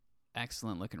really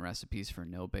excellent looking recipes for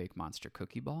no-bake monster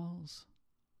cookie balls.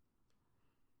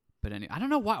 But anyway, I don't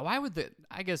know why would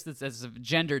I guess that's a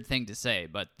gendered thing to say,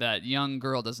 but that young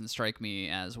girl doesn't strike me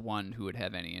as one who would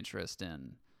have any interest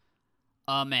in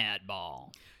a mad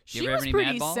ball. She was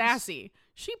pretty sassy.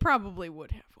 She probably would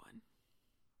have one.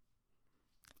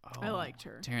 Oh, I liked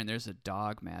her. Taryn, there's a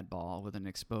dog mad ball with an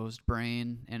exposed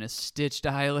brain and a stitched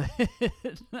eyelid.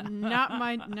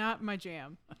 Not my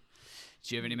jam.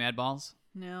 Do you have any mad balls?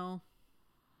 No.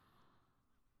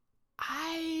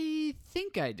 I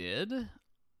think I did.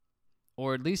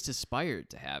 Or at least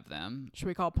aspired to have them. Should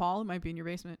we call Paul? It might be in your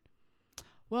basement.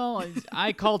 Well,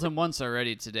 I called him once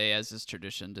already today, as is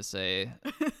tradition, to say,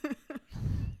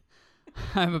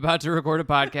 I'm about to record a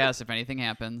podcast if anything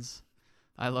happens.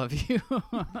 I love you.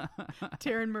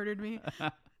 Taryn murdered me.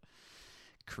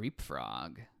 Creep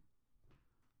frog.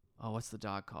 Oh, what's the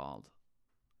dog called?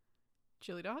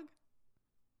 Chili dog?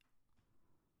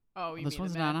 Oh, this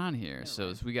one's not on here. Never so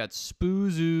mind. We got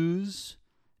Spoozoos,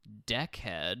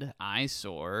 Deckhead,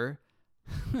 Eyesore,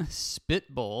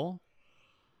 Spitbull,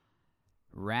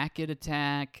 Racket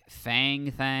Attack,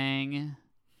 Fang Thang,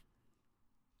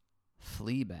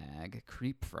 Fleabag,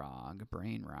 Creep Frog,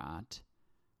 Brain Rot,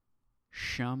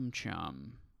 Shum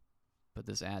Chum, But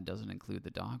this ad doesn't include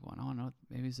the dog one. Oh, no.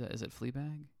 Maybe is it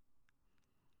Fleabag?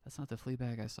 That's not the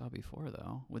Fleabag I saw before,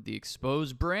 though. With the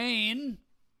exposed brain.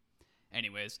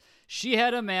 Anyways, she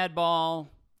had a mad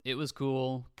ball. It was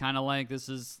cool. Kind of like this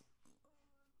is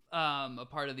a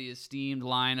part of the esteemed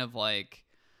line of like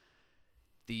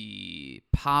the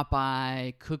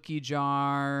Popeye cookie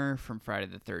jar from Friday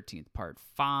the 13th Part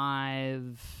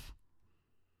 5.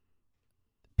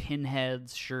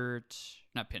 Pinhead's shirt.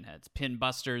 Not Pinhead's.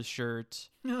 Pinbuster's shirt.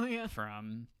 Oh, yeah.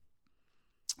 From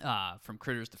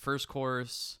Critters the First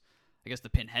Course. I guess the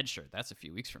Pinhead shirt. That's a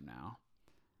few weeks from now.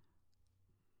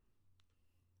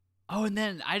 Oh, and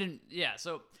then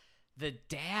so the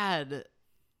dad,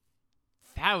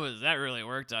 that really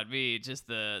worked on me. Just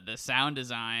the sound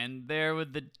design there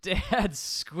with the dad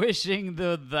squishing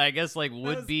the I guess like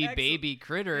would-be baby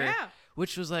critter. Yeah.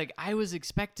 Which was like, I was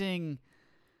expecting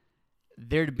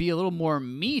there to be a little more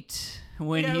meat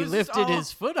when he lifted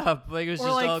his foot up. Like it was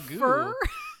just like all goo. Fur?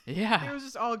 Yeah. It was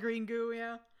just all green goo,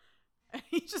 yeah. And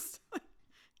he just,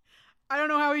 I don't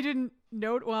know how he didn't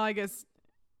note. Well, I guess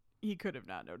he could have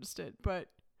not noticed it, but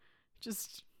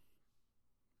just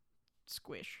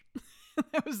squish.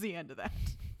 That was the end of that.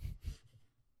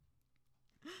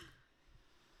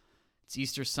 It's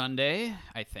Easter Sunday,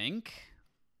 I think.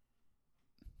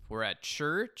 We're at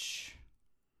church.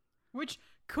 Which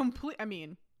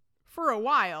for a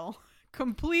while,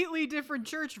 completely different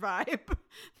church vibe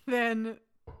than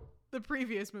the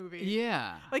previous movie.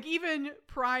 Yeah. Like even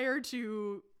prior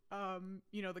to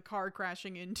the car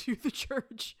crashing into the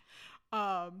church,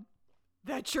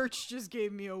 that church just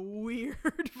gave me a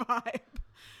weird vibe.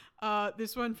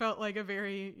 This one felt like a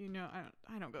very,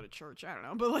 I don't go to church, I don't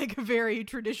know, but like a very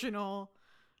traditional,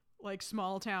 like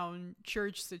small town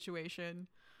church situation.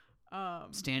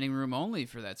 Standing room only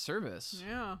for that service.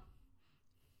 Yeah.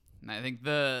 And I think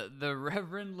the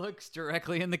Reverend looks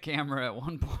directly in the camera at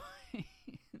one point.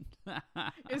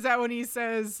 Is that when he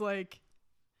says, like,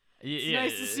 it's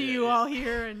nice to see you all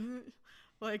here, and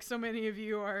like so many of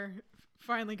you are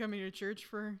finally coming to church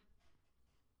for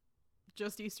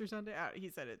just Easter Sunday? He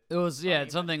said it. It was,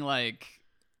 it's something like,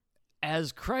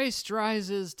 as Christ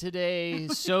rises today,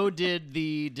 so did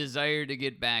the desire to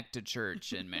get back to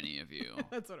church in many of you.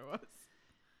 That's what it was.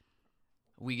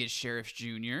 We get Sheriff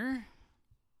Jr.,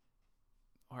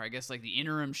 or I guess like the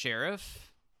interim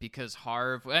sheriff, because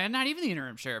Harv, and not even the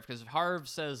interim sheriff, because Harv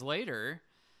says later,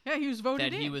 yeah, he was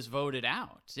voted that he was voted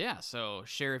out. Yeah, so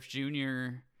Sheriff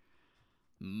Jr.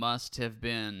 must have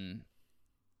been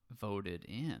voted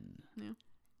in. Yeah.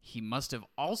 He must have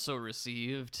also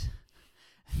received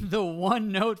the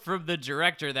one note from the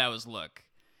director that was, look,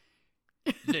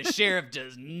 the sheriff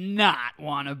does not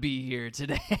want to be here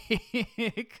today,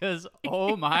 because,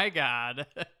 oh my God,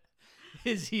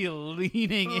 is he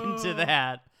leaning into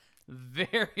that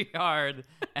very hard,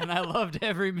 and I loved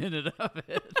every minute of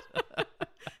it.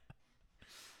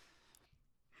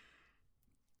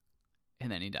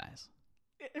 And then he dies.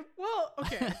 Well,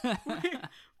 okay.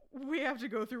 we have to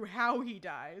go through how he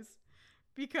dies,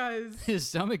 because his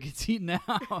stomach gets eaten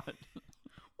out. Well,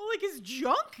 like his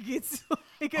junk gets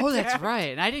like Oh, attacked. that's right.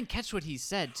 And I didn't catch what he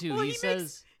said, too. Well, he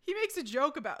says... He makes a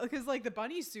joke about, because like the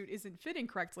bunny suit isn't fitting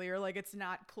correctly, or like it's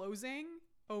not closing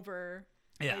over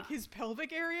like his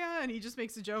pelvic area, and he just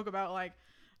makes a joke about like,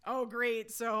 oh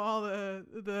great, so all the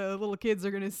little kids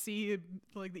are gonna see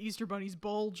like the Easter bunny's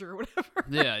bulge or whatever.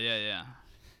 Yeah.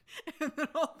 And then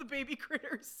all the baby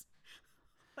critters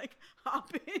like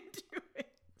hop into it.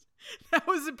 That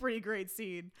was a pretty great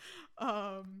scene.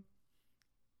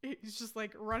 He's just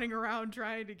like running around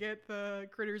trying to get the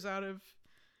critters out of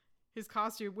his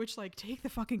costume, which like, take the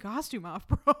fucking costume off,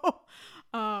 bro.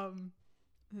 And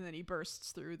then he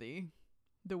bursts through the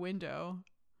window,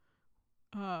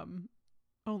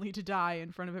 only to die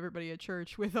in front of everybody at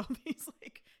church with all these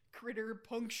like critter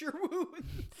puncture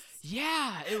wounds.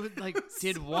 Yeah, it was like,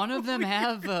 did one of them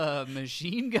have a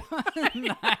machine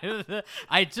gun?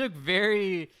 I took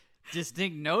very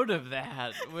distinct note of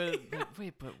that. Wait,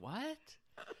 but what?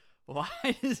 Why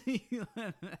is he?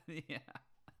 Yeah.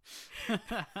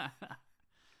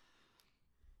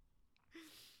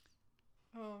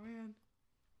 Oh man.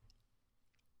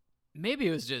 Maybe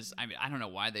it was just, I don't know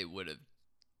why they would have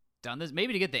done this.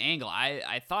 Maybe to get the angle.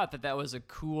 I thought that was a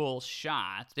cool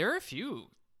shot. There are a few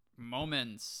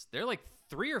moments. There are like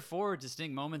 3 or 4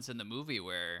 distinct moments in the movie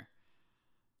where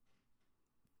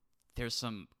there's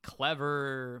some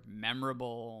clever,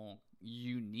 memorable,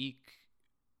 unique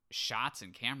shots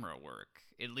and camera work,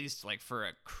 at least like for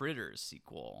a Critters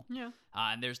sequel. Yeah.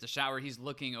 And there's the shot where he's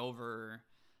looking over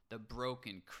the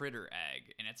broken critter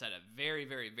egg, and it's at a very,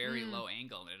 very, very low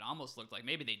angle, and it almost looked like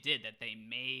maybe they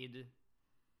made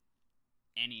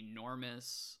an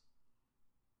enormous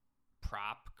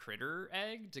prop critter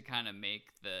egg to kind of make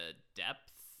the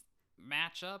depth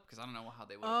match up, because I don't know how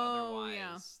they would have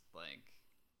otherwise like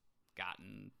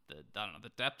gotten the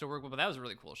depth to work with, but that was a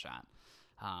really cool shot.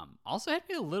 Also had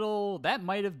me a little, that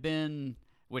might have been,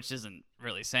 which isn't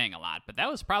really saying a lot, but that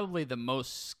was probably the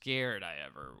most scared I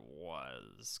ever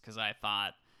was, because I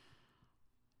thought,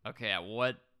 okay, at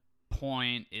what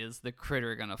point is the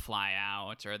critter gonna fly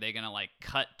out? Or are they gonna like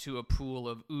cut to a pool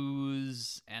of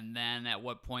ooze, and then at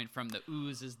what point from the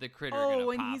ooze is the critter gonna pop out? Oh,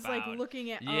 when he's like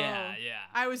looking at yeah.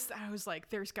 I was like,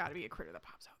 there's got to be a critter that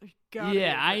pops out. There's gotta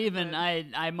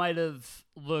be I might have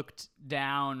looked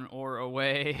down or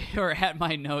away or at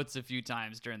my notes a few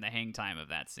times during the hang time of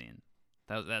that scene.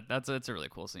 That's a really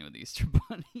cool scene with the Easter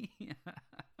Bunny.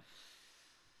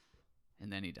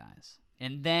 And then he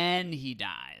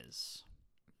dies.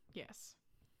 Yes.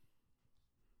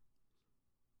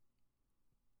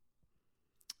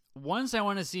 Once I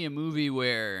want to see a movie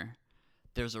where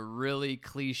there's a really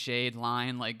cliched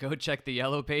line like, go check the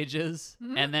yellow pages,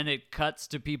 and then it cuts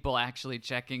to people actually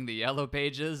checking the yellow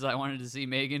pages. I wanted to see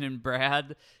Megan and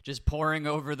Brad just poring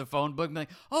over the phone book and be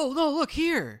like, oh, no, look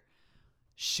here.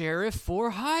 Sheriff for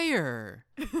hire.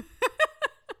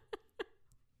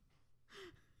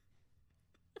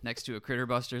 Next to a Critter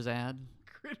Busters ad.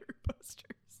 Critter Busters.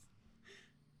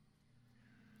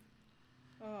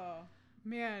 Oh,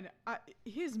 man.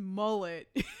 His mullet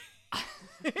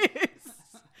is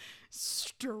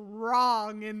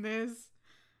strong in this.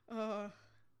 That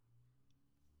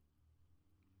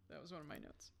was one of my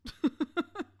notes.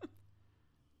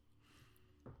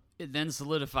 It then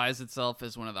solidifies itself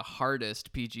as one of the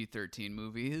hardest PG-13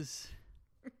 movies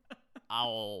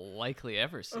I'll likely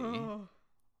ever see. Oh.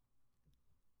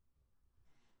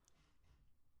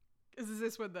 Is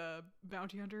this when the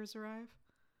bounty hunters arrive?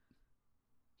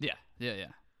 Yeah. I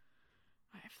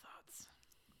have thoughts.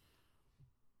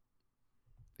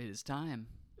 It is time.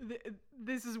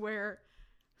 This is where,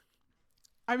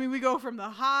 I mean, we go from the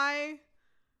high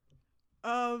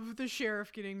of the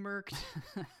sheriff getting murked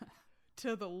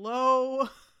to the low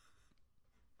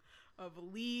of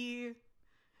Lee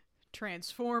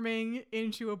transforming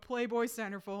into a Playboy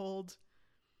centerfold.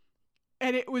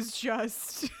 And it was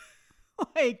just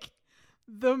like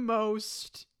the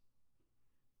most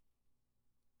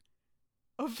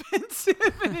offensive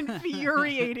and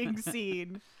infuriating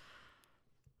scene.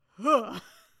 Ugh.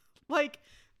 Like,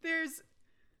 there's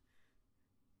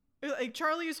like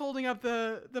Charlie is holding up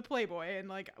the Playboy, and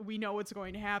like we know what's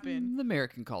going to happen. The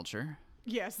American culture.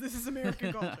 Yes, this is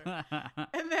American culture.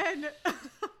 And then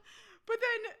but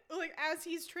then like as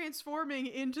he's transforming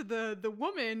into the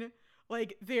woman,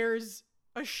 like there's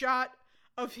a shot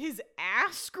of his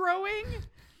ass growing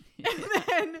and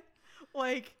then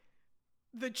like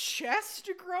the chest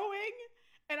growing,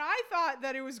 and I thought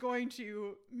that it was going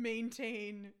to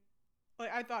maintain,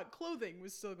 like I thought clothing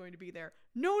was still going to be there.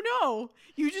 No,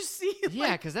 you just see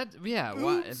yeah, because that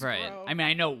why, right. grow. I mean,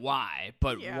 I know why,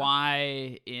 but Yeah.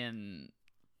 why in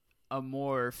a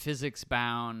more physics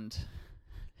bound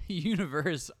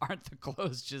universe aren't the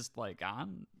clothes just like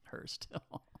on her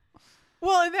still?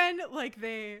 Well, and then like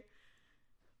the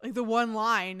one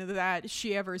line that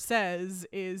she ever says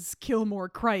is "kill more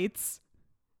Kreitz,"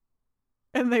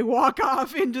 and they walk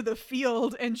off into the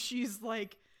field, and she's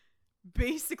like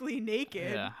basically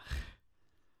naked. Yeah.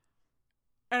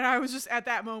 And I was just at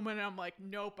that moment, and I'm like,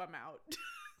 nope, I'm out.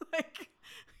 Like,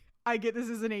 I get this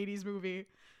is an 80s movie,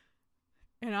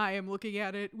 and I am looking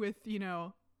at it with,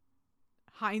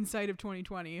 hindsight of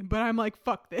 2020, but I'm like,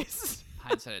 fuck this.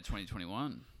 Hindsight of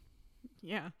 2021.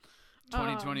 Yeah.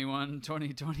 2021,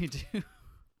 2022.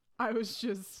 I was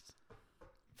just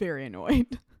very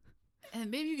annoyed. And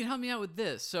maybe you can help me out with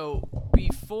this. So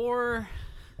before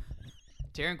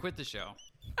Taryn quit the show,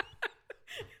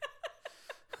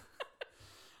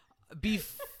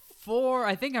 before,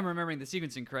 I think I'm remembering the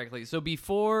sequencing correctly. So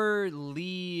before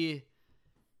Lee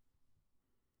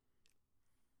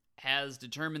has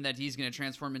determined that he's going to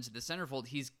transform into the centerfold,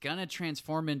 he's going to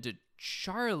transform into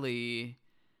Charlie.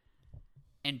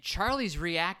 And Charlie's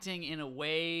reacting in a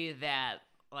way that,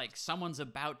 like, someone's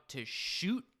about to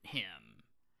shoot him.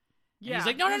 Yeah. And he's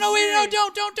like, no, wait,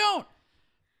 don't.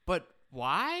 But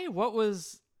why? What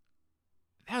was...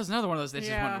 That was another one of those that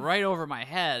just went right over my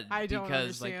head. I don't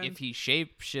because, understand. like, if he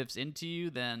shape shifts into you,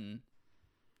 then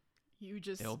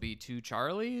there'll be two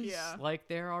Charlies, like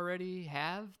there already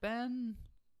have been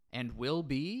and will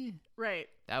be. Right.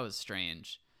 That was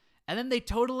strange. And then they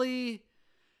totally,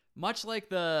 much like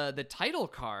the title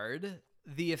card,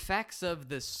 the effects of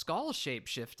the skull shape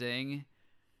shifting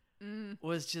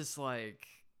was just like,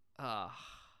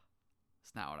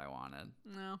 It's not what I wanted.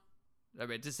 No. I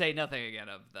mean, to say nothing again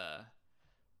of the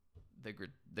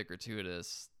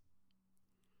gratuitous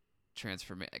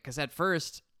transformation. Because at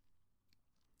first,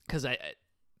 because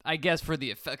I guess for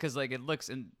the effect, because like it looks,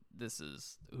 and this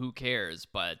is who cares,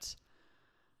 but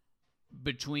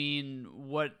between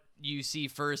what you see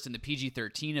first in the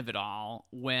PG-13 of it all,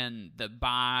 when the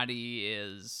body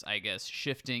is, I guess,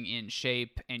 shifting in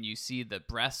shape and you see the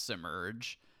breasts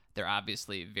emerge, they're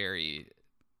obviously very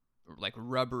like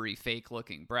rubbery, fake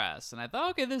looking breasts. And I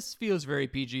thought, okay, this feels very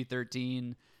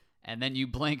PG-13. And then you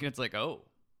blink and it's like, oh,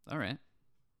 all right.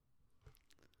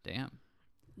 Damn.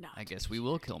 Not I guess we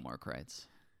will kill more Krites.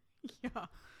 Yeah.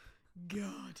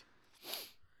 God.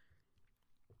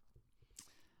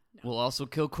 No. We'll also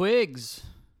kill Quigs.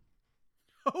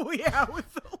 Oh yeah,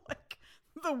 with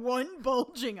the one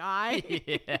bulging eye.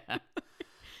 Yeah.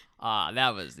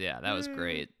 That was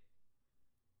great.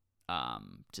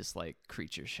 Just like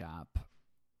Creature Shop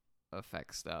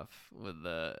effect stuff with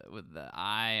the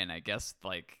eye, and I guess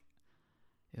like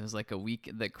it was like a week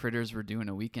the critters were doing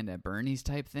a Weekend at Bernie's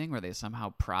type thing where they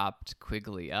somehow propped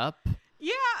Quigley up.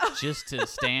 Yeah. Just to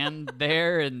stand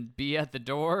there and be at the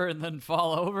door and then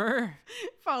fall over.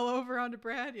 Fall over onto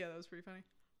Brad. Yeah, that was pretty funny.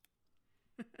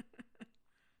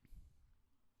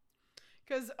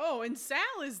 And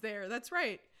Sal is there. That's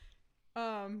right.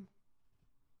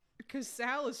 Because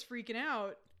Sal is freaking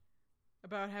out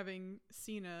about having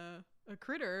seen a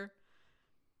critter,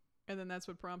 and then that's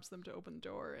what prompts them to open the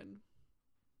door, and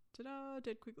ta-da,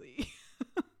 dead Quigley.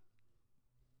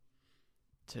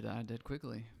 Ta-da, dead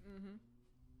Quigley. Mm-hmm.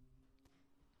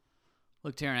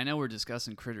 Look, Taryn, I know we're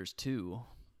discussing Critters 2,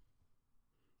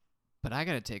 but I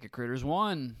gotta take a Critters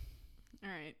 1. All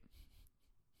right.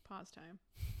 Pause time.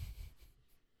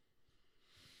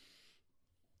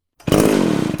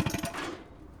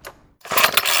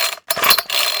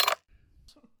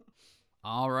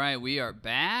 All right, we are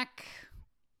back.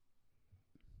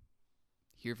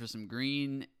 Here for some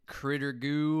green critter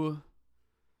goo.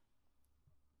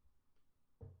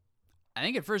 I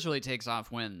think it first really takes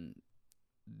off when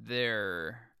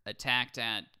they're attacked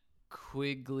at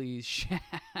Quigley's shack.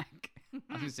 I was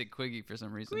going to say Quiggy for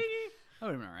some reason. Quiggy. That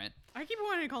would have been all right. I keep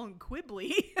wanting to call him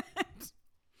Quibbly.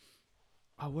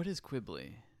 Oh, what is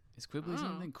Quibbly? Is Quibbly Oh.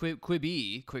 something?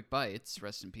 Quibby, Quick Bites,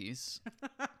 rest in peace.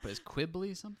 But is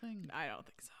Quibbly something? I don't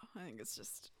think so. I think it's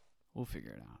just We'll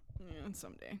figure it out.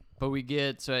 someday. But we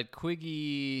get, so at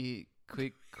Quigley's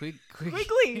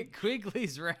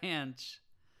ranch,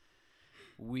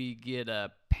 we get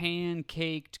a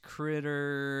pancaked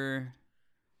critter.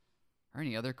 Are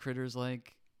any other critters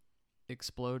like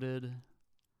exploded?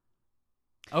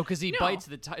 Oh, because he No. bites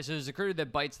the tire. So there's a critter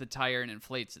that bites the tire and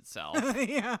inflates itself,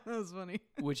 Yeah, that was funny.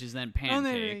 which is then And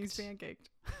then he's pancaked.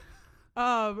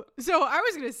 pancaked. So I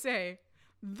was gonna say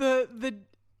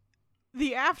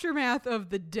the aftermath of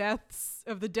the death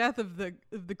of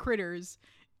the critters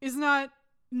is not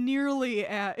nearly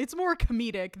it's more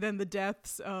comedic than the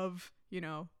deaths of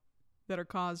that are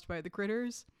caused by the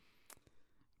critters,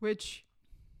 which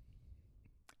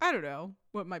I don't know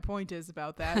what my point is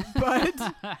about that,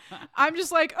 but I'm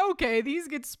just like, okay, these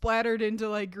get splattered into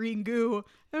like green goo.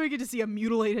 Then we get to see a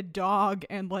mutilated dog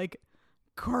and like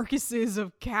carcasses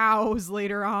of cows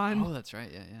later on. Oh, that's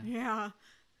right. Yeah. Yeah.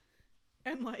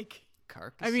 And like,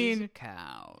 Carcasses of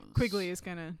cows. Quigley is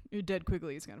dead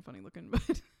Quigley is kind of funny looking, but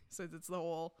since it's the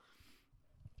whole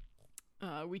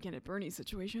Weekend at Bernie's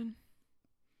situation.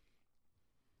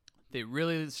 They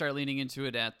really start leaning into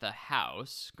it at the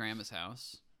house, Grandma's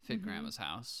house, Mm-hmm. Grandma's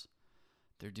house.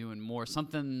 They're doing more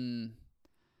something.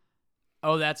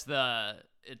 Oh, it's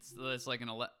like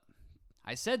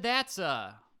I said that's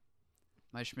my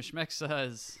schmishmexa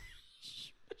is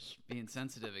being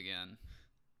sensitive again.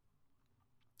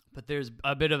 But there's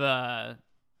a bit of a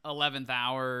 11th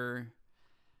hour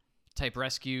type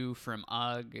rescue from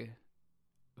Ugg,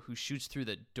 who shoots through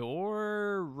the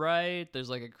door, right? There's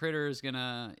like a critter is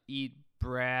gonna eat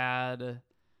Brad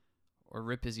or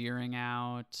rip his earring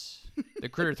out. The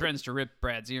critter threatens to rip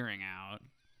Brad's earring out.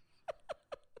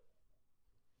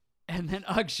 And then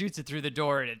Ugg shoots it through the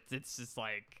door, and it's just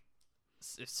like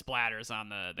it splatters on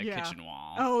the kitchen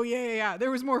wall. Oh, yeah.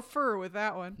 There was more fur with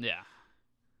that one. Yeah.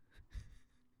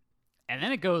 And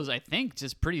then it goes, I think,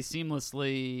 just pretty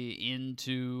seamlessly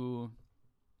into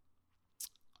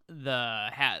the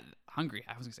hungry.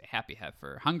 I was gonna say happy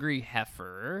heifer, hungry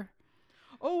heifer.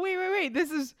 Oh, wait.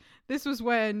 This was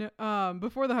when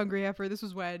before the hungry heifer. This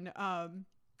was when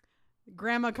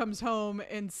Grandma comes home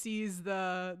and sees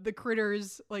the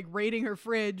critters like raiding her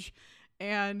fridge,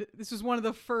 and this was one of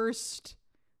the first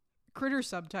critter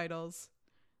subtitles.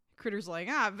 Critters like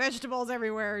vegetables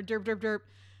everywhere, derp derp derp,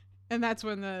 And that's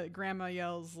when the grandma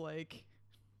yells, like,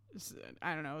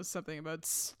 I don't know, something about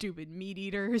stupid meat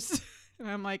eaters. And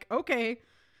I'm like, okay,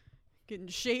 getting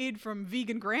shade from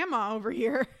vegan grandma over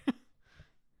here.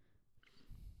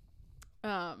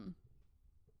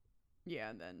 Yeah,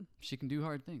 and then She can do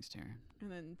hard things,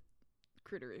 Taryn.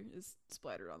 Critter is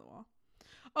splattered on the wall.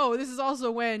 Oh, this is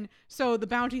also when, so the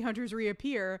bounty hunters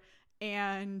reappear,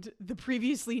 and the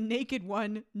previously naked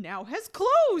one now has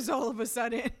clothes all of a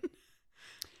sudden.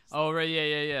 Oh, right,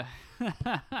 yeah.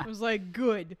 I was like,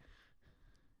 good.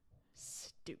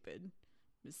 Stupid.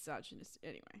 Misogynist.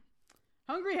 Anyway.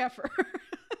 Hungry Heifer.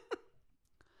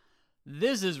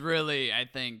 This is really, I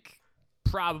think,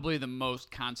 probably the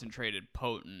most concentrated,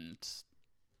 potent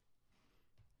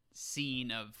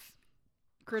scene of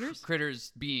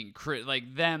critters being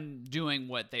like them doing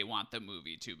what they want the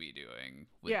movie to be doing,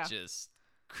 with just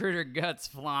critter guts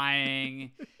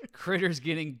flying, critters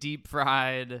getting deep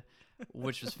fried,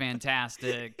 which was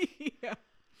fantastic.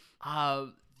 Yeah.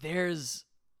 There's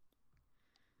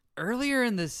earlier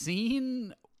in the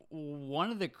scene,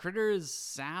 one of the critters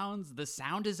sounds, the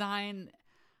sound design,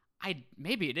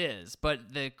 maybe it is,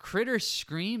 but the critter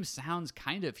scream sounds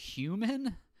kind of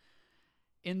human.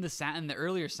 In the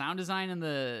earlier sound design in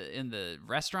the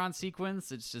restaurant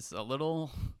sequence, it's just a little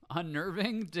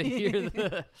unnerving to hear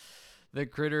the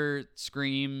critter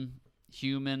scream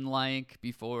human like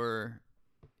before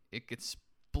it gets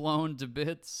blown to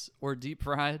bits or deep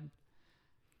fried.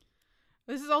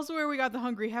 This is also where we got the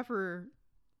Hungry Heifer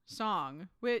song,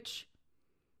 which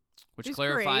is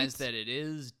clarifies great. that it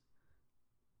is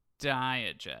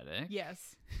diegetic.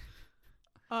 Yes.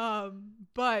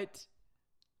 But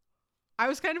I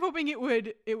was kind of hoping it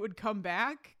would come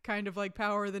back, kind of like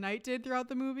Power of the Night did throughout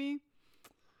the movie.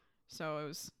 So it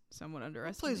was somewhat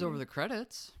underestimated. It plays over the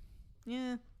credits.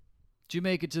 Yeah. Did you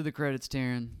make it to the credits,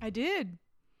 Taryn? I did.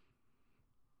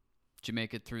 Did you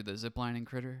make it through the ziplining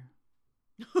critter?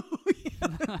 Oh, yeah,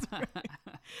 that's right.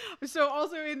 So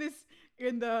also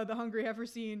in the Hungry Heifer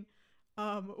scene,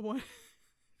 one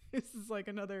this is like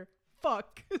another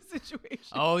fuck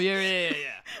situation. Oh yeah.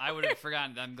 I would have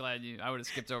forgotten. I'm glad I would have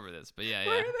skipped over this, but yeah.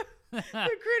 Where the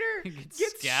critter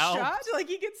gets scalped. shot, like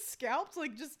he gets scalped,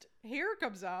 like just hair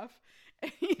comes off.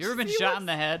 You ever been shot in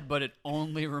the head, but it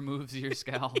only removes your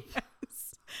scalp?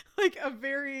 Yes. Like a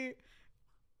very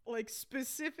like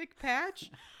specific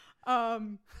patch.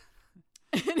 And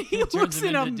he looks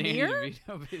in a mirror.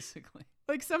 DeVito, basically.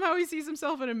 Like somehow he sees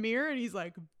himself in a mirror and he's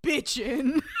like,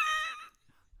 bitchin'.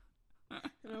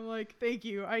 And I'm like, thank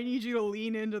you. I need you to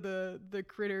lean into the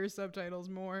critter subtitles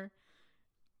more.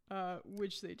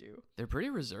 Which they do. They're pretty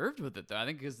reserved with it though. I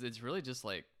think because it's really just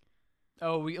like,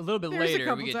 a little bit There's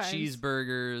later we get times.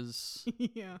 cheeseburgers.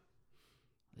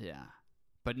 Yeah.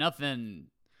 But nothing.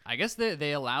 I guess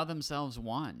they allow themselves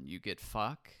one. You get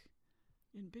fuck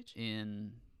And bitch.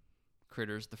 in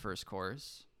Critters the first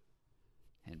course,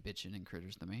 and bitchin' in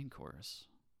Critters the main course.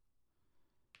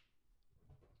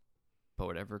 But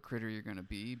whatever critter you're gonna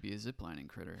be a ziplining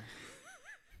critter.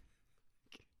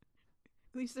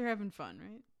 At least they're having fun,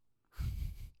 right?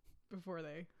 Before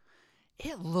they.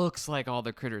 It looks like all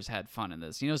the critters had fun in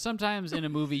this. You know, sometimes in a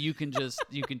movie you can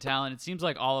tell, and it seems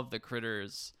like all of the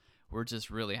critters were just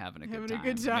really having a good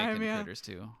time. Making critters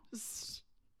too. Just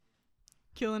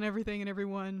killing everything and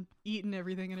everyone, eating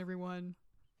everything and everyone,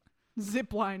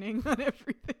 ziplining on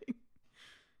everything.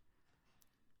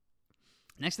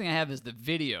 Next thing I have is the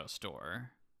video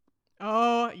store.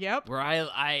 Oh, yep. Where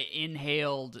I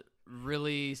inhaled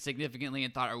really significantly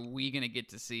and thought, are we going to get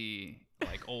to see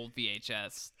like old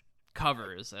VHS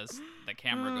covers as the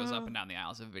camera goes up and down the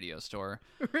aisles of a video store?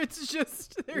 It's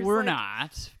just... We're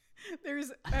not.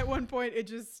 There's, at one point,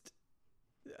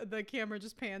 the camera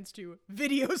just pans to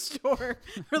video store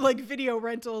or like video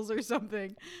rentals or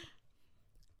something.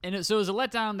 And so it was a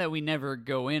letdown that we never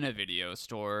go in a video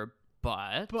store,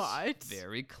 but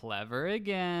very clever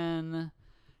again.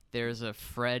 There's a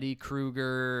Freddy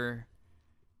Krueger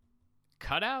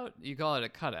cutout. You call it a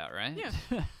cutout, right?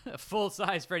 Yeah. A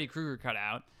full-size Freddy Krueger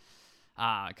cutout.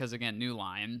 Because, again, new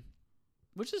line,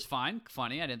 which is fine.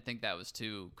 Funny. I didn't think that was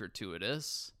too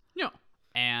gratuitous. No.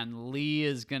 And Lee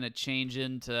is going to change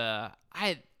into...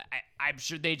 I'm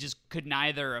sure they just could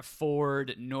neither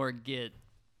afford nor get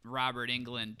Robert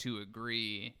Englund to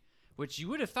agree, which you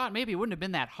would have thought maybe it wouldn't have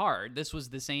been that hard. This was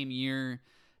the same year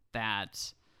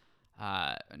that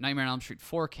Nightmare on Elm Street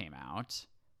 4 came out,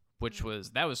 which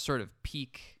was sort of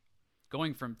peak.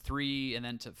 Going from 3 and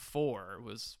then to 4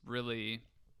 was really,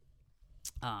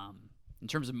 in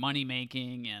terms of money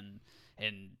making and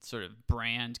sort of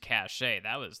brand cachet,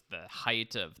 that was the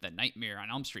height of the Nightmare on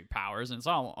Elm Street powers, and it's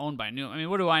all owned by New. I mean,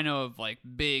 what do I know of like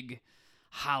big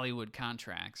Hollywood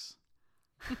contracts.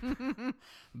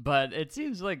 But it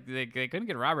seems like they couldn't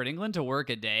get Robert Englund to work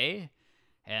a day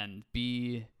and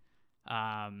be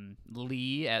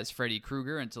Lee as Freddy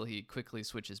Krueger until he quickly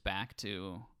switches back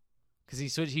to, because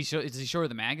is he sure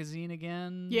the magazine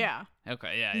again? Yeah.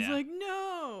 Okay. Yeah. He's yeah. like,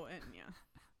 no, and yeah.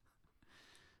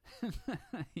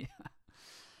 Yeah.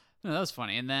 No, that was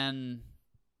funny. And then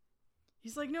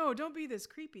He's like, no, don't be this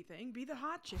creepy thing. Be the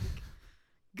hot chick.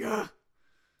 Gah.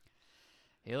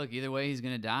 hey, look, either way, he's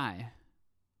gonna die.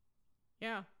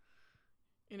 Yeah.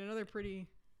 In another pretty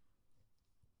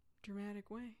dramatic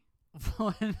way.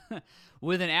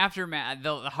 With an aftermath,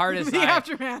 the hardest. The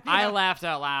aftermath. I Yeah. laughed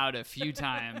out loud a few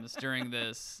times during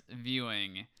this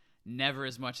viewing. Never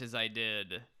as much as I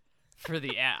did for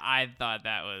the. I thought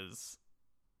that was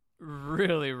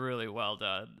really, really well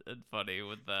done and funny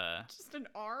with the. Just an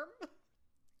arm.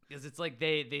 Because it's like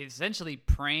they essentially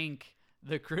prank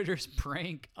the critters,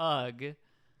 prank Ugg.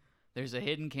 There's a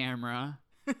hidden camera.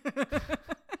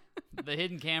 The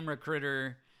hidden camera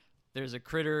critter. There's a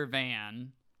critter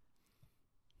van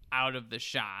out of the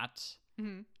shot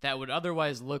that would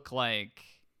otherwise look like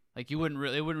you wouldn't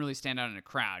really, it wouldn't really stand out in a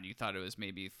crowd. You thought it was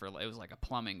maybe it was like a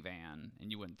plumbing van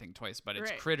and you wouldn't think twice, but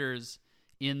it's Right. critters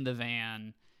in the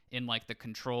van in like the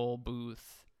control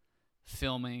booth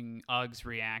filming Ugg's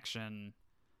reaction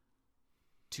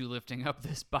to lifting up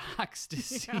this box to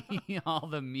see all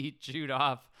the meat chewed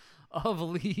off of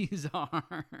Lee's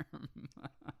arm.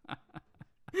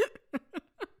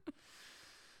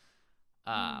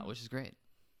 Which is great.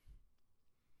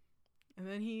 And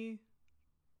then he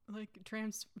like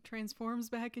transforms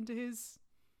back into his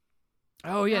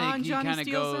Oh yeah, he Johnny kind of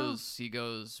Steele goes. He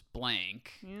goes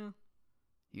blank. yeah.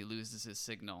 He loses his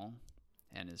signal,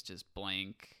 and is just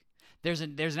blank. There's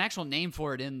an actual name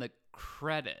for it in the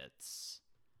credits.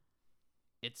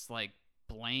 It's like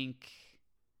blank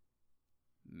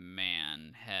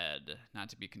man head, not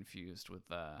to be confused with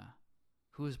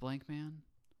who is Blank Man?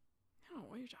 No,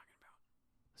 what are you talking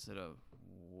about? Is it a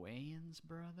Wayans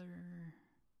brother?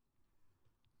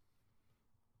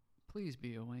 Please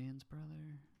be a Wayans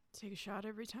brother. Take a shot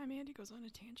every time Andy goes on a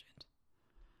tangent.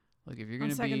 Look, if you're On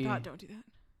gonna second be thought, don't do that.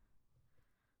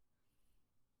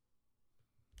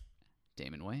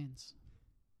 Damon Wayans.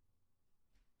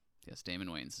 Yes, Damon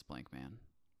Wayans is Blank Man.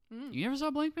 Mm. You never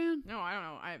saw Blank Man? No, I don't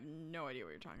know. I have no idea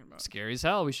what you're talking about. Scary as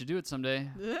hell. We should do it someday.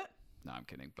 Ugh. No, I'm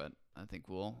kidding, but I think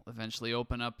we'll eventually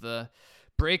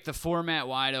break the format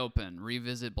wide open,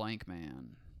 revisit Blank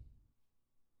Man.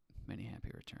 Many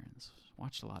happy returns.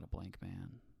 Watched a lot of Blank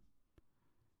Man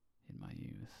in my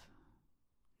youth.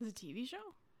 Is it a TV show?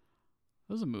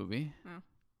 It was a movie. Oh.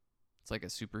 It's like a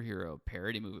superhero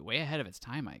parody movie, way ahead of its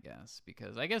time, I guess,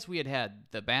 because I guess we had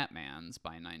the Batmans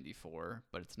by 94,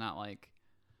 but it's not like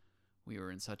we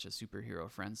were in such a superhero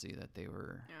frenzy that they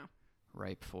were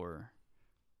ripe for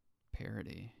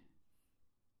parody.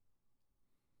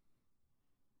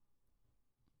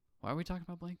 Why are we talking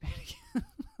about Blank Man again?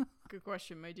 Good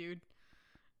question, my dude.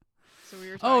 So we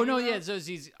were Oh talking no, about... yeah. So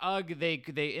these Ugg, they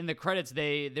in the credits,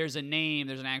 there's a name,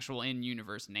 there's an actual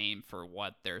in-universe name for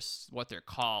what they're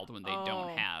called when they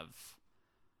don't have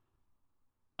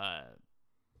a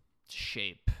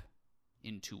shape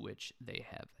into which they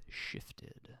have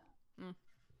shifted. Mm.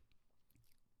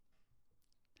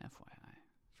 FYI,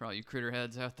 for all you critter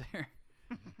heads out there.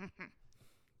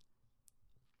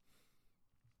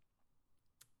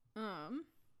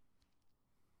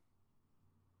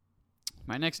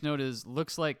 My next note is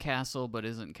looks like Castle but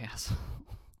isn't Castle.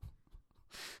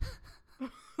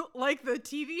 Like the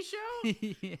TV show?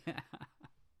 Yeah.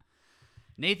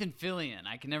 Nathan Fillion.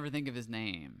 I can never think of his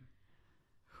name.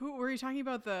 Who were you talking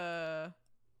about? The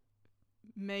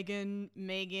Megan,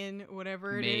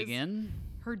 whatever it is. Megan?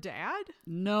 Her dad?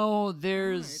 No, What are you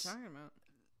there's talking about?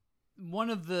 one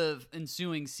of the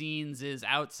ensuing scenes is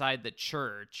outside the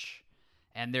church,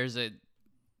 and there's a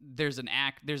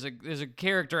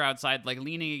character outside, like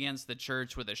leaning against the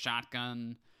church with a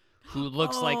shotgun, who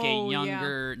looks like a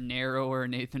younger, narrower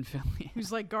Nathan Fillion.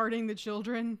 Who's like guarding the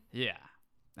children? Yeah,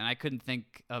 and I couldn't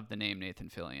think of the name Nathan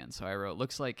Fillion, so I wrote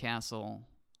looks like Castle,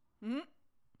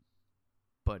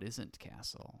 but isn't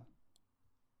Castle.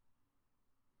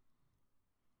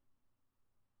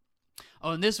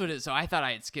 Oh, and this would so I thought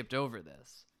I had skipped over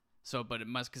this. So, but it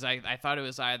must, because I thought it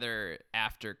was either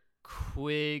after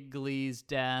Quigley's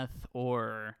death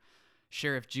or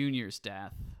Sheriff Jr.'s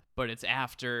death, but it's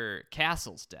after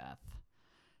Castle's death.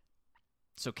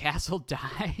 So Castle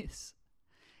dies,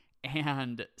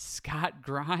 and Scott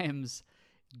Grimes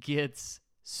gets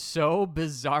so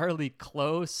bizarrely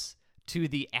close to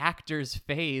the actor's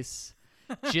face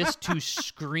just to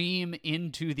scream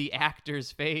into the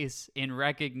actor's face in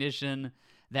recognition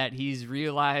that he's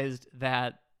realized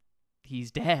that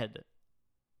he's dead.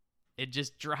 It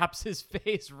just drops his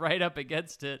face right up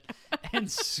against it and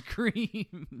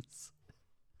screams.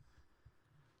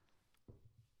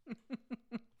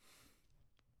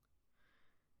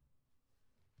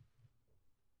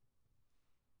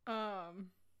 Are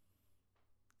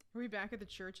we back at the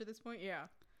church at this point? Yeah.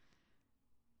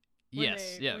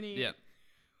 Yes, yeah.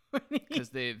 Because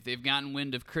they've gotten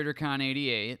wind of CritterCon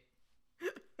 88.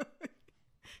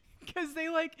 Because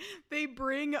they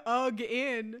bring Ugg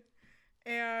in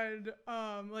and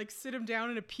sit him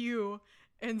down in a pew,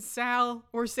 and Sal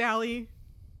or Sally,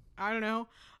 I don't know,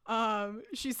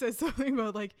 she says something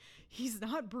about he's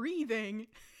not breathing,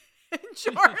 and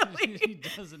Charlie he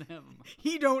doesn't have a mouth.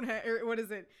 He don't have, what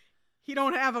is it? He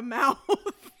don't have a mouth.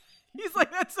 He's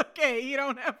like, that's okay. He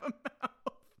don't have a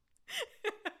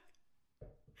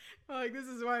mouth. This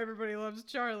is why everybody loves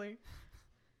Charlie.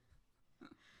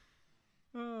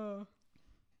 Oh.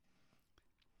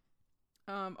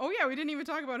 Oh yeah, we didn't even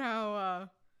talk about how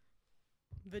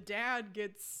the dad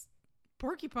gets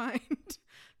porcupined.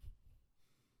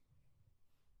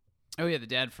 Oh yeah, the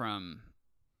dad from.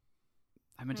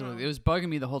 I meant to look. It was bugging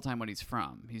me the whole time what he's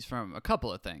from. He's from a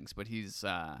couple of things, but he's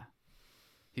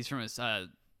from his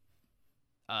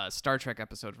Star Trek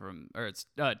episode it's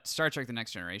Star Trek: The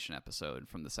Next Generation episode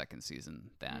from the second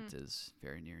season. That is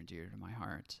very near and dear to my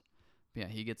heart. But yeah,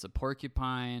 he gets a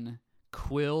porcupine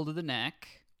quill to the neck.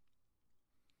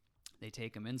 They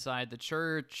take him inside the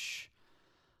church.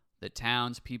 The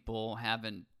townspeople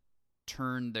haven't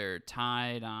turned their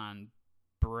tide on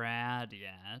Brad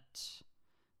yet.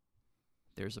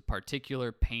 There's a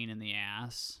particular pain in the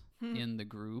ass in the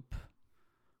group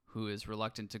who is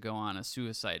reluctant to go on a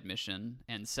suicide mission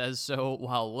and says so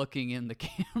while looking in the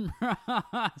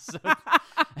camera.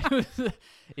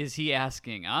 Is he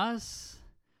asking us?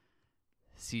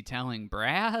 Is he telling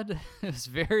Brad? It's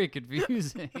very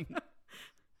confusing.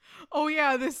 Oh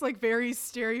yeah, this very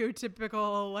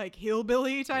stereotypical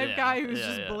hillbilly type guy who's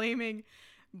just blaming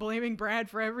Brad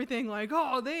for everything.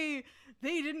 They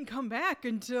didn't come back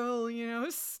until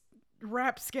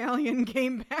Rapscallion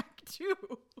came back too.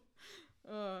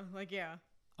 Yeah.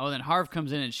 Oh, then Harv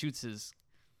comes in and shoots his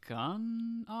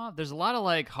gun off. There's a lot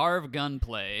of Harv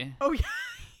gunplay. Oh yeah,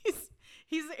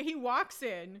 he walks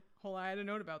in. Hold on, I had a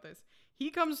note about this.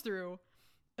 He comes through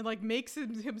and makes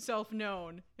himself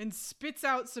known and spits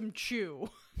out some chew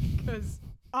because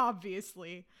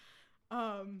obviously,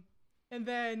 and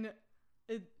then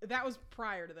that was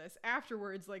prior to this.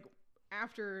 Afterwards,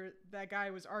 after that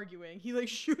guy was arguing, he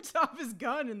shoots off his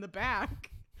gun in the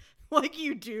back. Like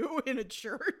you do in a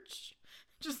church,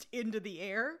 just into the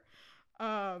air,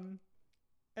 and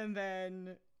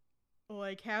then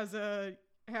has a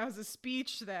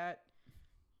speech that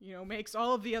makes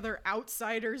all of the other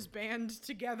outsiders band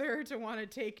together to want to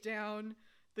take down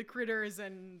the critters,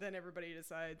 and then everybody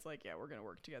decides yeah, we're gonna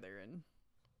work together and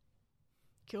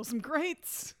kill some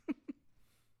Kraits.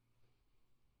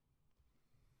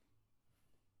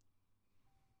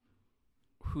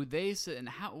 Who they said, and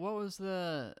how? What was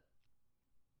the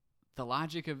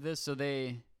logic of this? So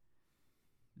they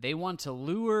want to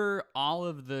lure all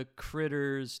of the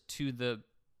critters to the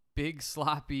big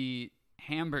sloppy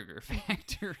hamburger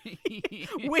factory,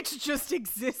 which just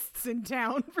exists in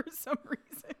town for some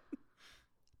reason.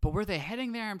 But were they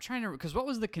heading there? I'm trying to, because what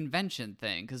was the convention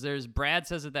thing? Because Brad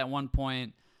says at that one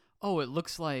point, oh, it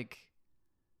looks like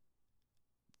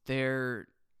they're.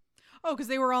 Oh, because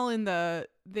they were all in they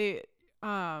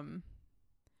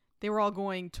were all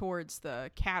going towards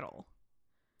the cattle.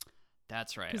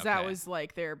 That's right. Because that was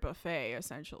their buffet,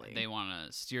 essentially. They want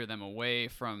to steer them away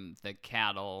from the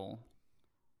cattle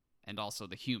and also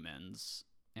the humans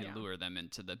and lure them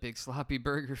into the big sloppy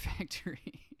burger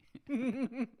factory.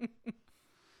 Then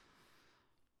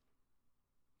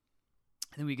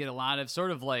we get a lot of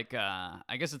sort of I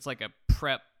guess it's a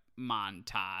prep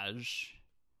montage.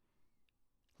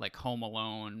 Home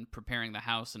Alone, preparing the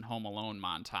house and Home Alone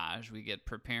montage. We get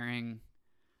preparing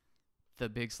the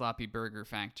big sloppy burger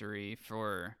factory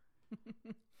for,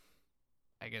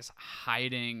 I guess,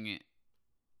 hiding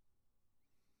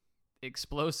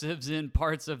explosives in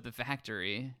parts of the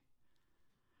factory.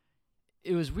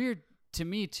 It was weird to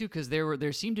me too, because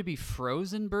there seemed to be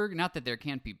frozen burger. Not that there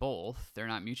can't be both; they're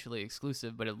not mutually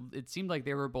exclusive. But it seemed like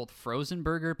there were both frozen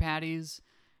burger patties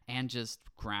and just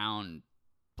ground.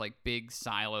 Big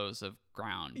silos of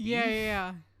ground beef.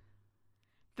 Yeah.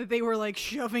 That they were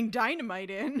shoving dynamite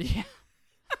in. Yeah.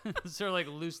 So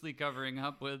loosely covering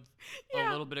up with a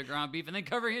little bit of ground beef and then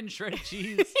covering it in shredded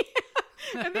cheese.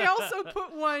 And they also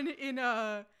put one in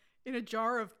a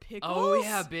jar of pickles. Oh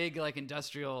yeah, big like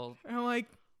industrial And I'm like,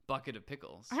 bucket of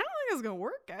pickles. I don't think that's gonna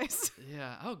work, guys.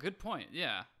 Yeah. Oh, good point.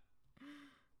 Yeah.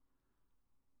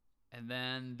 And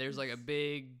then there's like a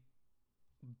big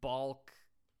bulk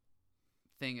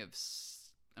thing of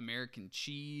American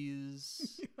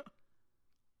cheese. Yeah.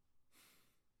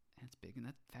 And it's big, and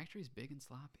that factory's big and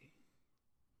sloppy.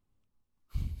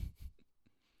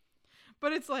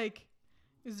 But it's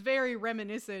very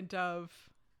reminiscent of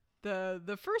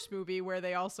the first movie where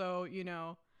they also,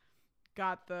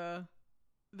 got the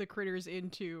critters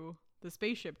into the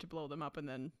spaceship to blow them up, and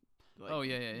then They blew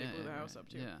blew the house up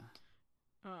too. Yeah.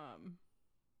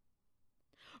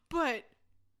 But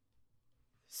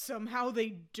somehow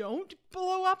they don't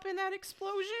blow up in that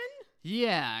explosion.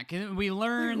 Yeah, we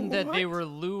learned that they What? were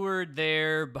lured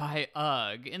there by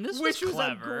Ugg, and this Which was was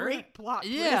clever. a great plot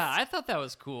twist. Yeah, I thought that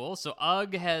was cool. So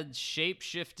Ugg had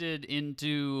shapeshifted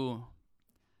into,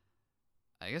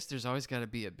 I guess there's always got to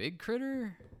be a big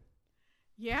critter.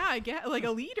 Yeah, I get like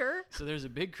a leader. So there's a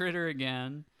big critter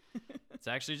again. It's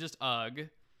actually just Ugg,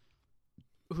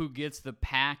 who gets the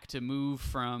pack to move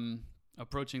from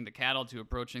approaching the cattle to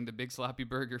approaching the big sloppy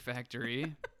burger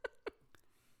factory.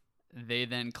 They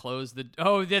then close they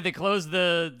close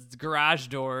the garage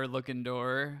door looking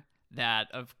door that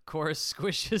of course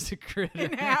squishes a critter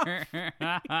In half.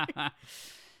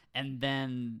 And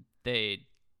then they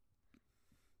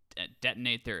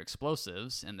detonate their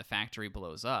explosives and the factory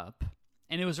blows up.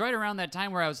 And it was right around that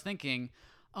time where I was thinking,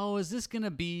 oh, is this going to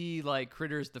be like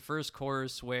Critters the First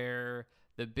Course, where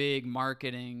the big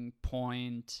marketing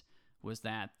point was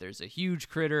that there's a huge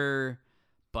critter,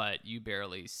 but you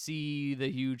barely see the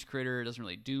huge critter. It doesn't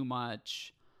really do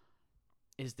much.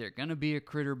 Is there going to be a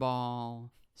critter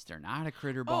ball? Is there not a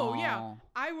critter ball? Oh, yeah.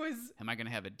 Am I going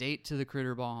to have a date to the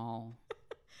critter ball?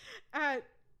 At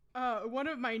one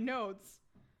of my notes,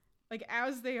 like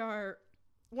as they are,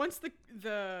 once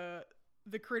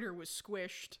the critter was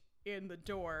squished in the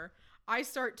door, I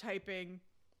start typing,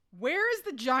 where is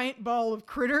the giant ball of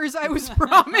critters I was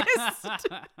promised?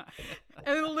 And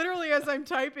then literally as I'm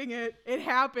typing it, it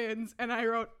happens, and I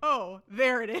wrote, oh,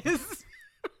 there it is.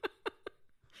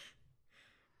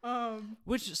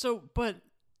 But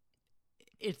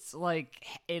it's like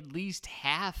at least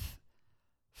half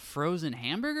frozen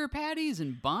hamburger patties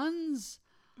and buns.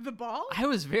 The ball? I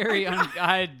was very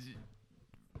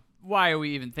why are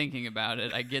we even thinking about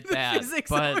it? I get that, Physics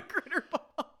but of a critter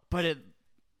ball. but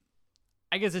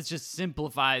I guess it just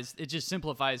simplifies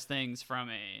things from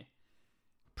a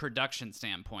production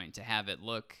standpoint to have it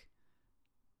look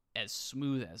as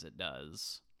smooth as it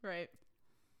does. Right.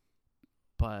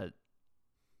 But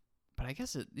I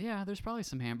guess there's probably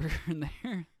some hamburger in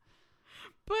there.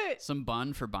 But Some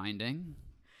bun for binding.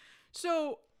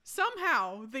 so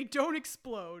somehow they don't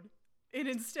explode, and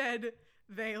instead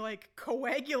they like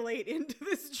coagulate into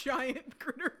this giant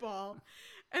critter ball,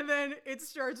 and then it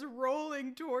starts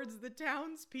rolling towards the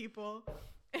townspeople.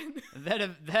 And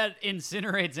That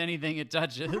incinerates anything it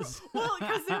touches. well,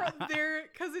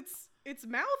 because its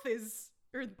mouth is,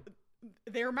 or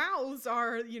their mouths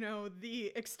are,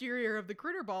 the exterior of the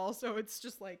critter ball, so it's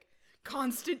just like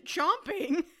constant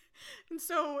chomping. And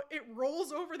so it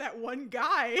rolls over that one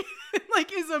guy and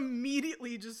like is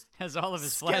immediately just Has all of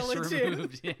his flesh skeleton.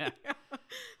 removed. Yeah.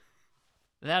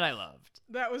 That I loved.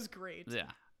 That was great. Yeah.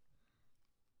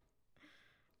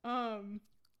 And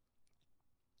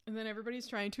then everybody's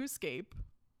trying to escape.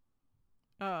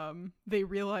 They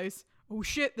realize, oh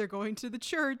shit, they're going to the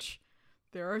church.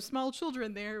 There are small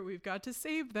children there. We've got to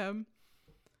save them.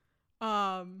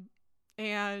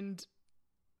 And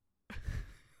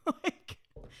like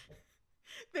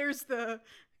there's the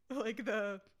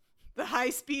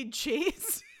high-speed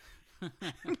chase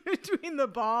between the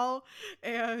ball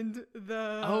and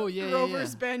the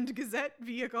Grover's Bend Gazette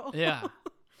vehicle. Yeah.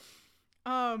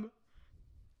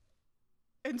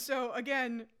 And so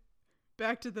again,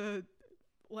 back to the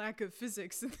lack of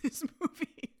physics in this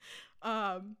movie.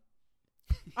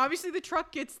 Obviously the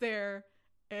truck gets there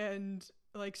and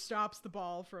like stops the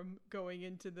ball from going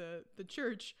into the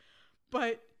church,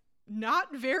 but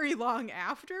not very long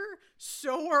after,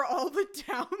 so are all the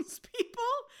townspeople.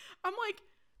 I'm like,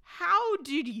 how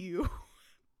did you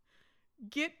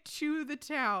get to the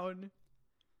town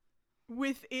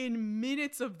within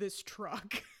minutes of this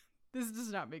truck? This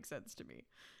does not make sense to me.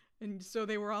 And so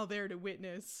they were all there to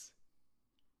witness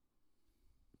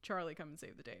Charlie come and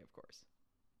save the day, of course.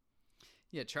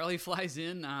 Yeah, Charlie flies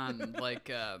in on like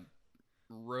a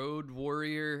Road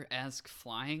Warrior-esque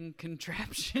flying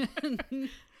contraption.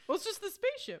 Well, it's just the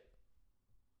spaceship.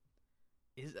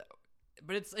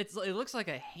 but it looks like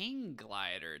a hang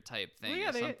glider type thing Well, yeah,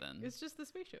 or something. it's just the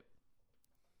spaceship.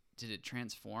 Did it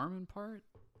transform in part?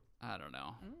 I don't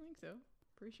know. I don't think so.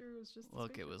 Pretty sure it was just the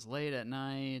Look, spaceship. it was late at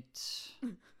night.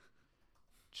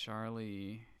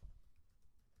 Charlie.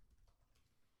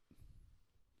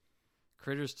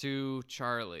 Critters 2,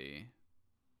 Charlie.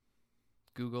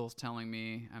 Google's telling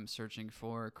me I'm searching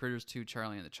for Critters 2,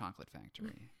 Charlie and the Chocolate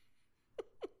Factory.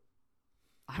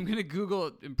 I'm going to Google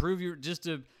it, just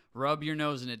to rub your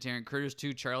nose in it, Taryn. Critters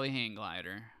 2, Charlie hang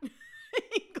glider.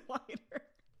 Glider.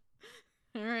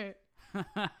 All right.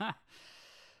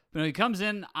 But he comes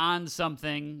in on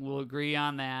something. We'll agree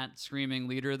on that. Screaming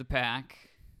leader of the pack.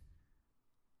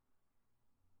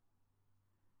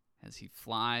 As he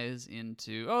flies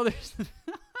into... Oh, there's...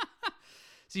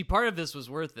 See, part of this was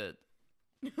worth it.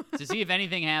 To see if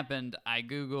anything happened, I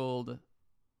Googled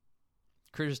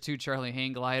Critters 2 Charlie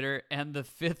hang glider, and the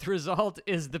 5th result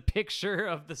is the picture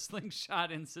of the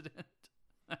slingshot incident.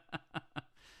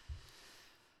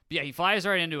 Yeah, he flies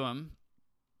right into him.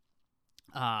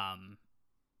 And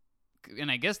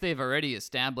I guess they've already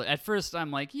established... At first, I'm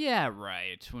like, yeah,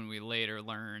 right, when we later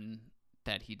learn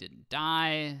that he didn't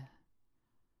die.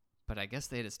 But I guess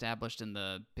they had established in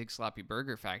the Big Sloppy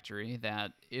Burger Factory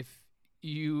that if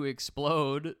you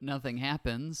explode, nothing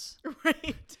happens.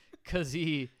 Right. Because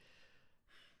he,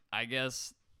 I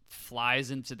guess, flies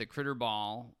into the critter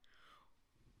ball,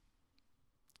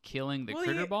 killing the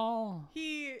critter ball.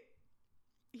 He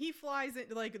flies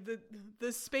it, like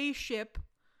the spaceship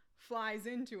flies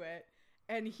into it,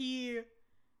 and he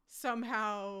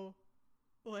somehow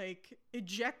like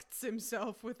ejects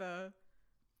himself with a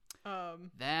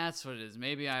That's what it is.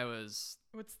 Maybe I was.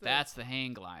 what's the That's the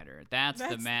hang glider. That's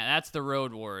the man. That's the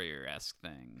Road Warrior-esque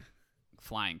thing,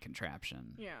 flying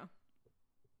contraption. Yeah.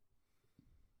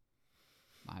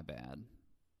 My bad.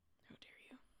 How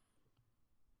dare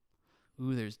you?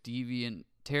 Ooh, there's deviant.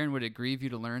 Taryn, would it grieve you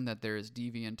to learn that there is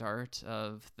deviant art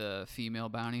of the female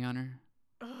bounty hunter?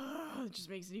 Ugh, it just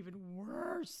makes it even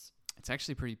worse. It's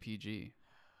actually pretty PG.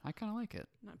 I kind of like it.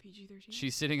 Not PG-13.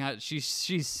 She's sitting out. She's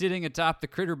sitting atop the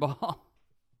critter ball.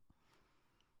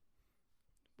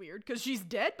 Weird, because she's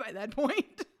dead by that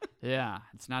point. Yeah,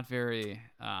 it's not very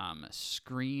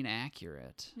screen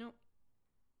accurate. Nope.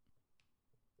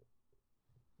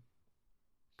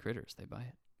 Critters, they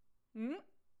bite. Mm.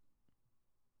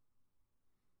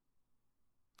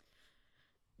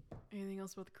 Anything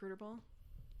else about the critter ball?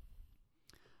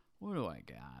 What do I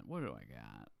got?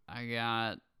 I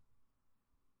got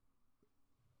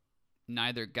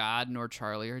neither God nor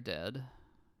Charlie are dead.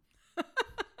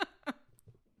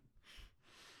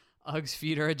 Ug's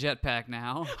feet are a jetpack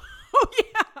now. Oh,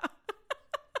 yeah.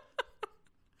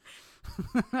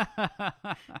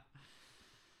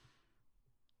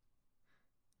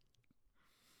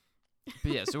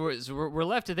 But yeah, so we're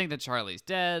left to think that Charlie's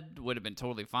dead. Would have been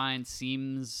totally fine.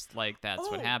 Seems like that's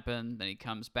what happened. Then he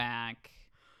comes back.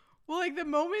 Well, like the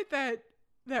moment that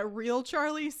real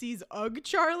Charlie sees Ugg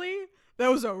Charlie, that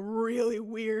was a really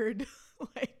weird,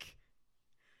 like,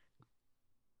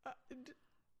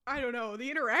 I don't know. The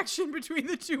interaction between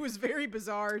the two was very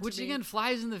bizarre to Which me. again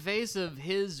flies in the face of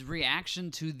his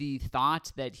reaction to the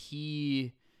thought that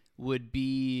he would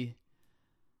be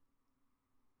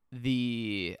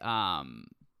the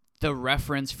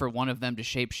reference for one of them to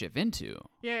shapeshift into.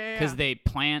 Yeah. Because they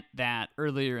plant that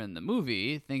earlier in the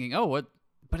movie, thinking, "Oh, what?"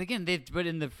 But again,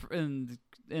 in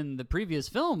the previous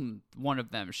film, one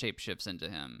of them shapeshifts into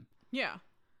him. Yeah.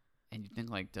 And you think,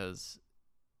 like, does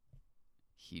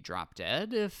he drop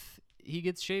dead if he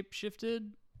gets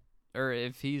shapeshifted, or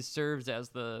if he serves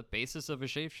as the basis of a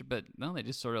shapeshift? But no, they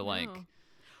just sort of like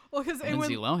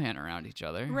Lindsay Lohan around each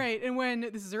other, right? And when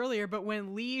this is earlier, but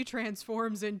when Lee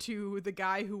transforms into the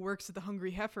guy who works at the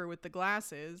Hungry Heifer with the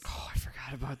glasses, oh, I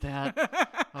forgot about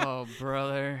that. Oh,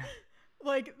 brother.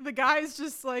 Like, the guy's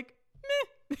just like,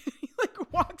 meh. He,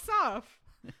 like, walks off.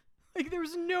 Like, there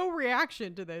was no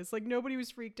reaction to this. Like, nobody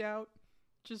was freaked out.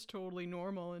 Just totally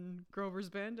normal in Grover's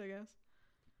Bend, I guess.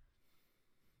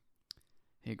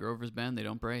 Hey, Grover's Bend, they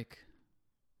don't break.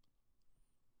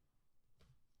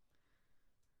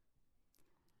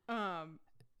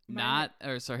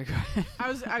 Sorry, go ahead. I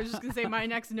was just gonna say my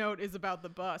next note is about the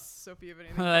bus. So if you have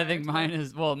anything, I think mine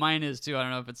is too. I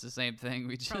don't know if it's the same thing.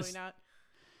 We just probably not.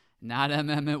 Not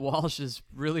Emmett Walsh is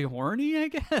really horny, I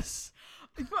guess.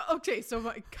 Okay,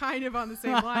 so kind of on the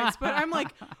same lines, but I'm like,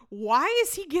 why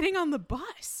is he getting on the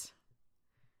bus?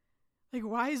 Like,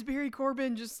 why is Barry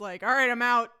Corbin just like, all right, I'm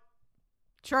out.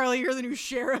 Charlie, you're the new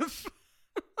sheriff.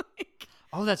 Like,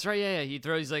 oh, that's right. Yeah.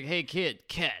 He's like, hey, kid,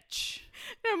 catch.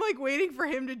 and I'm like waiting for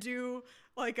him to do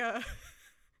like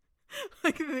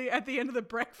like at the end of the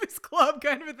Breakfast Club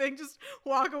kind of a thing, just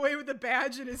walk away with a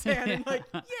badge in his hand and like,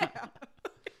 yeah,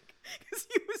 because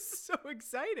he was so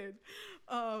excited.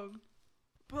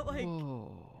 But like,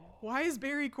 Whoa. why is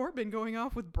Barry Corbin going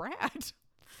off with Brad?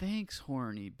 Thanks,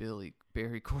 horny Barry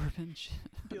Corbin.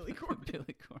 Billy Corbin.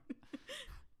 Billy Corbin.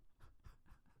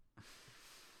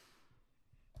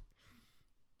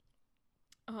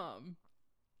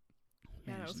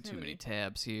 Yeah, that was There's too kinda many the-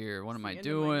 tabs here. What am I the end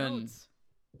of my doing? notes.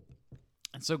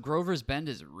 And so Grover's Bend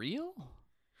is real?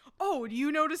 Oh, do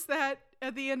you notice that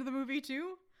at the end of the movie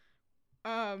too?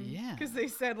 Yeah. Because they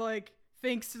said like,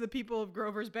 thanks to the people of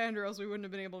Grover's Bend, or else we wouldn't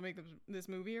have been able to make this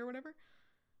movie or whatever.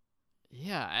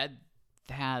 Yeah,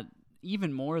 that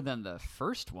even more than the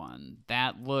first one.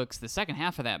 The second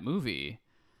half of that movie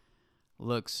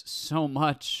looks so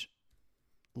much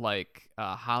like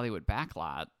a Hollywood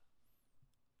backlot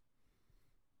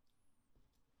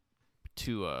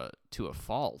to a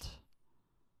fault.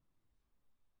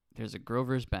 There's a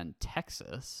Grover's Bend,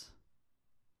 Texas.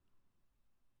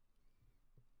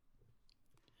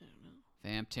 I don't know.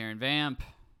 Vamp, Taryn, Vamp.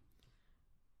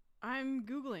 I'm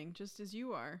Googling just as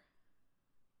you are.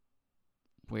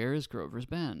 Where is Grover's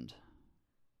Bend?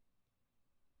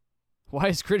 Why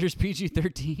is Critters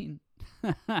PG-13?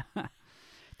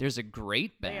 There's a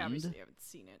Great They Bend. obviously haven't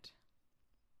seen it.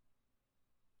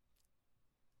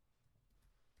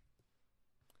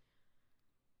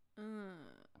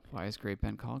 Why is Great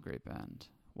Bend called Great Bend?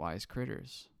 Why is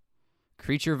Critters?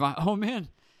 Oh man,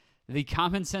 the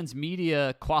Common Sense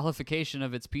Media qualification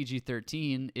of its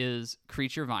PG-13 is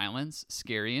creature violence,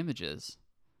 scary images.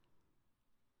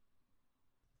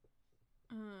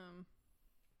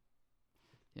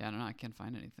 Yeah, I don't know. I can't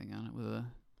find anything on it with I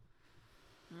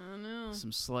don't know.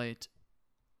 some slight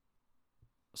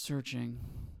searching.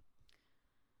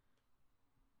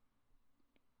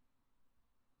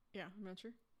 Yeah, I'm not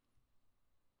sure.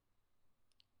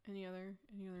 Any other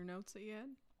notes that you had?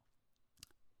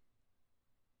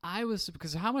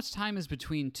 Because how much time is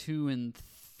between 2 and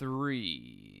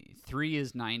 3? 3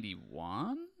 is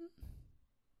 91?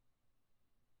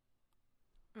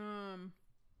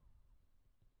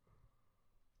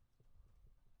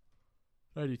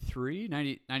 93?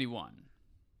 91.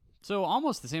 So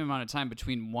almost the same amount of time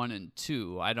between 1 and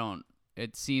 2.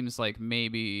 It seems like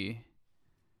maybe...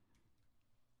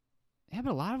 Yeah,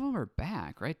 but a lot of them are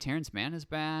back, right? Terrence Mann is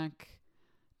back.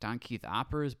 Don Keith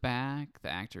Opper is back. The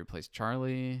actor who plays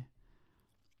Charlie.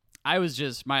 I was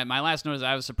just... My last note is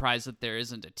I was surprised that there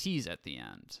isn't a tease at the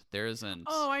end. There isn't...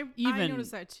 I even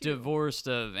noticed that too. divorced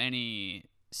of any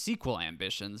sequel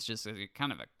ambitions, just a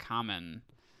kind of a common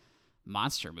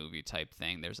monster movie type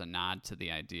thing. There's a nod to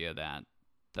the idea that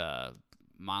the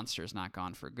monster's not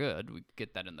gone for good. We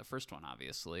get that in the first one,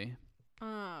 obviously.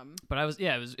 But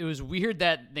it was weird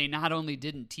that they not only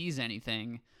didn't tease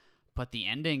anything, but the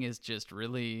ending is just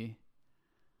really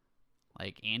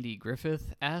like Andy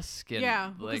Griffith-esque.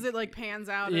 Yeah, like, because it like pans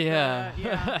out.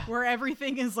 Yeah. Where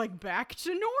everything is like back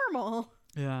to normal.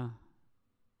 Yeah.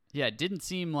 Yeah, it didn't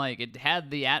seem like it had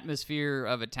the atmosphere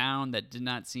of a town that did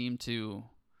not seem to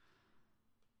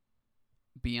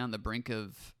be on the brink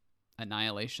of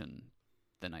annihilation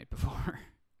the night before.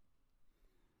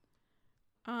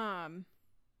 Because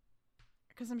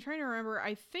I'm trying to remember.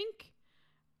 I think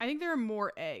there are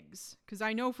more eggs. Because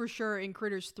I know for sure in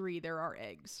Critters 3 there are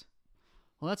eggs.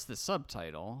 Well, that's the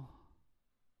subtitle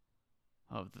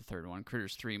of the third one.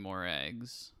 Critters 3 More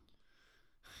Eggs.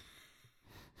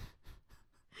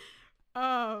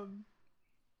 But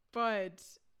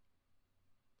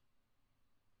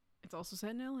it's also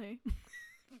set in LA.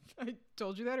 I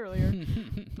told you that earlier.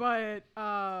 But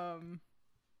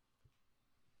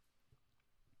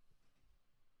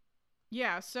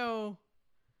yeah, so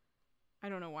I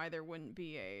don't know why there wouldn't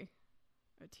be a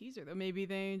teaser though. Maybe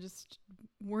they just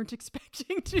weren't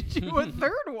expecting to do a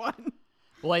third one.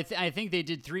 Well, I think they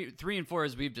did 3 and 4,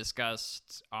 as we've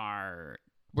discussed,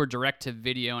 were direct to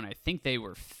video, and I think they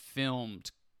were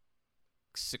filmed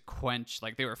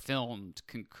like they were filmed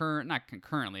not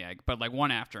concurrently, but like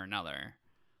one after another.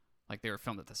 Like they were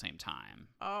filmed at the same time.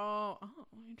 Oh,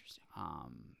 interesting.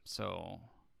 So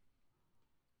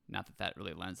not that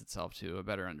really lends itself to a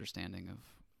better understanding of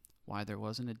why there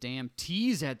wasn't a damn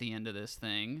tease at the end of this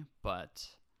thing, but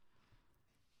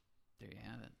there you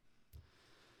have it.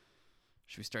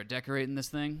 Should we start decorating this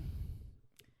thing?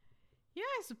 Yeah,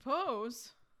 I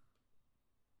suppose.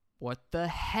 What the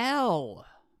hell?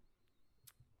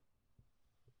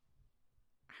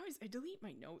 I delete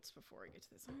my notes before I get to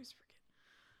this. I always forget.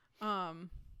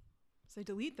 So I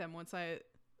delete them once I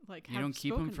like. You don't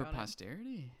keep them for about it.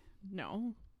 posterity?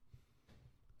 No.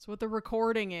 It's what the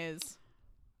recording is.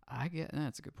 I get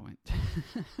that's a good point.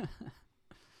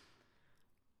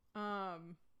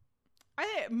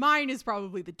 Mine is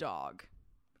probably the dog.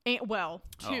 And, well,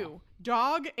 two. Oh.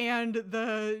 Dog and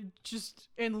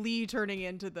and Lee turning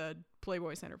into the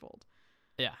Playboy centerfold.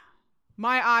 Yeah.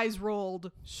 My eyes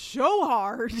rolled so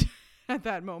hard at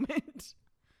that moment.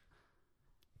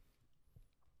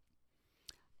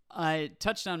 I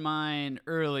touched on mine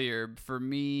earlier. For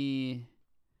me,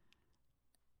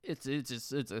 it's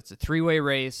a three-way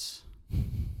race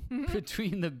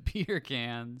between the beer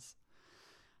cans.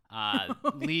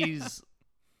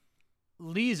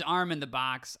 Lee's arm in the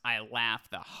box, I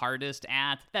laughed the hardest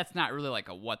at. That's not really like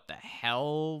a what the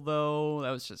hell, though. That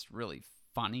was just really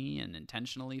funny and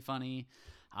intentionally funny.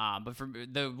 But for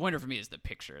the winner for me is the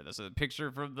picture. So the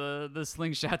picture from the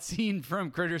slingshot scene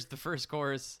from Critters the First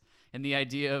Course, and the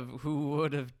idea of who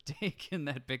would have taken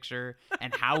that picture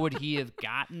and how would he have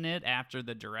gotten it after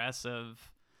the duress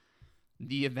of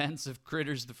the events of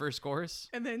Critters the First Course.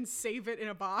 And then save it in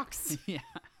a box. Yeah.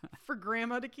 For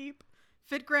Grandma to keep.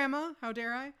 Fit Grandma, how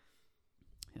dare I?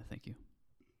 Yeah, thank you.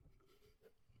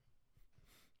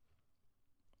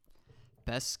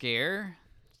 Best scare?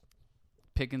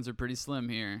 Pickings are pretty slim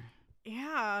here.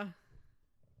 Yeah.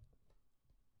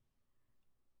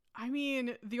 I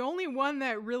mean, the only one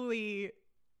that really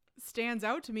stands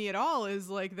out to me at all is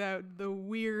like the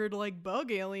weird like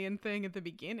bug alien thing at the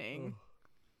beginning.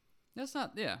 That's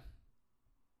not, yeah.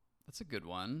 That's a good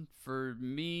one. For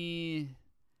me,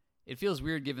 it feels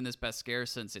weird given this best scare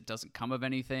since it doesn't come of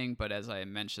anything, but as I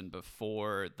mentioned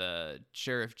before, the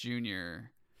Sheriff Jr.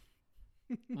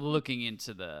 looking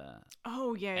into the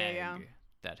egg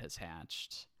that has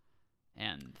hatched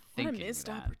and thinking what a missed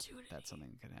opportunity. That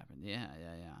something could happen. Yeah.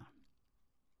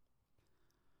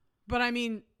 But I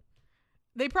mean,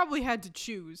 they probably had to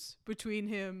choose between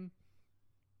him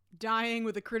dying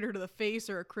with a critter to the face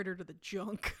or a critter to the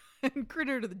junk. And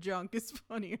critter to the junk is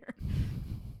funnier.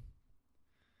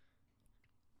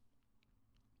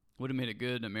 Would have made a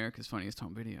good America's Funniest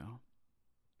Home Video.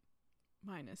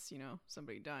 Minus,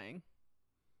 somebody dying.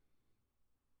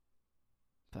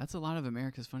 That's a lot of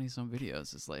America's Funniest Home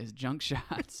Videos. It's like junk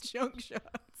shots. Junk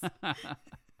shots.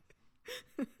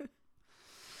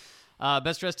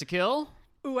 Best Dressed to Kill?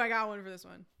 Ooh, I got one for this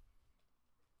one.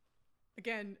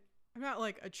 Again, I'm not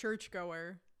like a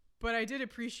churchgoer, but I did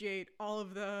appreciate all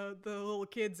of the little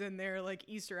kids in their like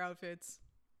Easter outfits.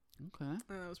 Okay.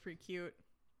 That was pretty cute.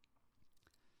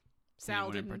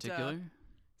 Anyone in particular?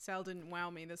 Sal didn't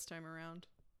wow me this time around.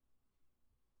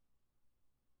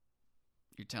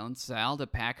 You're telling Sal to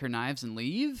pack her knives and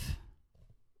leave?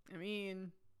 I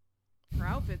mean, her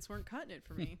outfits weren't cutting it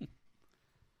for me.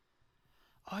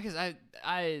 Oh, I guess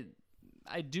I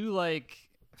do like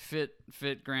fit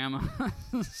grandma.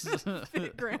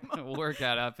 Fit grandma.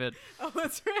 Workout outfit. Oh,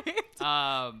 that's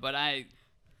right. But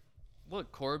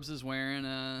look, Corbs is wearing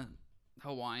a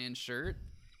Hawaiian shirt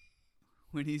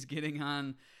when he's getting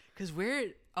on.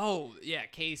 Oh, yeah,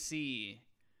 KC.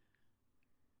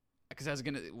 Because I was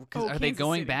going to. Are they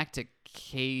going back to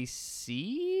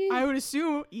KC? I would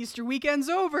assume Easter weekend's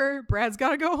over. Brad's got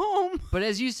to go home. But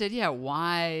as you said, yeah,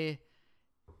 why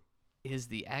is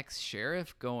the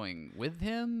ex-sheriff going with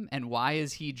him? And why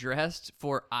is he dressed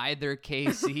for either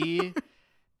KC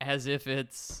as if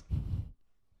it's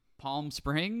Palm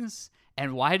Springs?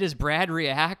 And why does Brad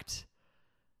react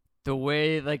the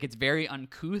way, like, it's very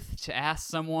uncouth to ask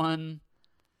someone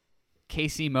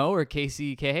KC Mo or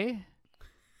KCK?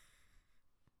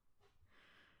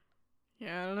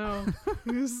 Yeah, I don't know.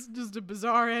 It was just a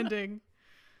bizarre ending.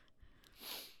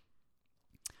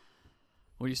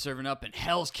 What are you serving up in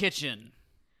Hell's Kitchen?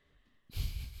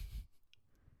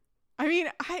 I mean,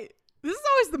 this is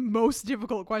always the most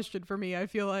difficult question for me, I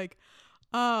feel like.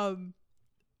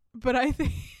 But I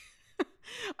think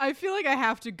I feel like I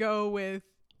have to go with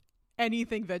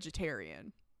anything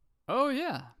vegetarian. Oh,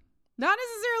 yeah. Not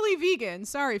necessarily vegan.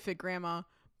 Sorry, Fit Grandma.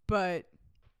 But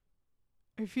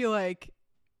I feel like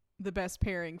the best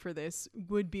pairing for this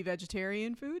would be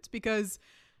vegetarian foods, because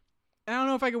I don't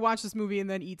know if I could watch this movie and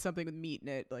then eat something with meat in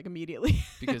it like immediately.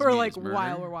 Or like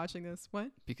while we're watching this.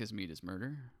 What? Because meat is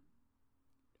murder?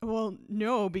 Well,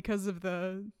 no, because of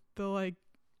the like,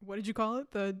 what did you call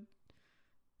it? The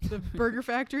burger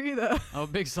factory?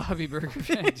 Big Sloppy Burger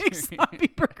Factory. Big Sloppy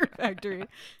Burger Factory.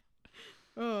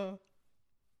 Oh.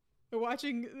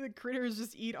 Watching the critters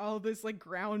just eat all this like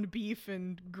ground beef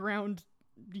and ground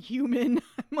human.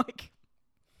 I'm like,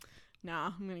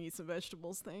 nah, I'm gonna eat some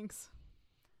vegetables, thanks.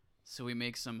 So we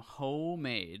make some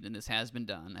homemade, and this has been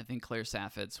done. I think Claire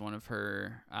Saffitz, one of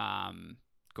her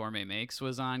gourmet makes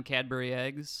was on Cadbury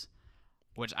eggs,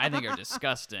 which I think are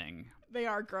disgusting. They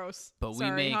are gross. But Sorry,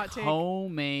 we make hot take.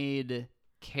 homemade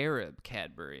carob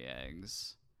Cadbury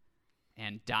eggs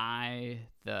and dye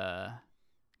the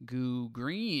goo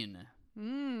green.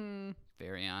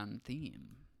 Very on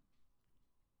theme.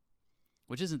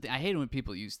 Which isn't... I hate when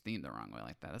people use theme the wrong way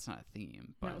like that. That's not a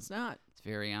theme. But No, it's not. it's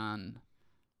very on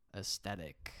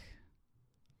aesthetic.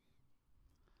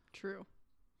 True.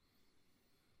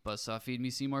 Buzzsaw Feed Me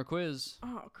Seymour quiz.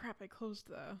 Oh, crap. I closed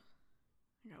the...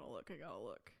 I gotta look.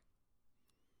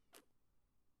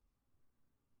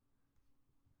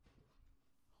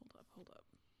 Hold up.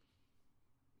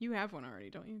 You have one already,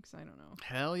 don't you? Because I don't know.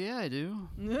 Hell yeah, I do.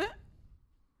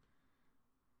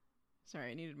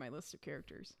 Sorry, I needed my list of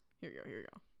characters. Here you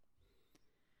go.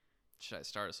 Should I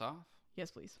start us off?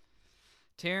 Yes, please.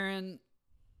 Taryn,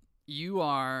 you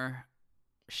are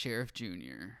Sheriff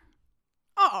Jr.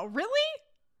 Oh, really?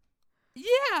 Yeah,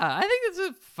 I think it's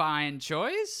a fine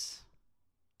choice.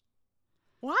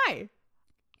 Why?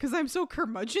 Because I'm so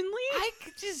curmudgeonly? I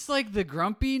just like the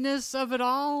grumpiness of it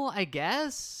all, I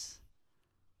guess.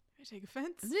 I take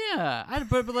offense. Yeah,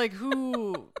 but like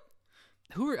who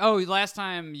were? Oh, last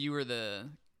time you were the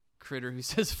critter who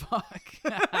says fuck.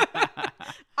 I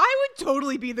would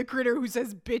totally be the critter who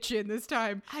says bitchin' this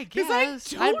time. I guess.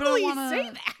 Because I totally wanna, say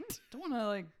that. Don't want to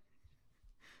like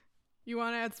You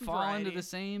want to add some fall variety. into the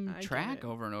same I get track it.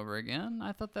 over and over again.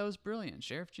 I thought that was brilliant,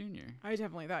 Sheriff Jr. I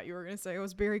definitely thought you were going to say it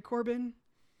was Barry Corbin.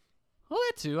 Well,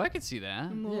 that too. I could see that.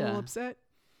 I'm a little upset.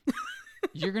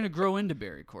 You're gonna grow into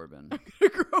Barry Corbin. I'm going to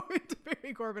grow into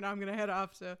Barry Corbin. I'm going to head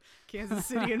off to Kansas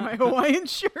City in my Hawaiian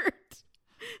shirt.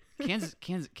 Kansas,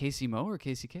 Casey Mo or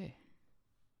Casey K?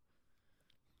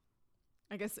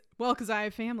 I guess, well, because I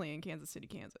have family in Kansas City,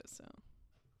 Kansas, so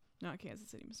not Kansas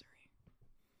City, Missouri.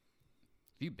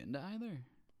 Have you been to either?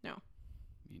 No.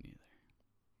 Me neither.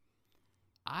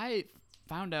 I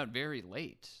found out very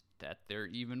late that there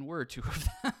even were two of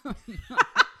them.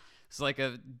 It's like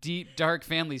a deep, dark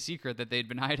family secret that they'd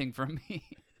been hiding from me.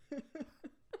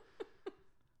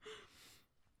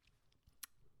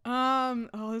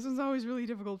 Oh, this one's always really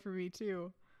difficult for me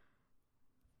too.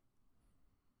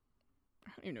 I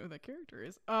don't even know who that character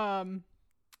is. I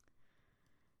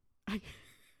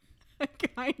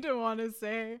kind of want to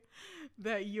say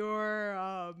that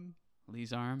you're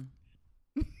Lee's arm.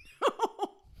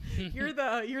 you're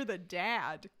the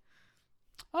dad.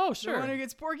 Oh, sure. The one who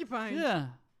gets porcupined. Yeah.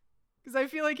 Because I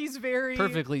feel like he's very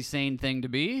Perfectly sane thing to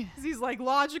be. 'cause he's like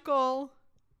logical,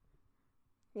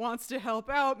 wants to help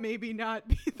out, maybe not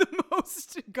be the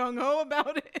most gung-ho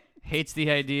about it. Hates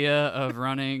the idea of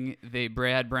running the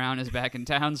Brad Brown is back in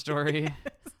town story.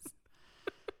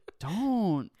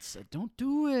 Don't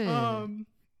do it.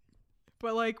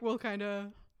 But like we'll kind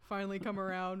of finally come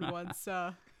around once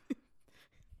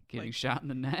Getting like, shot in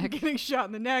the neck. getting shot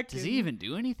in the neck. Does and he even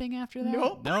do anything after that?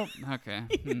 Nope. Okay.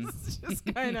 He's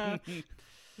just kind of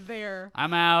there.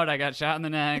 I'm out. I got shot in the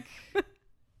neck.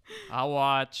 I'll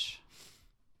watch.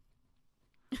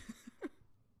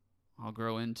 I'll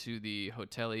grow into the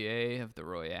hotelier of the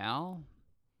Royale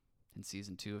in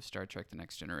season 2 of Star Trek: The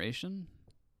Next Generation.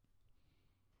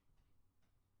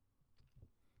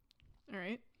 All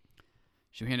right.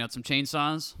 Should we hand out some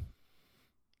chainsaws?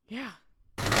 Yeah.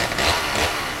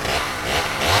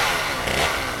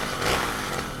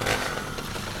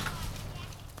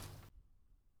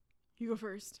 You go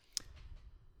first.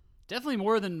 Definitely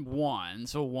more than one.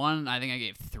 So one, I think I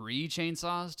gave 3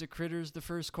 chainsaws to Critters the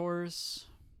first course.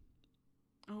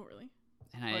 Oh, really?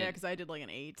 And Oh, yeah, because I did like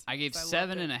an 8. I gave 'cause I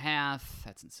loved 7.5.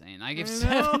 That's insane. I gave I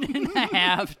know.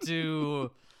 7.5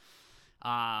 to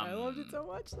I loved it so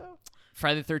much, though.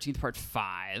 Friday the 13th Part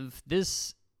 5.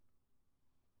 This,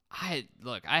 I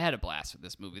had a blast with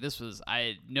this movie. I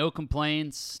had no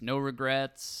complaints, no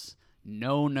regrets,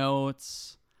 no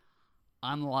notes.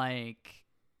 Unlike,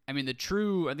 I think the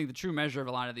true measure of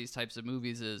a lot of these types of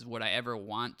movies is, would I ever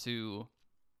want to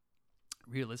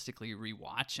realistically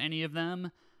rewatch any of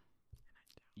them?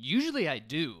 Usually I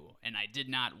do, and I did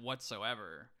not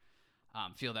whatsoever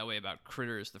feel that way about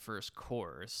Critters the first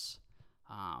course.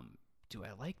 Do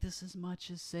I like this as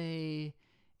much as, say,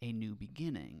 A New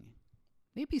Beginning?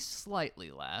 Maybe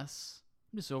slightly less.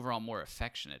 I'm just overall more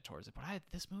affectionate towards it, but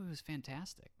this movie was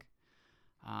fantastic.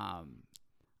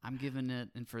 I'm giving it,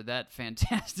 and for that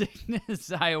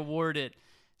fantasticness, I award it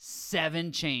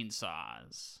 7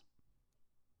 chainsaws.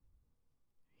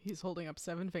 He's holding up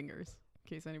 7 fingers, in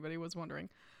case anybody was wondering.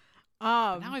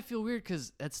 But now I feel weird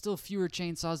because that's still fewer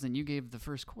chainsaws than you gave the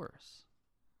first course.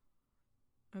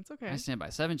 That's okay. I stand by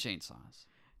 7 chainsaws.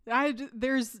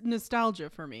 There's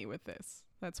nostalgia for me with this.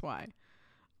 That's why.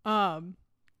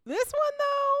 This one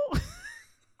though,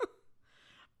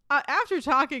 after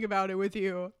talking about it with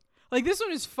you, Like, this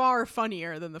one is far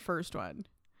funnier than the first one.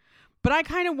 But I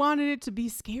kind of wanted it to be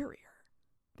scarier.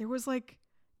 There was, like,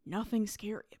 nothing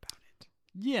scary about it.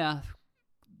 Yeah.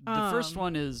 The first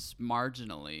one is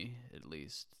marginally, at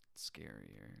least,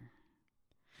 scarier.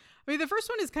 I mean, the first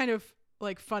one is kind of,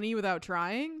 like, funny without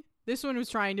trying. This one was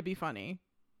trying to be funny,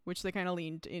 which they kind of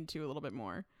leaned into a little bit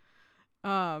more.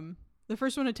 The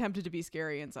first one attempted to be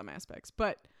scary in some aspects,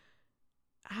 but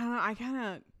I don't know. I kind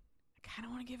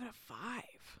of want to give it a 5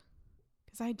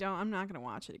 because I'm not going to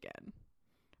watch it again.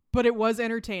 But it was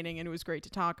entertaining and it was great to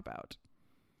talk about.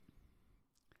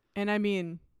 And I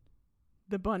mean,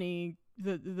 the bunny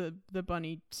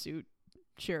suit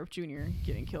Sheriff Jr.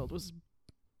 getting killed was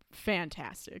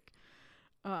fantastic.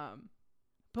 But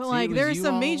See, like, there's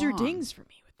some major along. dings for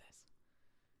me with this.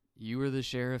 You were the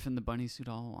sheriff in the bunny suit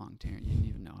all along, Taryn. You didn't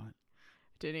even know it.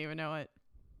 Didn't even know it.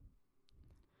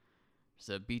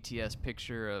 There's a BTS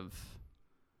picture of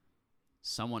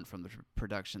someone from the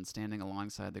production standing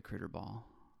alongside the critter ball.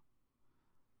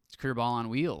 It's critter ball on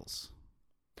wheels.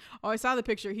 Oh, I saw the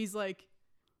picture. He's like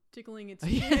tickling its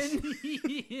Yes. chin.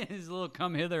 His little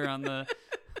come hither on the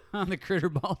critter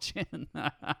ball chin.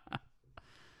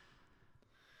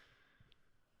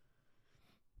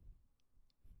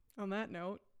 On that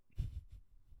note,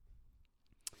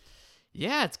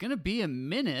 Yeah, it's going to be a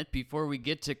minute before we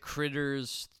get to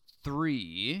Critters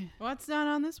 3. what's not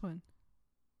on this one?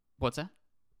 What's that?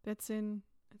 It's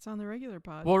on the regular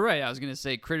pod. Well, right. I was going to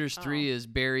say Critters 3 Oh. is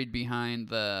buried behind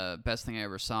the Best Thing I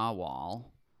Ever Saw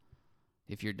wall.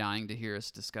 If you're dying to hear us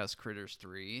discuss Critters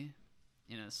 3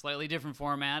 in a slightly different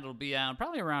format, it'll be out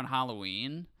probably around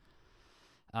Halloween.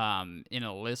 In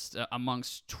a list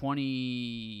amongst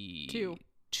 22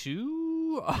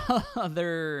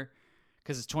 other,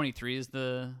 because it's 23 is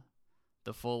the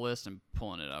full list. I'm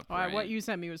pulling it up. Right What you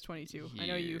sent me was 22. I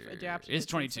know you've here. adapted. It's it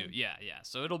since 22. then. Yeah.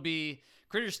 So it'll be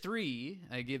Critters 3,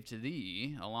 I Give to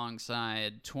Thee,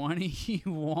 alongside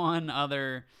 21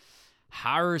 other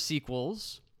horror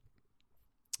sequels,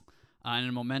 and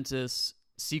a momentous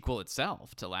sequel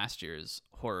itself to last year's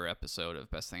horror episode of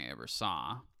Best Thing I Ever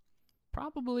Saw.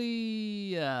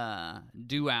 Probably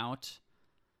due out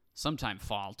sometime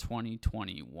fall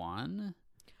 2021.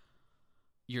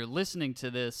 You're listening to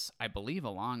this, I believe,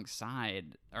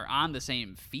 alongside or on the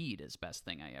same feed as Best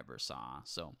Thing I Ever Saw.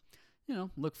 So,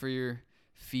 look for your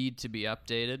feed to be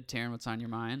updated. Taryn, what's on your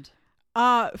mind?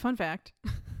 Fun fact.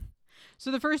 So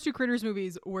the first 2 Critters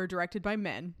movies were directed by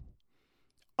men.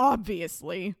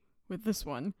 Obviously, with this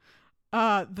one.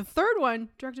 The third one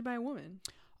directed by a woman.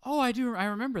 Oh, I do. I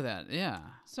remember that. Yeah.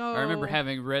 So I remember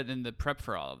having read in the prep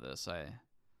for all of this.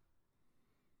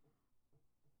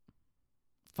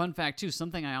 Fun fact, too,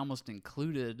 something I almost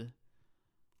included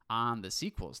on the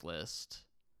sequels list.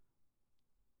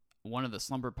 One of the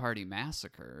Slumber Party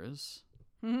Massacres.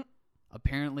 Mhm.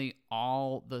 Apparently,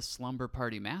 all the Slumber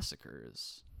Party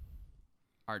Massacres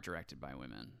are directed by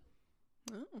women.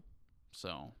 Oh.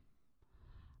 So,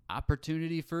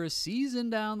 opportunity for a season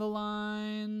down the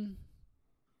line.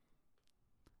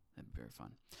 That'd be very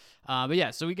fun. But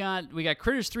yeah, so we got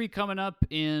Critters 3 coming up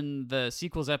in the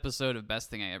sequels episode of Best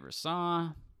Thing I Ever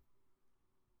Saw.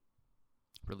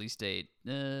 Release date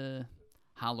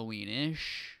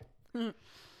Halloween-ish.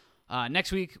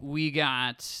 Next week we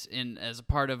got, as a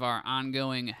part of our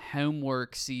ongoing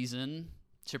homework season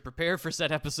to prepare for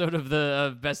said episode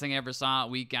of Best Thing I Ever Saw,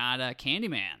 we got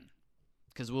Candyman,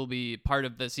 because we'll be part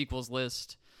of the sequels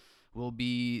list. Will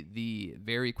be the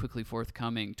very quickly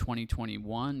forthcoming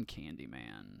 2021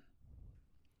 Candyman.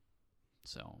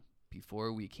 So,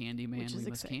 before we Candyman, Which is we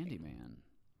must exciting. Candyman.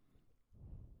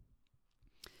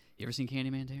 You ever seen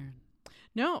Candyman, Darren?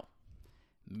 No.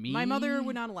 Me? My mother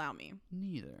would not allow me.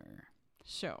 Neither.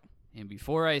 So, And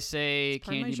before I say It's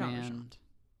part of my genre Candyman... jaunt.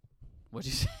 What'd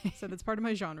you say? so that's part of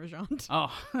my genre jaunt.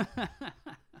 Oh. I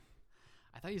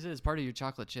thought you said it's part of your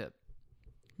chocolate chip.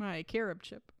 My carob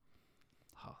chip.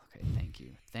 Oh, okay. Thank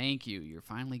you. Thank you. You're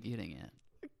finally getting it.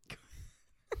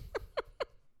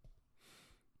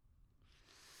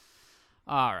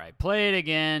 All right. Play it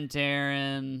again,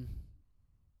 Taryn.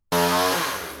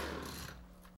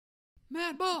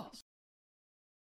 Mad Balls.